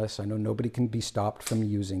permissionless. I know nobody can be stopped from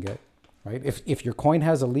using it, right? If your coin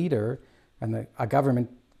has a leader and a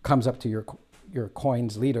government comes up to your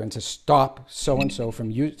coin's leader and says, stop so-and-so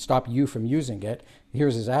stop you from using it,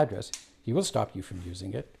 here's his address, he will stop you from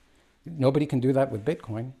using it. Nobody can do that with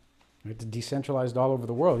Bitcoin. It's decentralized all over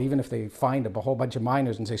the world. Even if they find a whole bunch of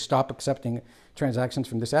miners and say, stop accepting transactions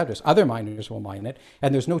from this address, other miners will mine it.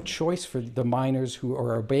 And there's no choice for the miners who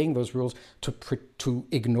are obeying those rules to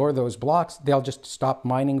ignore those blocks. They'll just stop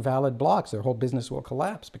mining valid blocks. Their whole business will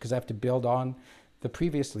collapse because they have to build on the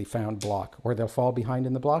previously found block, or they'll fall behind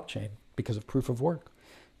in the blockchain because of proof of work,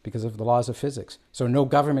 because of the laws of physics. So no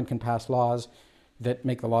government can pass laws that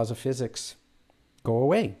make the laws of physics go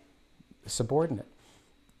away, subordinate.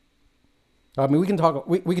 I mean, we can talk.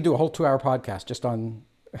 We could do a whole 2-hour podcast just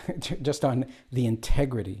on the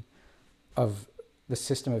integrity of the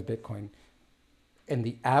system of Bitcoin and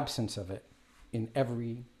the absence of it in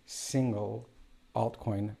every single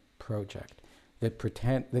altcoin project that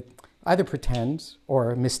either pretends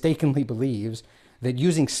or mistakenly believes that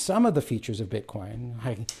using some of the features of Bitcoin,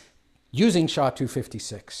 like using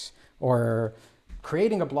SHA-256 or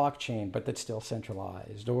creating a blockchain, but that's still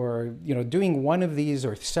centralized, or doing one of these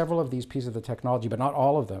or several of these pieces of the technology, but not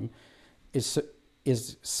all of them,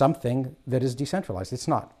 is something that is decentralized. It's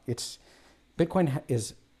not. Bitcoin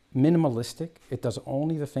is minimalistic. It does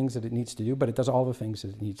only the things that it needs to do, but it does all the things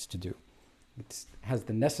that it needs to do. It has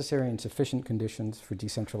the necessary and sufficient conditions for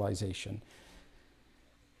decentralization,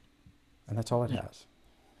 and that's all it has.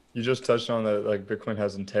 You just touched on that, like Bitcoin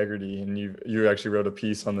has integrity, and you actually wrote a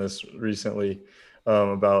piece on this recently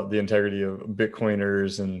about the integrity of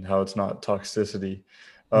Bitcoiners and how it's not toxicity.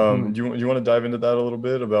 Do you want to dive into that a little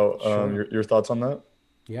bit about Sure. your thoughts on that?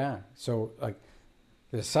 Yeah. So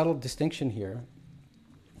there's a subtle distinction here.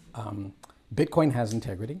 Bitcoin has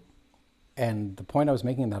integrity, And the point I was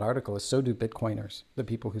making in that article is so do Bitcoiners, the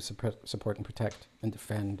people who support and protect and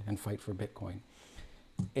defend and fight for Bitcoin.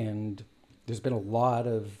 And there's been a lot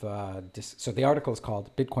of, so the article is called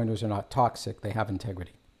Bitcoiners Are Not Toxic, They Have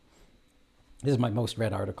Integrity. This is my most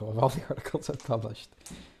read article of all the articles I've published.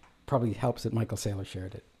 Probably helps that Michael Saylor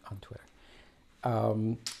shared it on Twitter.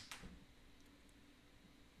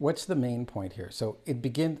 What's the main point here? So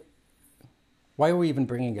why are we even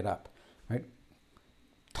bringing it up, right?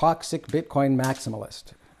 Toxic Bitcoin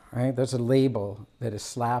maximalist, right? There's a label that is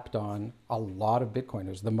slapped on a lot of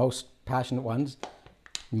Bitcoiners, the most passionate ones,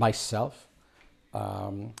 myself,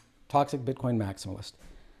 toxic Bitcoin maximalist.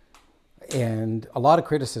 And a lot of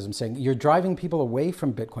criticism saying you're driving people away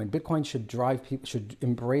from Bitcoin. Bitcoin should drive people, should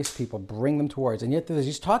embrace people, bring them towards. And yet there's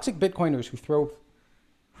these toxic Bitcoiners who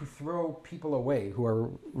throw people away, who are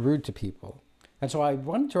rude to people. And so I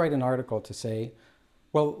wanted to write an article to say,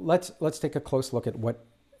 well, let's take a close look at what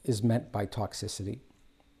is meant by toxicity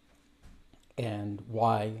and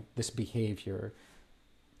why this behavior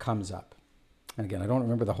comes up. And again, I don't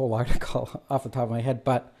remember the whole article off the top of my head,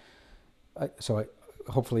 but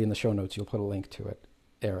hopefully in the show notes you'll put a link to it,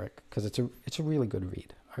 Eric, because it's a really good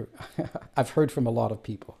read. I've heard from a lot of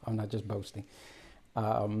people. I'm not just boasting.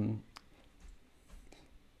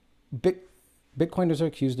 Bitcoiners are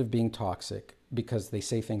accused of being toxic because they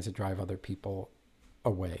say things that drive other people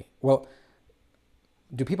away. Well,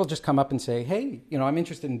 do people just come up and say, hey, I'm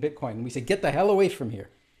interested in Bitcoin, and we say, get the hell away from here?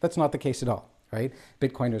 That's not the case at all, right?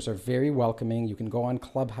 Bitcoiners are very welcoming. You can go on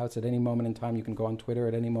Clubhouse at any moment in time. You can go on Twitter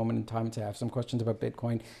at any moment in time to have some questions about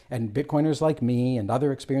Bitcoin. And Bitcoiners like me and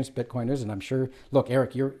other experienced Bitcoiners, and I'm sure, look,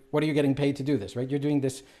 Eric, what are you getting paid to do this, right? You're doing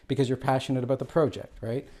this because you're passionate about the project,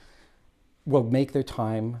 right? Will make their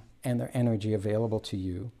time and their energy available to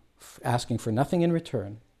you, asking for nothing in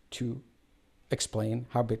return to explain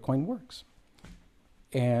how Bitcoin works.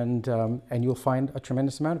 And you'll find a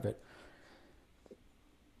tremendous amount of it.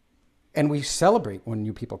 And we celebrate when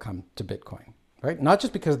new people come to Bitcoin, right? Not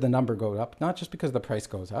just because the number goes up, not just because the price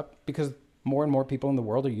goes up, because more and more people in the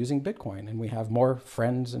world are using Bitcoin, and we have more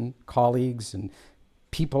friends and colleagues and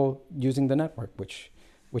people using the network, which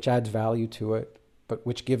adds value to it, but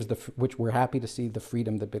which we're happy to see the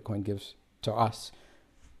freedom that Bitcoin gives to us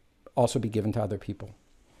also be given to other people.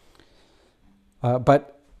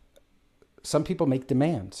 But some people make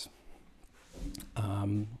demands.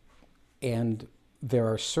 And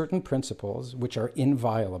there are certain principles which are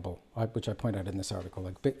inviolable, which I point out in this article.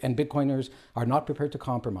 And Bitcoiners are not prepared to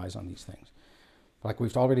compromise on these things. Like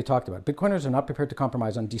we've already talked about, Bitcoiners are not prepared to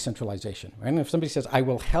compromise on decentralization. Right? And if somebody says, I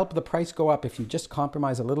will help the price go up if you just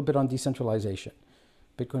compromise a little bit on decentralization,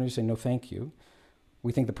 Bitcoiners say, no, thank you.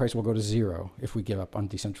 We think the price will go to zero if we give up on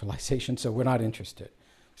decentralization, so we're not interested.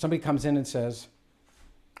 Somebody comes in and says,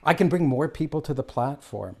 I can bring more people to the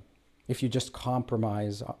platform if you just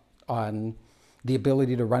compromise on the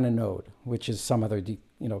ability to run a node, which is some other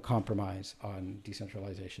compromise on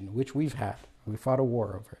decentralization, which we've had. We fought a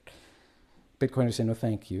war over it. Bitcoiners say, no,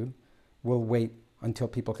 thank you. We'll wait until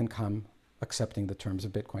people can come accepting the terms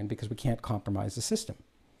of Bitcoin because we can't compromise the system.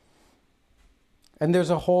 And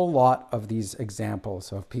there's a whole lot of these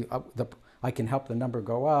examples of I can help the number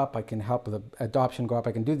go up, I can help the adoption go up,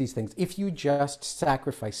 I can do these things if you just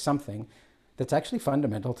sacrifice something that's actually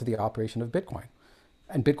fundamental to the operation of Bitcoin.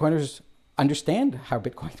 And Bitcoiners understand how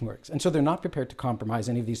Bitcoin works. And so they're not prepared to compromise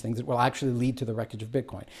any of these things that will actually lead to the wreckage of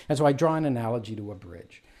Bitcoin. And so I draw an analogy to a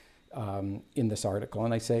bridge in this article.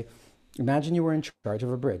 And I say, imagine you were in charge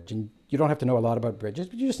of a bridge. And you don't have to know a lot about bridges,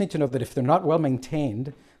 but you just need to know that if they're not well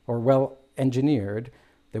maintained or well engineered,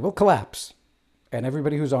 they will collapse. And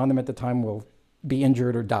everybody who's on them at the time will be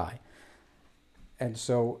injured or die. And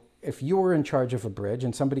so if you were in charge of a bridge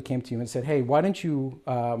and somebody came to you and said, hey, why don't you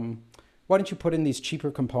put in these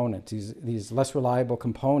cheaper components, these less reliable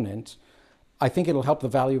components? I think it'll help the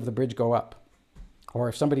value of the bridge go up. Or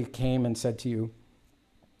if somebody came and said to you,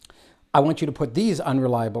 I want you to put these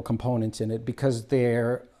unreliable components in it because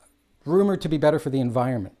they're rumored to be better for the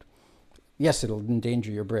environment. Yes, it'll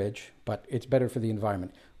endanger your bridge, but it's better for the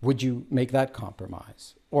environment. Would you make that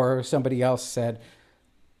compromise? Or somebody else said,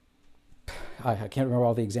 I can't remember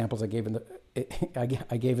all the examples I gave in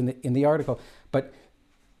the article, but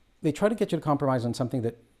they try to get you to compromise on something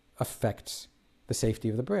that affects the safety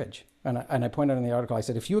of the bridge. And I point out in the article, I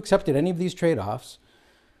said, if you accepted any of these trade-offs,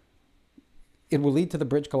 it will lead to the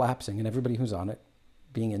bridge collapsing and everybody who's on it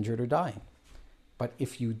being injured or dying. But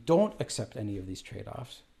if you don't accept any of these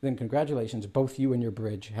trade-offs, then congratulations, both you and your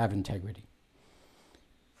bridge have integrity.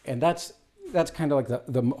 And that's kind of like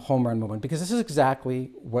the home run moment, because this is exactly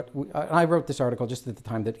what I wrote this article just at the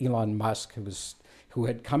time that Elon Musk, who who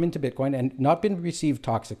had come into Bitcoin and not been received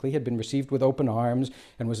toxically, had been received with open arms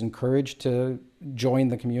and was encouraged to join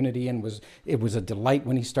the community, and it was a delight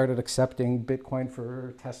when he started accepting Bitcoin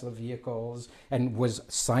for Tesla vehicles and was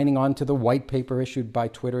signing on to the white paper issued by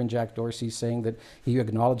Twitter and Jack Dorsey saying that he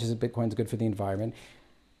acknowledges that Bitcoin is good for the environment.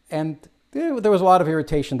 And there was a lot of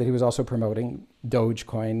irritation that he was also promoting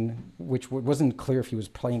Dogecoin, which wasn't clear if he was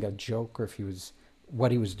playing a joke or if he was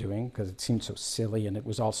what he was doing, because it seemed so silly, and it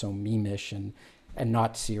was also meme-ish and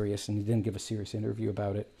not serious, and he didn't give a serious interview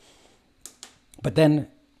about it. But then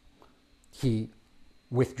he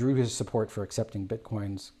withdrew his support for accepting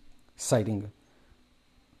Bitcoins, citing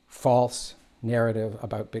false narrative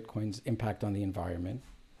about Bitcoin's impact on the environment,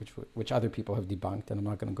 which other people have debunked, and I'm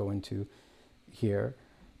not going to go into here.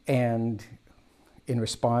 And in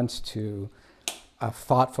response to a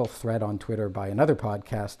thoughtful thread on Twitter by another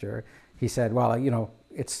podcaster, he said, well,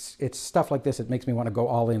 it's stuff like this that makes me want to go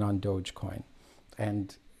all in on Dogecoin,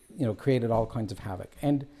 and created all kinds of havoc.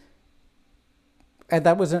 And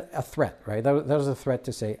that was a threat, right? That was a threat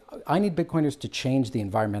to say, I need Bitcoiners to change the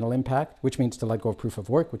environmental impact, which means to let go of proof of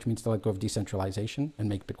work, which means to let go of decentralization and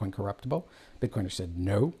make Bitcoin corruptible. Bitcoiners said,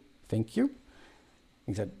 no, thank you.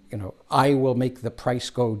 He said, I will make the price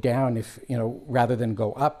go down if, rather than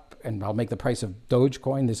go up, and I'll make the price of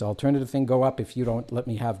Dogecoin, this alternative thing, go up if you don't let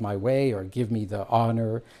me have my way or give me the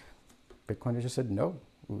honor. Bitcoiners just said, no.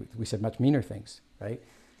 We said much meaner things, right?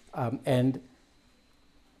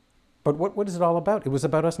 But what is it all about? It was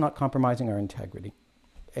about us not compromising our integrity.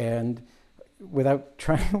 And without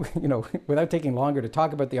without taking longer to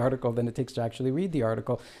talk about the article than it takes to actually read the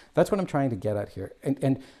article, that's what I'm trying to get at here.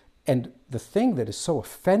 And the thing that is so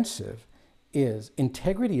offensive is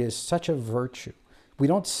integrity is such a virtue. We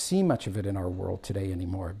don't see much of it in our world today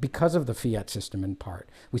anymore because of the fiat system in part.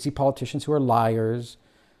 We see politicians who are liars.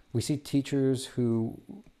 We see teachers who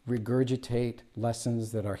regurgitate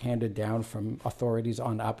lessons that are handed down from authorities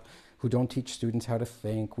on up, who don't teach students how to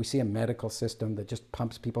think. We see a medical system that just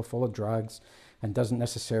pumps people full of drugs and doesn't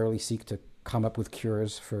necessarily seek to come up with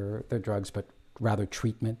cures for their drugs, but rather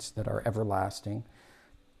treatments that are everlasting.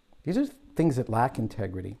 These are things that lack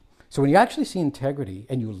integrity. So when you actually see integrity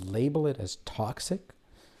and you label it as toxic,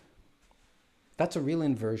 that's a real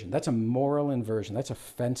inversion. That's a moral inversion. That's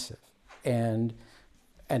offensive. And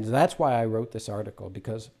that's why I wrote this article,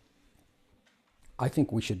 because I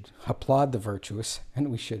think we should applaud the virtuous, and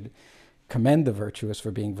we should commend the virtuous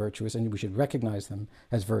for being virtuous, and we should recognize them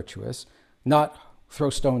as virtuous, not throw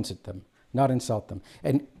stones at them, not insult them.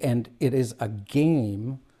 And it is a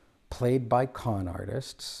game played by con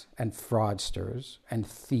artists and fraudsters and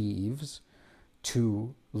thieves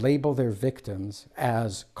to label their victims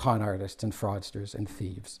as con artists and fraudsters and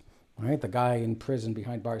thieves. Right? The guy in prison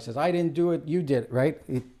behind bars says, I didn't do it, you did it, right?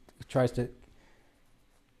 He tries to...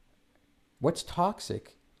 What's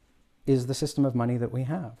toxic is the system of money that we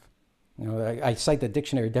have. I cite the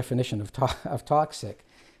dictionary definition of toxic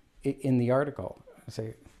in the article. I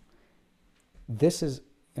say, this is,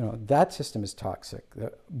 that system is toxic.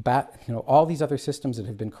 All these other systems that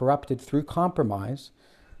have been corrupted through compromise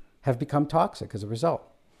have become toxic as a result.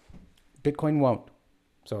 Bitcoin won't.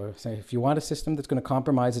 So if you want a system that's going to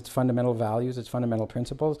compromise its fundamental values, its fundamental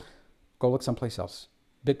principles, go look someplace else.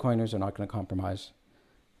 Bitcoiners are not going to compromise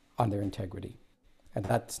on their integrity. And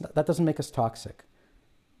that doesn't make us toxic.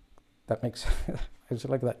 That makes, I just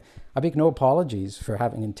like that. I make no apologies for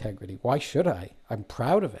having integrity. Why should I? I'm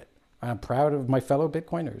proud of it. I'm proud of my fellow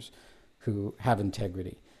Bitcoiners who have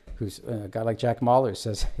integrity. Who's a guy like Jack Mahler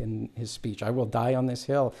says in his speech, I will die on this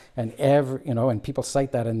hill. And and people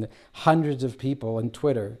cite that, and hundreds of people on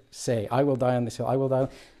Twitter say, I will die on this hill, I will die.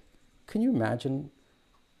 Can you imagine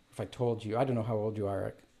if I told you, I don't know how old you are,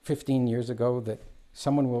 Eric, 15 years ago, that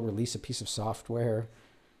someone will release a piece of software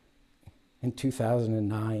in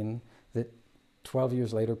 2009 that 12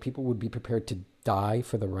 years later people would be prepared to die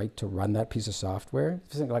for the right to run that piece of software?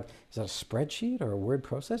 Like, is that a spreadsheet or a word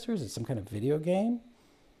processor? Is it some kind of video game?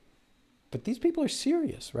 But these people are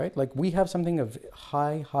serious, right? Like, we have something of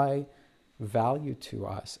high value to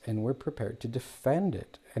us, and we're prepared to defend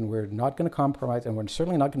it. And we're not going to compromise, and we're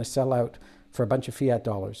certainly not going to sell out for a bunch of fiat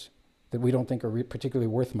dollars that we don't think are particularly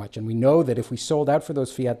worth much. And we know that if we sold out for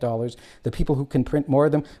those fiat dollars, the people who can print more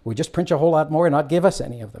of them would just print a whole lot more and not give us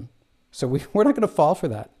any of them. So we're not going to fall for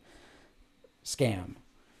that scam.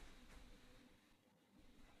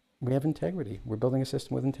 We have integrity. We're building a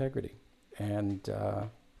system with integrity. And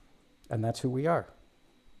that's who we are.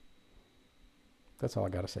 That's all I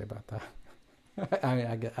got to say about that.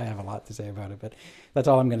 I have a lot to say about it, but that's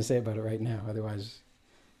all I'm going to say about it right now. Otherwise,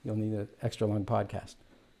 you'll need an extra long podcast.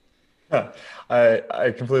 Yeah,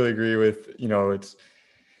 I completely agree with, it's,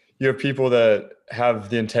 you have people that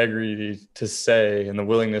have the integrity to say and the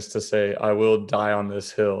willingness to say, I will die on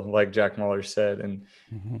this hill, like Jack Mahler said. And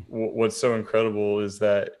Mm-hmm. what's so incredible is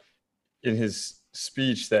that in his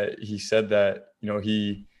speech that he said that,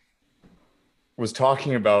 he was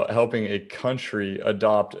talking about helping a country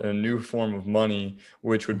adopt a new form of money,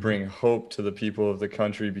 which would Mm-hmm. bring hope to the people of the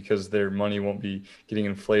country because their money won't be getting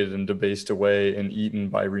inflated and debased away and eaten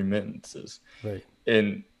by remittances. Right.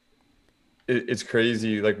 And it's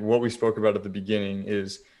crazy. Like what we spoke about at the beginning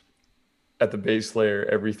is at the base layer,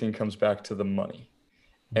 everything comes back to the money.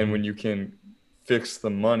 And Mm-hmm. when you can fix the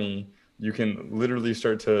money, you can literally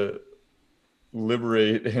start to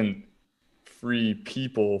liberate and free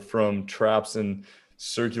people from traps and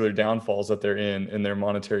circular downfalls that they're in their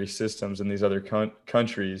monetary systems in these other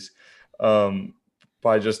countries, um,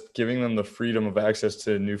 by just giving them the freedom of access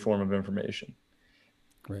to a new form of information.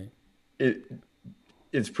 Right. It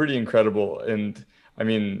it's pretty incredible. And I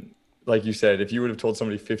mean, like you said, if you would have told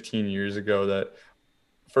somebody 15 years ago that,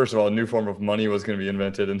 first of all, a new form of money was going to be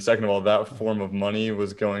invented, and second of all, that form of money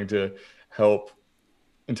was going to help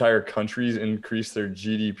entire countries increase their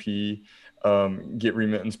GDP, get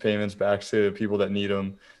remittance payments back to people that need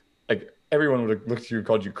them, like everyone would have looked at you and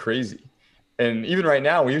called you crazy. And even right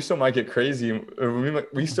now, we still might get crazy.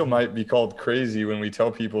 We still Mm-hmm. might be called crazy when we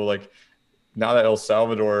tell people, like, now that El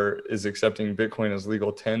Salvador is accepting Bitcoin as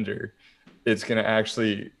legal tender, it's going to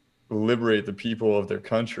actually liberate the people of their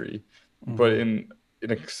country. But Mm-hmm.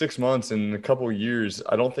 in 6 months, in a couple of years,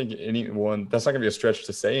 I don't think anyone, that's not going to be a stretch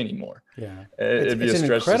to say anymore. Yeah. It'd be It's a an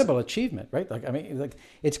stretch to, incredible achievement, right? Like, I mean, like,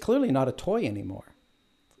 it's clearly not a toy anymore,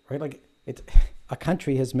 right? Like, it's a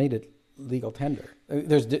country has made it legal tender.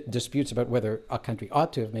 There's disputes about whether a country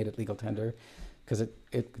ought to have made it legal tender, because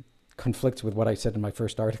it conflicts with what I said in my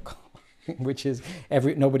first article, which is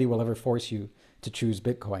nobody will ever force you to choose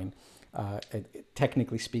Bitcoin.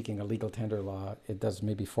 Technically speaking, a legal tender law, it does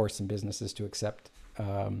maybe force some businesses to accept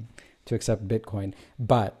Bitcoin,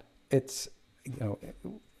 but it's,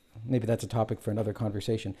 maybe that's a topic for another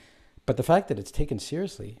conversation. But the fact that it's taken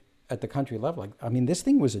seriously at the country level, like, I mean, this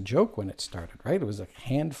thing was a joke when it started, right? It was a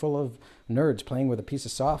handful of nerds playing with a piece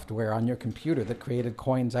of software on your computer that created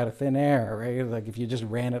coins out of thin air, right? Like, if you just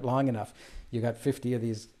ran it long enough, you got 50 of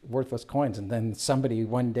these worthless coins. And then somebody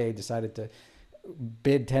one day decided to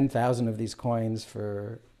bid 10,000 of these coins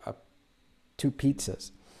for 2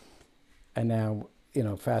 pizzas. And now,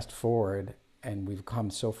 fast forward, and we've come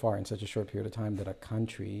so far in such a short period of time that a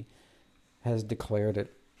country has declared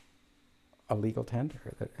it a legal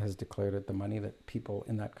tender, that has declared it the money that people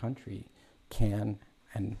in that country can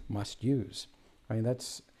and must use. I mean,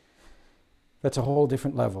 that's a whole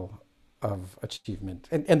different level of achievement.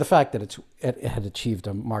 And the fact that it had achieved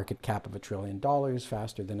a market cap of $1 trillion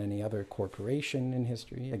faster than any other corporation in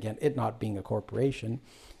history. Again, it not being a corporation,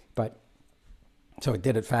 but so it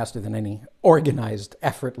did it faster than any organized,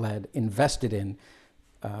 effort-led, invested in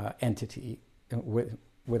entity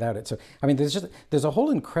without it. So, I mean, there's a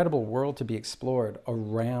whole incredible world to be explored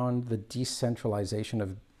around the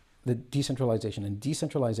decentralization and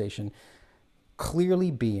decentralization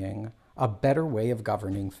clearly being a better way of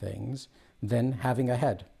governing things than having a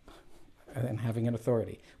head and having an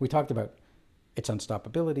authority. We talked about its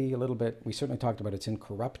unstoppability a little bit. We certainly talked about its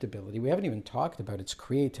incorruptibility. We haven't even talked about its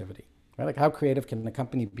creativity. Right? Like, how creative can a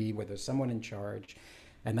company be where there's someone in charge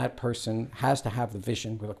and that person has to have the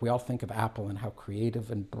vision? We all think of Apple and how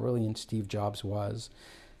creative and brilliant Steve Jobs was,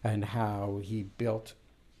 and how he built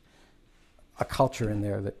a culture in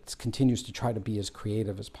there that continues to try to be as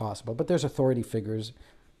creative as possible. But there's authority figures,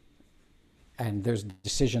 and there's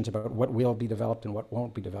decisions about what will be developed and what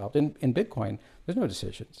won't be developed. In Bitcoin, there's no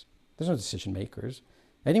decisions. There's no decision makers.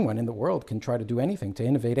 Anyone in the world can try to do anything to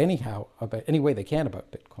innovate anyhow, about any way they can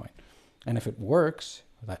about Bitcoin. And if it works,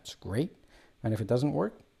 that's great. And if it doesn't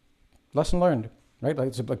work, lesson learned, right?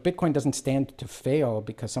 Like Bitcoin doesn't stand to fail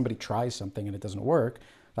because somebody tries something and it doesn't work.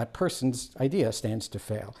 That person's idea stands to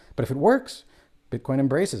fail. But if it works, Bitcoin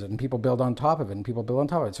embraces it, and people build on top of it, and people build on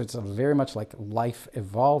top of it. So it's very much like life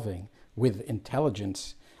evolving with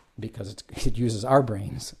intelligence, because it uses our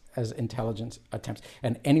brains as intelligence attempts.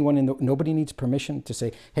 And nobody needs permission to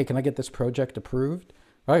say, hey, can I get this project approved?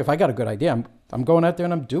 All right, if I got a good idea, I'm going out there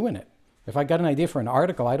and I'm doing it. If I got an idea for an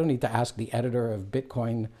article, I don't need to ask the editor of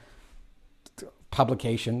Bitcoin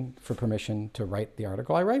publication for permission to write the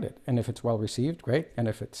article. I write it. And if it's well received, great. And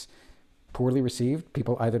if it's poorly received,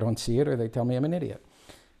 people either don't see it or they tell me I'm an idiot.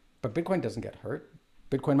 But Bitcoin doesn't get hurt.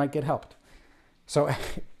 Bitcoin might get helped. So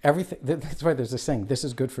everything, that's why there's this saying, this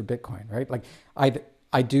is good for Bitcoin, right? Like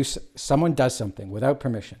someone does something without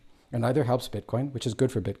permission and either helps Bitcoin, which is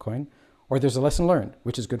good for Bitcoin, or there's a lesson learned,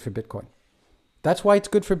 which is good for Bitcoin. That's why it's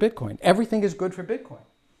good for Bitcoin. Everything is good for Bitcoin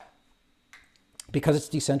because it's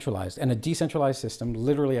decentralized. And a decentralized system,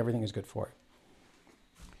 literally everything is good for it.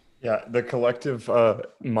 Yeah, the collective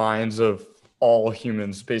minds of all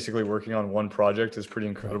humans basically working on one project is pretty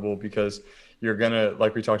Right. incredible because you're gonna,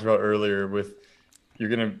 like we talked about earlier, you're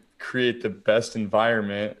gonna create the best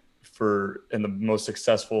environment for and the most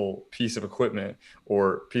successful piece of equipment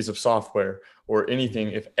or piece of software or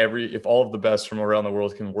anything if all of the best from around the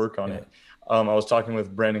world can work on Yeah. it. I was talking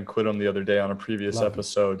with Brandon Quittem the other day on a previous Love him.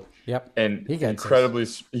 episode, Yep. and He gets us. incredibly,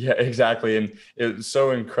 yeah, exactly. And it's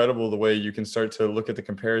so incredible the way you can start to look at the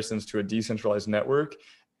comparisons to a decentralized network,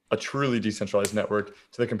 a truly decentralized network,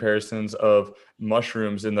 to the comparisons of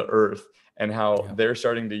mushrooms in the earth and how Yeah. they're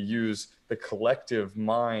starting to use the collective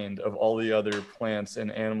mind of all the other plants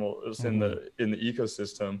and animals in the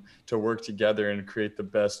ecosystem to work together and create the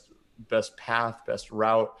best path, best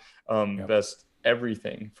route, Yep. best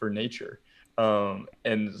everything for nature.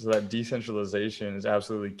 And so that decentralization is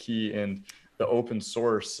absolutely key. And the open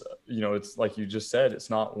source, it's like you just said, it's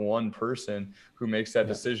not one person who makes that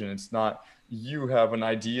Yeah. decision. It's not you have an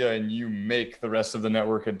idea and you make the rest of the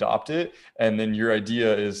network adopt it, and then your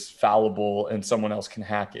idea is fallible and someone else can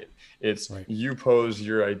hack it. It's Right. you pose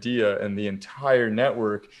your idea and the entire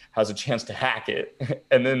network has a chance to hack it.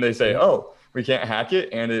 And then they say, Yep. oh, we can't hack it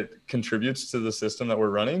and it contributes to the system that we're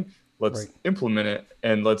running. Let's Right. implement it,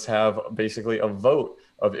 and let's have basically a vote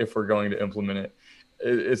of if we're going to implement it.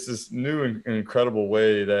 It's this new and incredible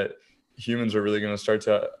way that humans are really going to start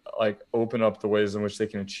to like open up the ways in which they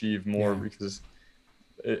can achieve more, Yeah. because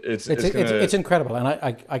it's It's incredible. And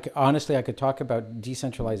I honestly, I could talk about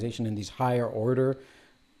decentralization in these higher order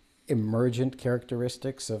emergent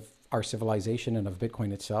characteristics of our civilization and of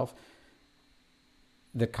Bitcoin itself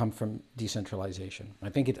that come from decentralization. I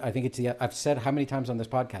think it's I've said how many times on this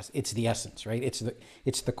podcast, it's the essence, right?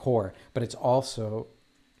 It's the core, but it's also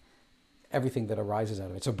everything that arises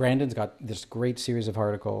out of it. So Brandon's got this great series of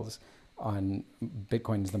articles on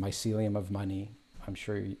Bitcoin's the mycelium of money. I'm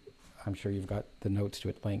sure you've got the notes to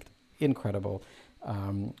it linked. Incredible.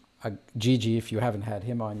 Gigi, if you haven't had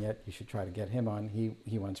him on yet, you should try to get him on.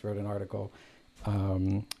 He once wrote an article,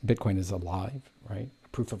 Bitcoin is alive, right?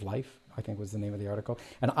 Proof of life, I think was the name of the article.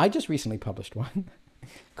 And I just recently published one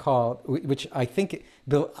which I think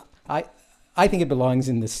it belongs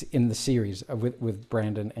in the series with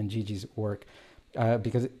Brandon and Gigi's work,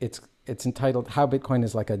 because it's entitled "How Bitcoin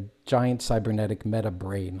is like a giant cybernetic meta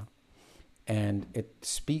brain," and it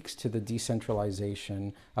speaks to the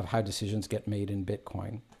decentralization of how decisions get made in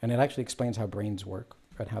Bitcoin, and it actually explains how brains work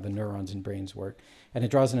and how the neurons in brains work, and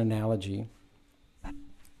it draws an analogy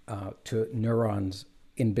to neurons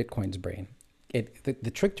in Bitcoin's brain.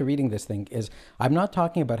 The trick to reading this thing is I'm not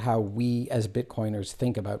talking about how we as Bitcoiners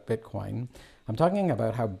think about Bitcoin. I'm talking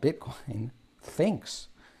about how Bitcoin thinks.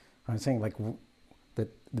 I'm saying like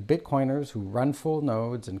the Bitcoiners who run full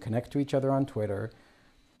nodes and connect to each other on Twitter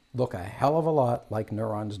look a hell of a lot like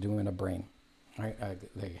neurons do in a brain. Right?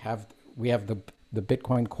 We have the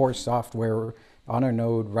Bitcoin core software on our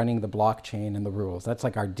node running the blockchain and the rules. That's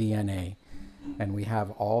like our DNA. And we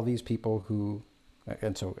have all these people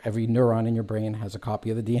and so every neuron in your brain has a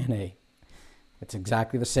copy of the DNA. It's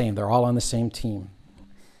exactly the same. They're all on the same team.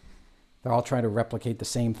 They're all trying to replicate the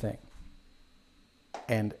same thing.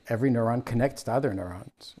 And every neuron connects to other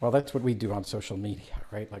neurons. Well, that's what we do on social media,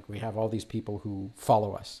 right? Like we have all these people who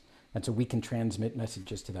follow us. And so we can transmit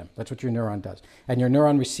messages to them. That's what your neuron does. And your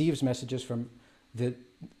neuron receives messages from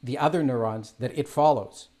the other neurons that it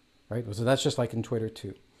follows, right? So that's just like in Twitter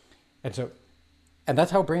too. And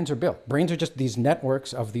that's how brains are built. Brains are just these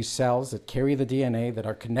networks of these cells that carry the DNA that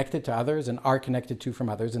are connected to others and are connected to from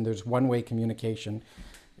others. And there's one-way communication.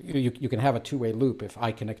 You can have a two-way loop if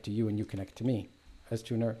I connect to you and you connect to me as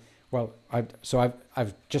two neurons. Well,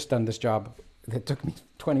 I've just done this job that took me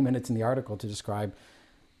 20 minutes in the article to describe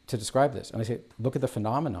this. And I say, look at the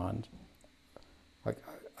phenomenon. Like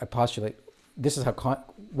I postulate, this is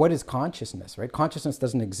what is consciousness, right? Consciousness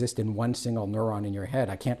doesn't exist in one single neuron in your head.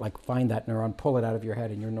 I can't like find that neuron, pull it out of your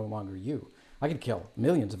head, and you're no longer you. I could kill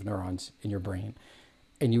millions of neurons in your brain,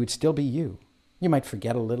 and you would still be you. You might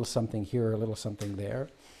forget a little something here or a little something there,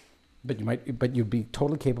 but you'd be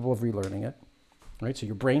totally capable of relearning it, right? So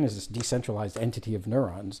your brain is this decentralized entity of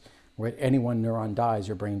neurons. Where any one neuron dies,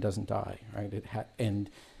 your brain doesn't die, right? And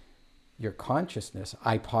your consciousness,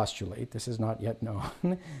 I postulate, this is not yet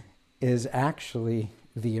known, is actually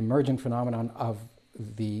the emergent phenomenon of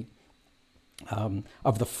the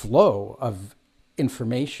flow of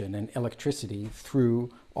information and electricity through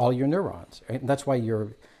all your neurons. Right? And that's why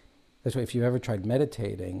if you ever tried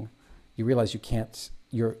meditating, you realize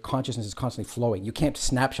your consciousness is constantly flowing. You can't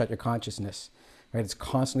snapshot your consciousness right? It's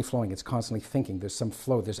constantly flowing. It's constantly thinking. There's some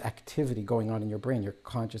flow. There's activity going on in your brain. Your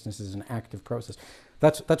consciousness is an active process.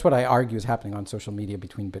 That's what I argue is happening on social media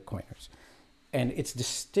between Bitcoiners. And it's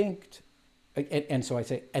distinct. And so I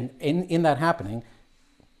say, and in that happening,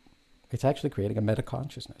 it's actually creating a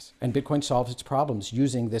meta-consciousness. And Bitcoin solves its problems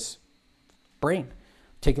using this brain.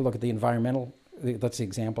 Take a look at the environmental, that's the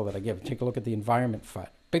example that I give. Take a look at the environment FUD.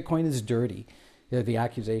 Bitcoin is dirty. The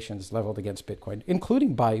accusations leveled against Bitcoin,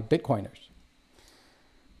 including by Bitcoiners.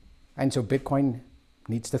 And so Bitcoin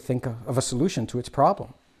needs to think of a solution to its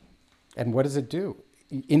problem. And what does it do?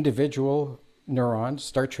 Individual neurons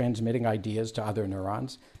start transmitting ideas to other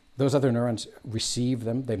neurons. Those other neurons receive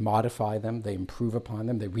them, they modify them, they improve upon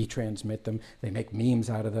them, they retransmit them, they make memes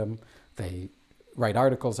out of them, they write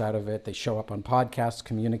articles out of it, they show up on podcasts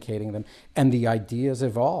communicating them, and the ideas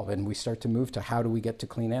evolve, and we start to move to how do we get to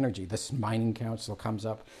clean energy. This mining council comes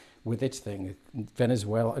up with its thing.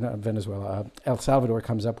 El Salvador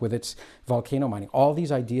comes up with its volcano mining. All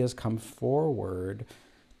these ideas come forward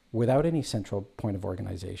without any central point of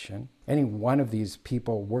organization. Any one of these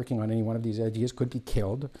people working on any one of these ideas could be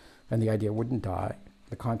killed, and the idea wouldn't die.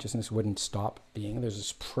 The consciousness wouldn't stop being. There's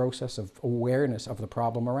this process of awareness of the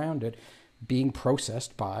problem around it being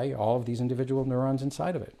processed by all of these individual neurons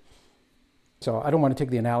inside of it. So I don't want to take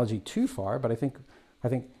the analogy too far, but I think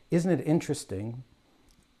isn't it interesting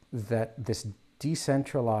that this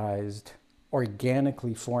decentralized,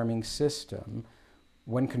 organically forming system,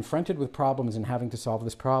 when confronted with problems and having to solve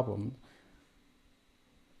this problem,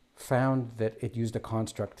 found that it used a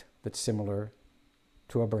construct that's similar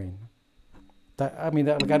to a brain. I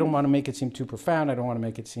don't want to make it seem too profound. I don't want to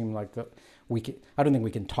make it seem like I don't think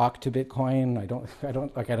we can talk to Bitcoin.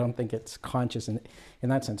 I don't think it's conscious in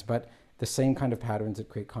that sense. But the same kind of patterns that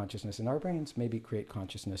create consciousness in our brains maybe create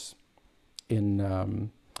consciousness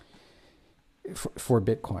in for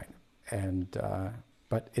Bitcoin.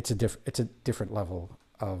 But it's a different level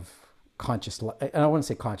of conscious. And I don't want to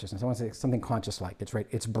say consciousness. I want to say something conscious-like. It's right.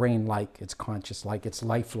 It's brain-like. It's conscious-like. It's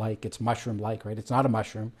life-like. It's mushroom-like. Right. It's not a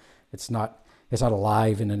mushroom. It's not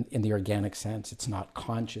alive in the organic sense. It's not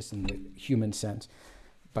conscious in the human sense.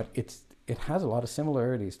 But it has a lot of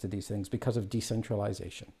similarities to these things because of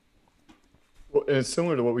decentralization. Well, and it's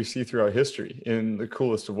similar to what we see throughout history in the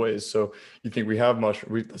coolest of ways. So you think we have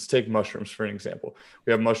let's take mushrooms for an example.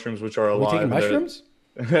 We have mushrms which are alive. We taking mushrooms?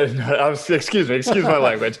 Excuse my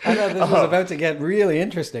language. I thought this was about to get really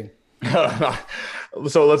interesting.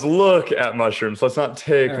 So let's look at mushrooms. Let's not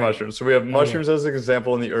take mushrooms. So we have mushrooms as an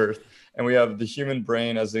example in the earth, and we have the human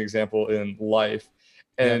brain as an example in life.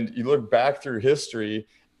 And you look back through history,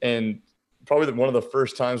 and probably one of the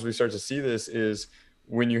first times we start to see this is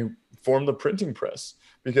when you form the printing press,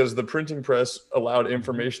 because the printing press allowed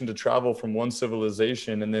information to travel from one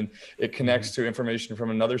civilization, and then it connects to information from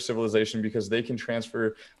another civilization because they can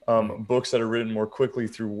transfer books that are written more quickly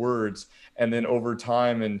through words. And then over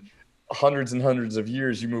time and hundreds and hundreds of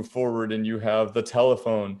years, you move forward and you have the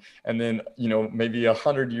telephone, and then maybe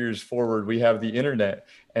 100 years forward we have the internet,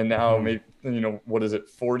 and now maybe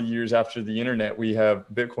 40 years after the internet we have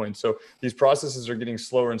Bitcoin. So these processes are getting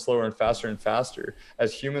slower and slower and faster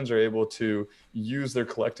as humans are able to use their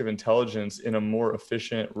collective intelligence in a more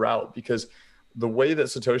efficient route, because the way that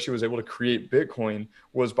Satoshi was able to create Bitcoin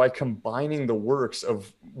was by combining the works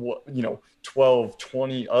of 12,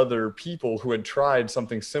 20 other people who had tried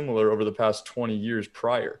something similar over the past 20 years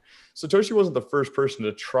prior. Satoshi wasn't the first person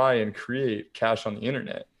to try and create cash on the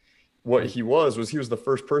internet. What he was the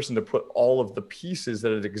first person to put all of the pieces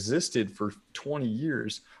that had existed for 20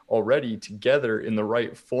 years already together in the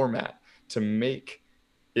right format to make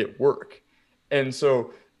it work. And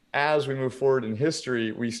so as we move forward in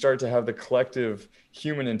history, we start to have the collective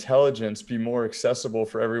human intelligence be more accessible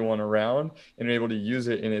for everyone around and able to use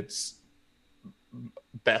it in its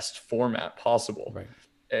best format possible. Right.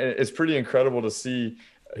 And it's pretty incredible to see,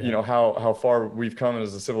 how far we've come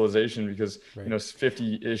as a civilization, because,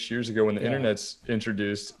 50-ish years ago when the internet's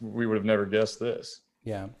introduced, we would have never guessed this.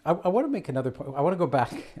 Yeah. I want to make another point. I want to go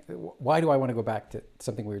back. Why do I want to go back to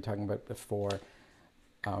something we were talking about before?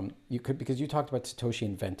 Because you talked about Satoshi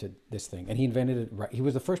invented this thing, and he invented it right. He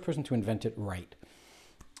was the first person to invent it right.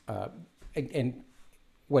 And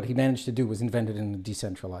what he managed to do was invent it in a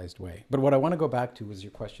decentralized way. But what I want to go back to was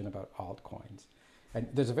your question about altcoins. And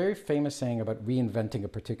there's a very famous saying about reinventing a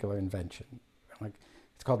particular invention.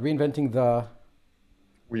 It's called reinventing the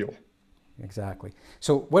wheel. Exactly.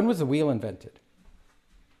 So when was the wheel invented?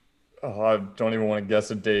 Oh, I don't even want to guess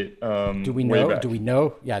a date. Do we know? Do we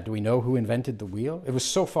know? Yeah. Do we know who invented the wheel? It was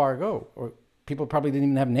so far ago, or people probably didn't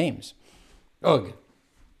even have names. Ugh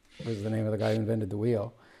was the name of the guy who invented the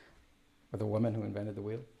wheel, or the woman who invented the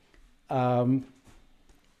wheel.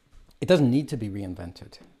 it doesn't need to be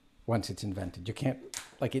reinvented once it's invented. You can't,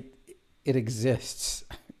 like it exists.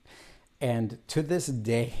 And to this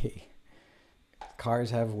day,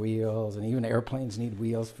 cars have wheels, and even airplanes need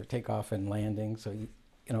wheels for takeoff and landing. So,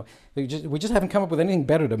 we just haven't come up with anything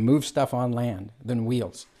better to move stuff on land than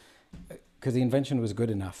wheels, because the invention was good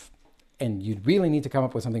enough. And you'd really need to come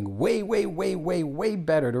up with something way, way, way, way, way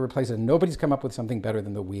better to replace it. Nobody's come up with something better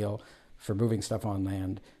than the wheel for moving stuff on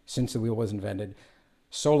land since the wheel was invented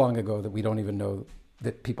so long ago that we don't even know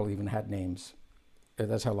that people even had names.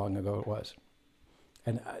 That's how long ago it was.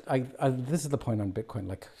 And this is the point on Bitcoin.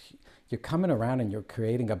 Like, you're coming around and you're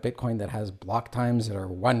creating a Bitcoin that has block times that are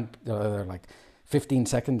they're like 15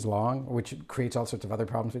 seconds long, which creates all sorts of other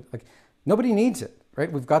problems. Like, nobody needs it,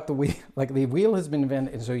 right? We've got the wheel. Like, the wheel has been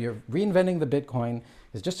invented, and so you're reinventing the Bitcoin.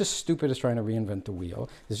 Is just as stupid as trying to reinvent the wheel.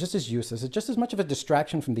 It's just as useless. It's just as much of a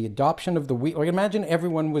distraction from the adoption of the wheel. Like, imagine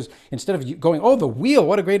everyone was, instead of going, oh, the wheel,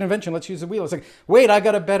 what a great invention, let's use the wheel. It's like, wait, I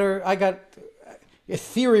got a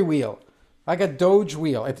theory wheel. I got Doge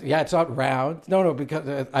wheel. It's not round. No,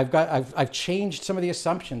 because I've changed some of the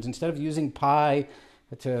assumptions. Instead of using pi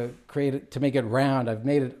to create it, to make it round, I've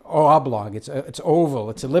made it oblong. It's oval.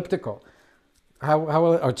 It's elliptical.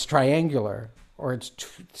 Or it's triangular, or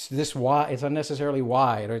it's this wide. It's unnecessarily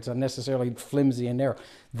wide, or it's unnecessarily flimsy and narrow.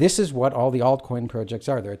 This is what all the altcoin projects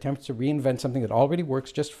are. They're attempts to reinvent something that already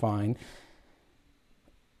works just fine,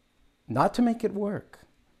 not to make it work,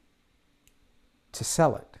 to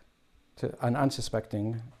sell it to an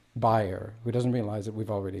unsuspecting buyer who doesn't realize that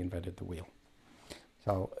we've already invented the wheel.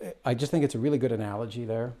 So I just think it's a really good analogy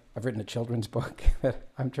there. I've written a children's book that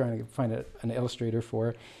I'm trying to find an illustrator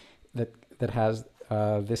for that has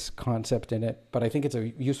this concept in it. But I think it's a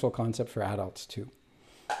useful concept for adults too,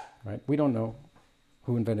 right? We don't know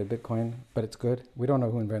who invented Bitcoin, but it's good. We don't know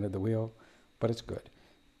who invented the wheel, but it's good.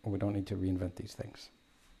 We don't need to reinvent these things.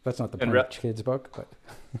 That's not the point of kids' book, but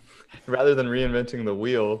rather than reinventing the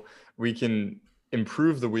wheel, we can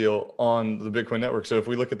improve the wheel on the Bitcoin network. So if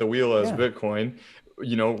we look at the wheel as Bitcoin,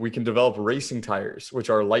 we can develop racing tires, which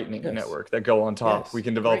are Lightning network, that go on top. Yes. We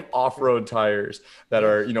can develop off-road tires that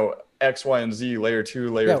are, X, Y, and Z, layer 2,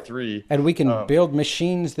 layer 3. And we can build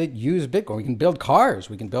machines that use Bitcoin. We can build cars.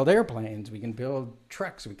 We can build airplanes. We can build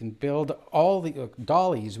trucks. We can build all the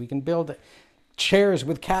dollies. We can build chairs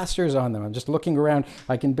with casters on them. I'm just looking around.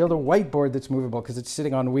 I can build a whiteboard that's movable because it's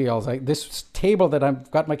sitting on wheels. This table that I've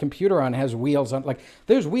got my computer on has wheels on. Like,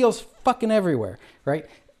 there's wheels fucking everywhere, right?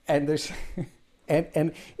 And there's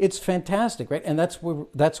and it's fantastic, right? And that's the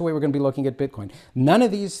way we're going to be looking at Bitcoin. None of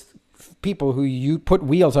these people who you put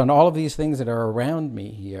wheels on all of these things that are around me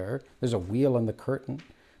here. There's a wheel on the curtain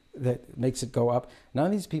that makes it go up. None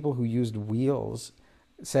of these people who used wheels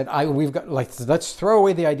said, let's throw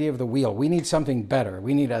away the idea of the wheel. We need something better.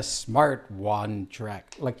 We need a smart one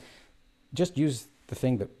track. Like, just use the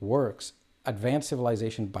thing that works. Advance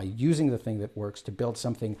civilization by using the thing that works to build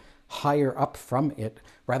something higher up from it,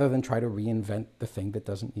 rather than try to reinvent the thing that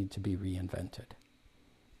doesn't need to be reinvented.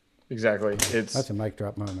 Exactly. That's a mic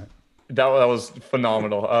drop moment. That was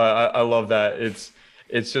phenomenal. I love that. It's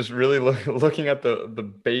just really looking at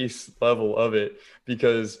the base level of it,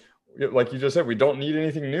 because like you just said, we don't need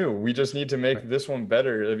anything new. We just need to make this one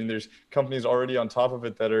better. I mean, there's companies already on top of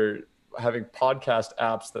it that are having podcast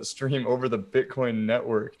apps that stream over the Bitcoin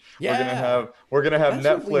network. Yeah. We're gonna have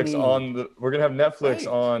Netflix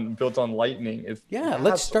on built on Lightning.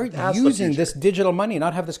 Let's start using this digital money,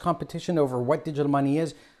 not have this competition over what digital money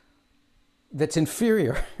is that's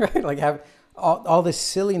inferior, right? Like, have all this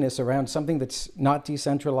silliness around something that's not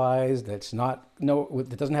decentralized, that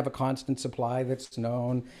doesn't have a constant supply, that's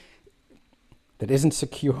known, that isn't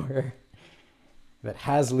secure, that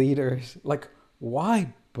has leaders. Like,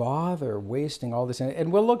 why bother wasting all this?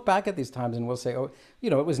 And we'll look back at these times and we'll say,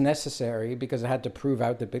 it was necessary because it had to prove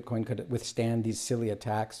out that Bitcoin could withstand these silly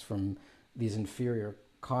attacks from these inferior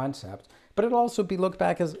concepts. But it'll also be looked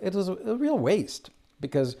back as it was a real waste,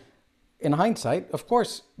 because in hindsight, of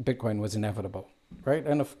course, Bitcoin was inevitable, right?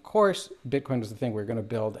 And of course, Bitcoin was the thing we're going to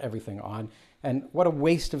build everything on. And what a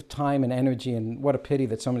waste of time and energy, and what a pity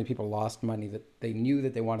that so many people lost money that they knew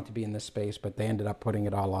that they wanted to be in this space, but they ended up putting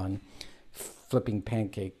it all on flipping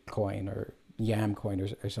pancake coin or yam coin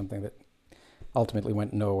or something that ultimately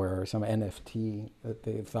went nowhere, or some NFT that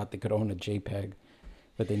they thought they could own, a JPEG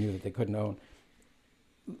that they knew that they couldn't own.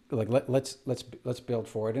 Like, let's build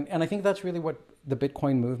forward. And I think that's really what the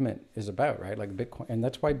Bitcoin movement is about, right? Like, Bitcoin, and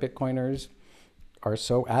that's why Bitcoiners are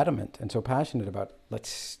so adamant and so passionate about, let's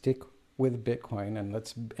stick with Bitcoin and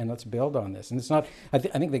let's build on this. And it's not, I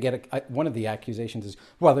think they get one of the accusations is,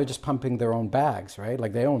 well, they're just pumping their own bags, right?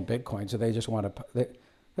 Like, they own Bitcoin, so they just want to,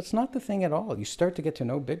 That's not the thing at all. You start to get to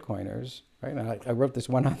know Bitcoiners, right? And I wrote this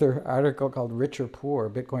one other article called Rich or Poor,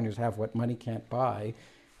 Bitcoiners Have What Money Can't Buy.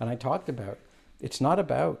 And I talked about, it's not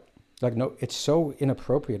about, like, no, it's so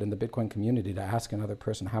inappropriate in the Bitcoin community to ask another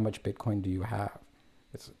person, how much Bitcoin do you have?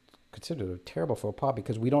 It's considered a terrible faux pas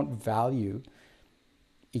because we don't value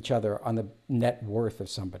each other on the net worth of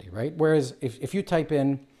somebody, right? Whereas if you type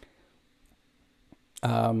in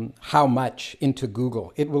how much into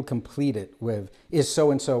Google, it will complete it with, is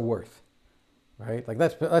so-and-so worth, right? Like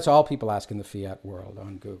that's all people ask in the fiat world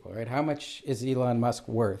on Google, right? How much is Elon Musk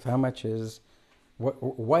worth? How much is,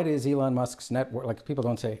 what is Elon Musk's net worth? Like people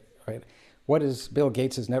don't say, right? What is Bill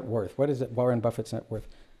Gates' net worth? What is Warren Buffett's net worth?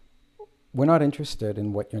 We're not interested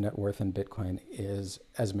in what your net worth in Bitcoin is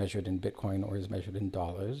as measured in Bitcoin or as measured in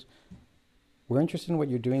dollars. We're interested in what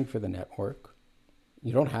you're doing for the network.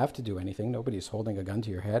 You don't have to do anything. Nobody's holding a gun to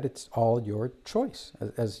your head. It's all your choice,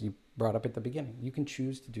 as you brought up at the beginning. You can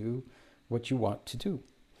choose to do what you want to do.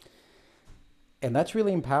 And that's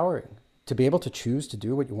really empowering. To be able to choose to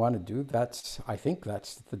do what you want to do, I think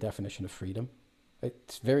that's the definition of freedom.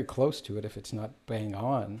 It's very close to it if it's not bang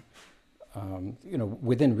on.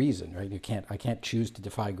 Within reason, right? I can't choose to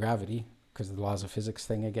defy gravity because of the laws of physics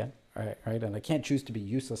thing again, right? And I can't choose to be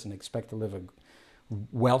useless and expect to live a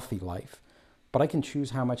wealthy life, but I can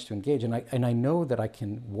choose how much to engage. And I know that I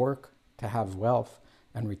can work to have wealth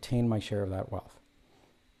and retain my share of that wealth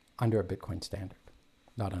under a Bitcoin standard,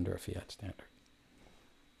 not under a fiat standard.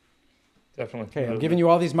 Definitely. Okay, I'm giving you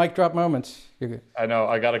all these mic drop moments. I know.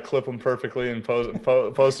 I got to clip them perfectly and post them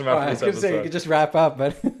after this episode. I was going to say, you could just wrap up,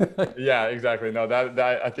 but... Yeah, exactly. No, that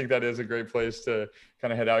I think that is a great place to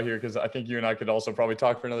kind of head out here because I think you and I could also probably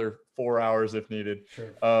talk for another 4 hours if needed.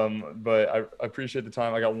 Sure. But I appreciate the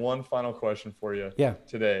time. I got one final question for you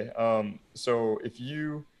today. So if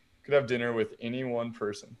you could have dinner with any one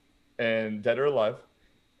person, and dead or alive,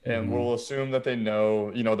 and we'll assume that they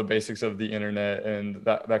know, the basics of the internet and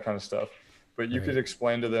that kind of stuff. But you could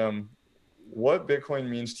explain to them what Bitcoin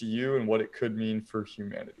means to you and what it could mean for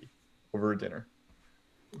humanity over a dinner.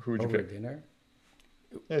 Who would you pick? Over dinner?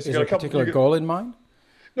 Yeah, so is there a particular goal in mind?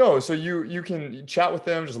 No, so you can chat with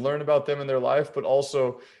them, just learn about them and their life, but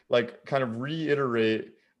also like kind of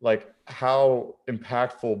reiterate like how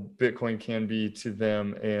impactful Bitcoin can be to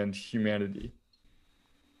them and humanity.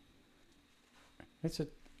 It's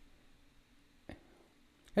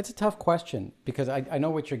a tough question because I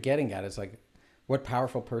know what you're getting at. It's like, what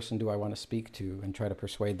powerful person do I want to speak to and try to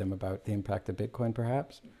persuade them about the impact of Bitcoin,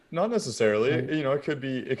 perhaps? Not necessarily. Right.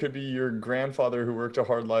 It could be your grandfather who worked a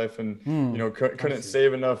hard life and couldn't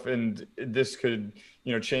save enough, and this could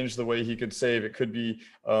change the way he could save. It could be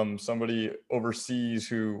somebody overseas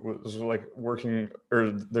who was like working,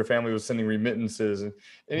 or their family was sending remittances, and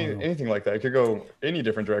anything like that. It could go any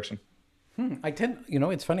different direction. I tend,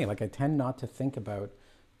 it's funny. Like I tend not to think about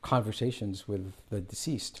conversations with the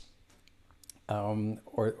deceased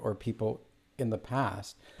or people in the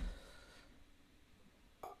past.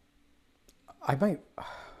 I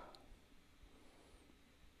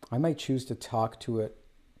might choose to talk to it.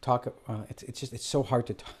 It's so hard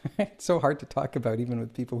to talk. It's so hard to talk about even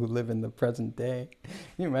with people who live in the present day. Can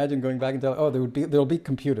you imagine going back and telling, there'll be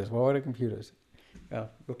computers. Well, what are computers?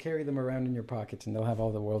 You'll carry them around in your pockets and they'll have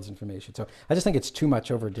all the world's information. So I just think it's too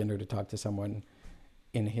much over dinner to talk to someone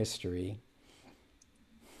in history.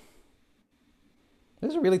 This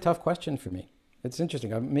is a really tough question for me. It's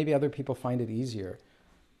interesting. Maybe other people find it easier.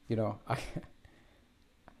 I've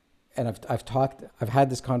had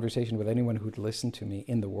this conversation with anyone who'd listened to me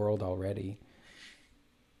in the world already.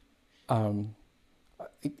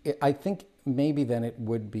 I think maybe then it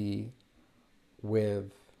would be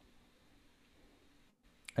with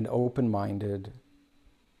an open-minded,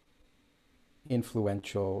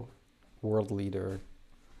 influential world leader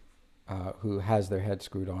who has their head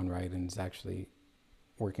screwed on right and is actually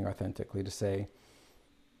working authentically to say,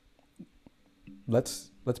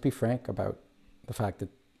 let's be frank about the fact that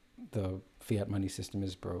the fiat money system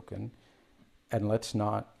is broken, and let's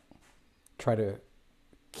not try to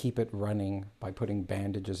keep it running by putting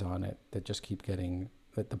bandages on it that just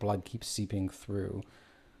that the blood keeps seeping through.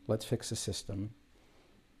 Let's fix the system.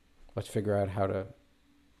 Let's figure out how to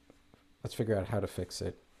fix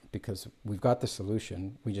it, because we've got the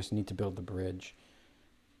solution. We just need to build the bridge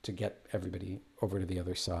to get everybody over to the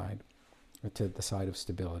other side, or to the side of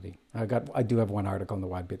stability. I do have one article in the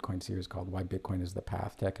Why Bitcoin series called Why Bitcoin is the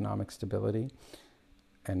Path to Economic Stability.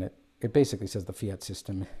 And it basically says the fiat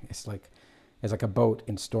system is like a boat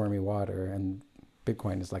in stormy water, and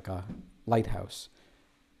Bitcoin is like a lighthouse.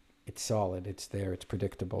 It's solid, it's there, it's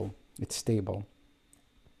predictable, it's stable.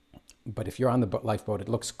 But if you're on the lifeboat, it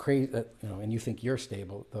looks crazy, and you think you're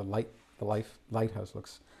stable. The lighthouse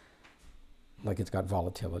looks like it's got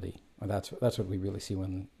volatility. And that's what we really see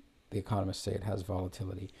when the economists say it has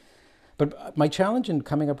volatility. But my challenge in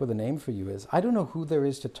coming up with a name for you is I don't know who there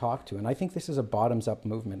is to talk to. And I think this is a bottoms-up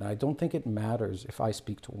movement. And I don't think it matters if I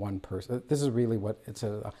speak to one person. This is really what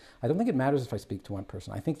I don't think it matters if I speak to one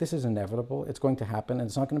person. I think this is inevitable. It's going to happen. And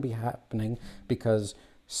it's not going to be happening because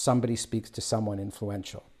somebody speaks to someone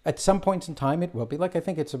influential. At some points in time, it will be. Like, I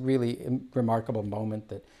think it's a really remarkable moment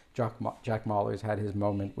that Jack Mahler's had his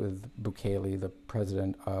moment with Bukele, the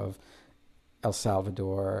president of El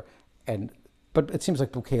Salvador. But it seems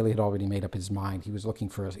like Bukele had already made up his mind. He was looking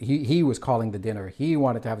for he was calling the dinner. He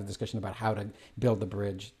wanted to have a discussion about how to build the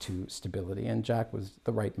bridge to stability. And Jack was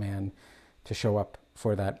the right man to show up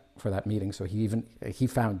for that meeting. So he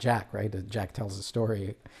found Jack, right? Jack tells the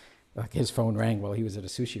story. Like, his phone rang while he was at a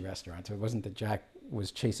sushi restaurant. So it wasn't that Jack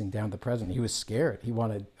was chasing down the president. He was scared. He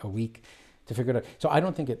wanted a week to figure it out. So I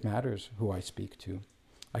don't think it matters who I speak to.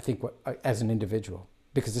 I think as an individual,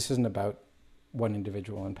 because this isn't about one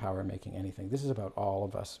individual in power making anything. This is about all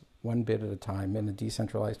of us, one bit at a time, in a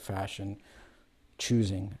decentralized fashion,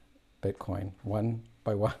 choosing Bitcoin one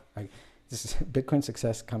by one. Bitcoin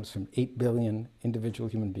success comes from 8 billion individual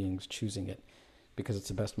human beings choosing it because it's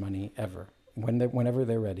the best money ever. Whenever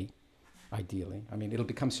they're ready, ideally. I mean, it'll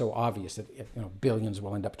become so obvious that billions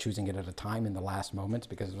will end up choosing it at a time in the last moments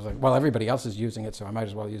because it was like, well, everybody else is using it, so I might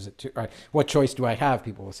as well use it too. Right? What choice do I have?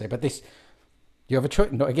 People will say, but you have a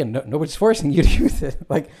choice. No, again, nobody's forcing you to use it.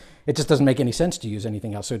 Like, it just doesn't make any sense to use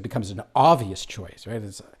anything else. So it becomes an obvious choice, right?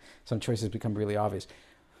 Some choices become really obvious.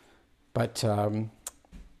 But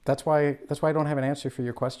that's why I don't have an answer for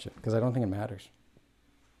your question, because I don't think it matters.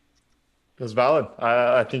 That's valid.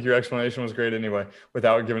 I think your explanation was great anyway,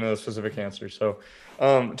 without giving a specific answer. So,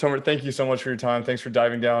 Tomer, thank you so much for your time. Thanks for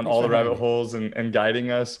diving down all the rabbit holes and guiding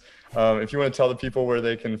us. If you want to tell the people where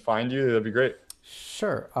they can find you, that'd be great.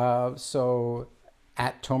 Sure. So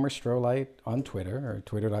at Tomer Strolight on Twitter, or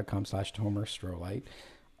twitter.com/Tomer Strolight.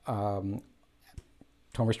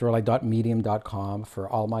 TomerStrolight.medium.com for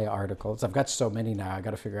all my articles. I've got so many now. I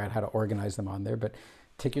got to figure out how to organize them on there, but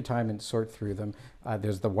take your time and sort through them.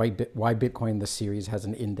 There's the Why Bitcoin, the series has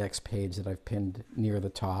an index page that I've pinned near the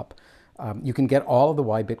top. You can get all of the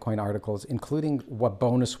Why Bitcoin articles, including what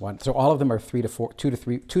bonus one. So all of them are 2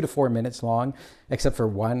 to 4 minutes long, except for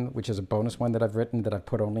one, which is a bonus one that I've written that I've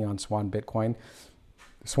put only on Swan Bitcoin.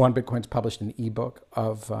 Swan Bitcoin's published an ebook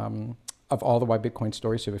of all the Why Bitcoin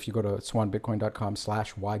stories. So if you go to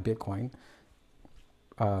swanbitcoin.com/whybitcoin,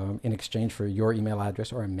 in exchange for your email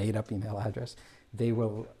address or a made-up email address, they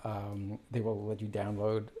will let you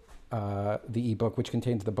download the ebook, which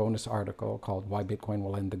contains the bonus article called "Why Bitcoin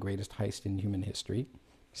Will End the Greatest Heist in Human History,"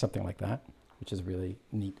 something like that, which is a really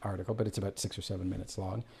neat article, but it's about 6 or 7 minutes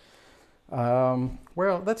long.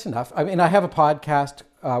 Well, that's enough. I mean, I have a podcast,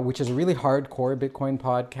 which is a really hardcore Bitcoin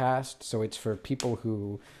podcast. So it's for people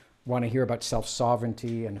who want to hear about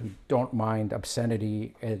self-sovereignty and who don't mind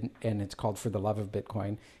obscenity, and it's called For the Love of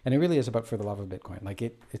Bitcoin. And it really is about For the Love of Bitcoin. Like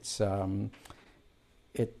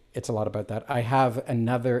it's a lot about that. I have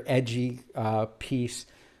another edgy piece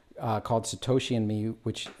called Satoshi and Me,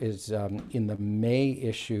 which is in the May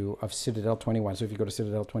issue of Citadel 21. So if you go to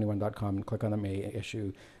citadel21.com and click on the May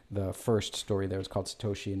issue, the first story there is called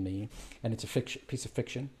Satoshi and Me. And it's a piece of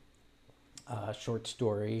fiction, short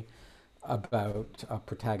story about a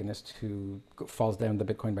protagonist who falls down the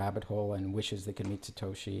Bitcoin rabbit hole and wishes they could meet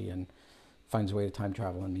Satoshi and finds a way to time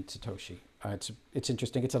travel and meet Satoshi. It's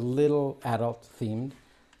interesting. It's a little adult themed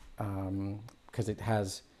because it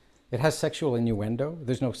has sexual innuendo.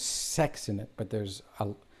 There's no sex in it, but there's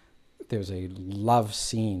a love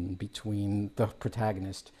scene between the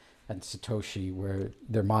protagonist and Satoshi where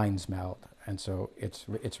their minds melt, and so it's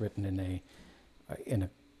written in a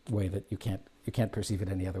way that you can't perceive it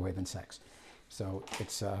any other way than sex. So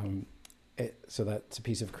so that's a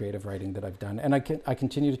piece of creative writing that I've done, and I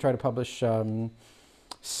continue to try to publish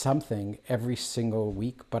something every single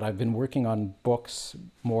week. But I've been working on books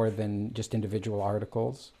more than just individual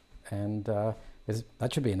articles, and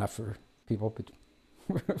that should be enough for people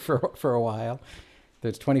for a while.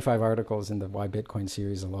 There's 25 articles in the Why Bitcoin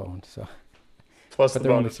series alone. So plus the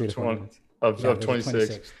bonus of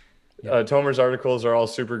 26. Yeah. Tomer's articles are all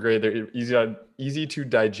super great. They're easy to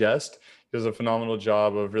digest. He does a phenomenal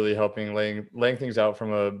job of really helping laying things out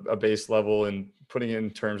from a base level and putting it in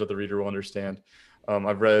terms that the reader will understand.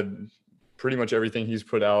 I've read pretty much everything he's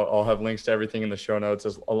put out. I'll have links to everything in the show notes,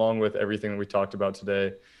 along with everything that we talked about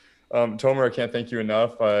today. Tomer, I can't thank you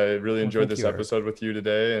enough. I really enjoyed this episode with you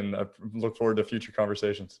today, and I look forward to future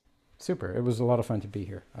conversations. Super. It was a lot of fun to be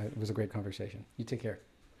here. It was a great conversation. You take care.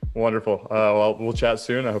 Wonderful. Well, we'll chat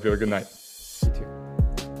soon. I hope you have a good night. You too.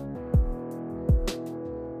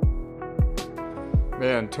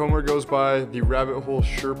 Man, Tomer goes by the Rabbit Hole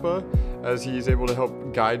Sherpa, as he's able to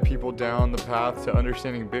help guide people down the path to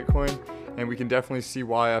understanding Bitcoin, and we can definitely see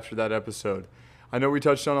why after that episode. I know we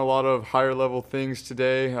touched on a lot of higher level things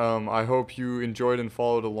today. I hope you enjoyed and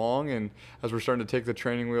followed along, and as we're starting to take the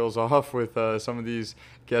training wheels off with some of these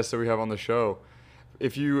guests that we have on the show.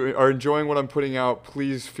 If you are enjoying what I'm putting out,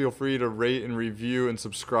 please feel free to rate and review and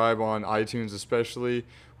subscribe on iTunes especially.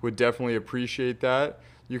 Would definitely appreciate that.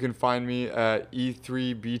 You can find me at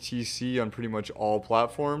E3BTC on pretty much all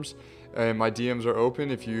platforms. And my DMs are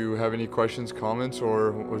open if you have any questions, comments,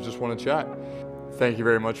 or just want to chat. Thank you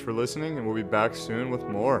very much for listening, and we'll be back soon with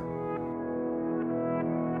more.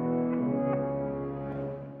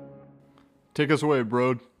 Take us away,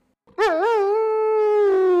 bro.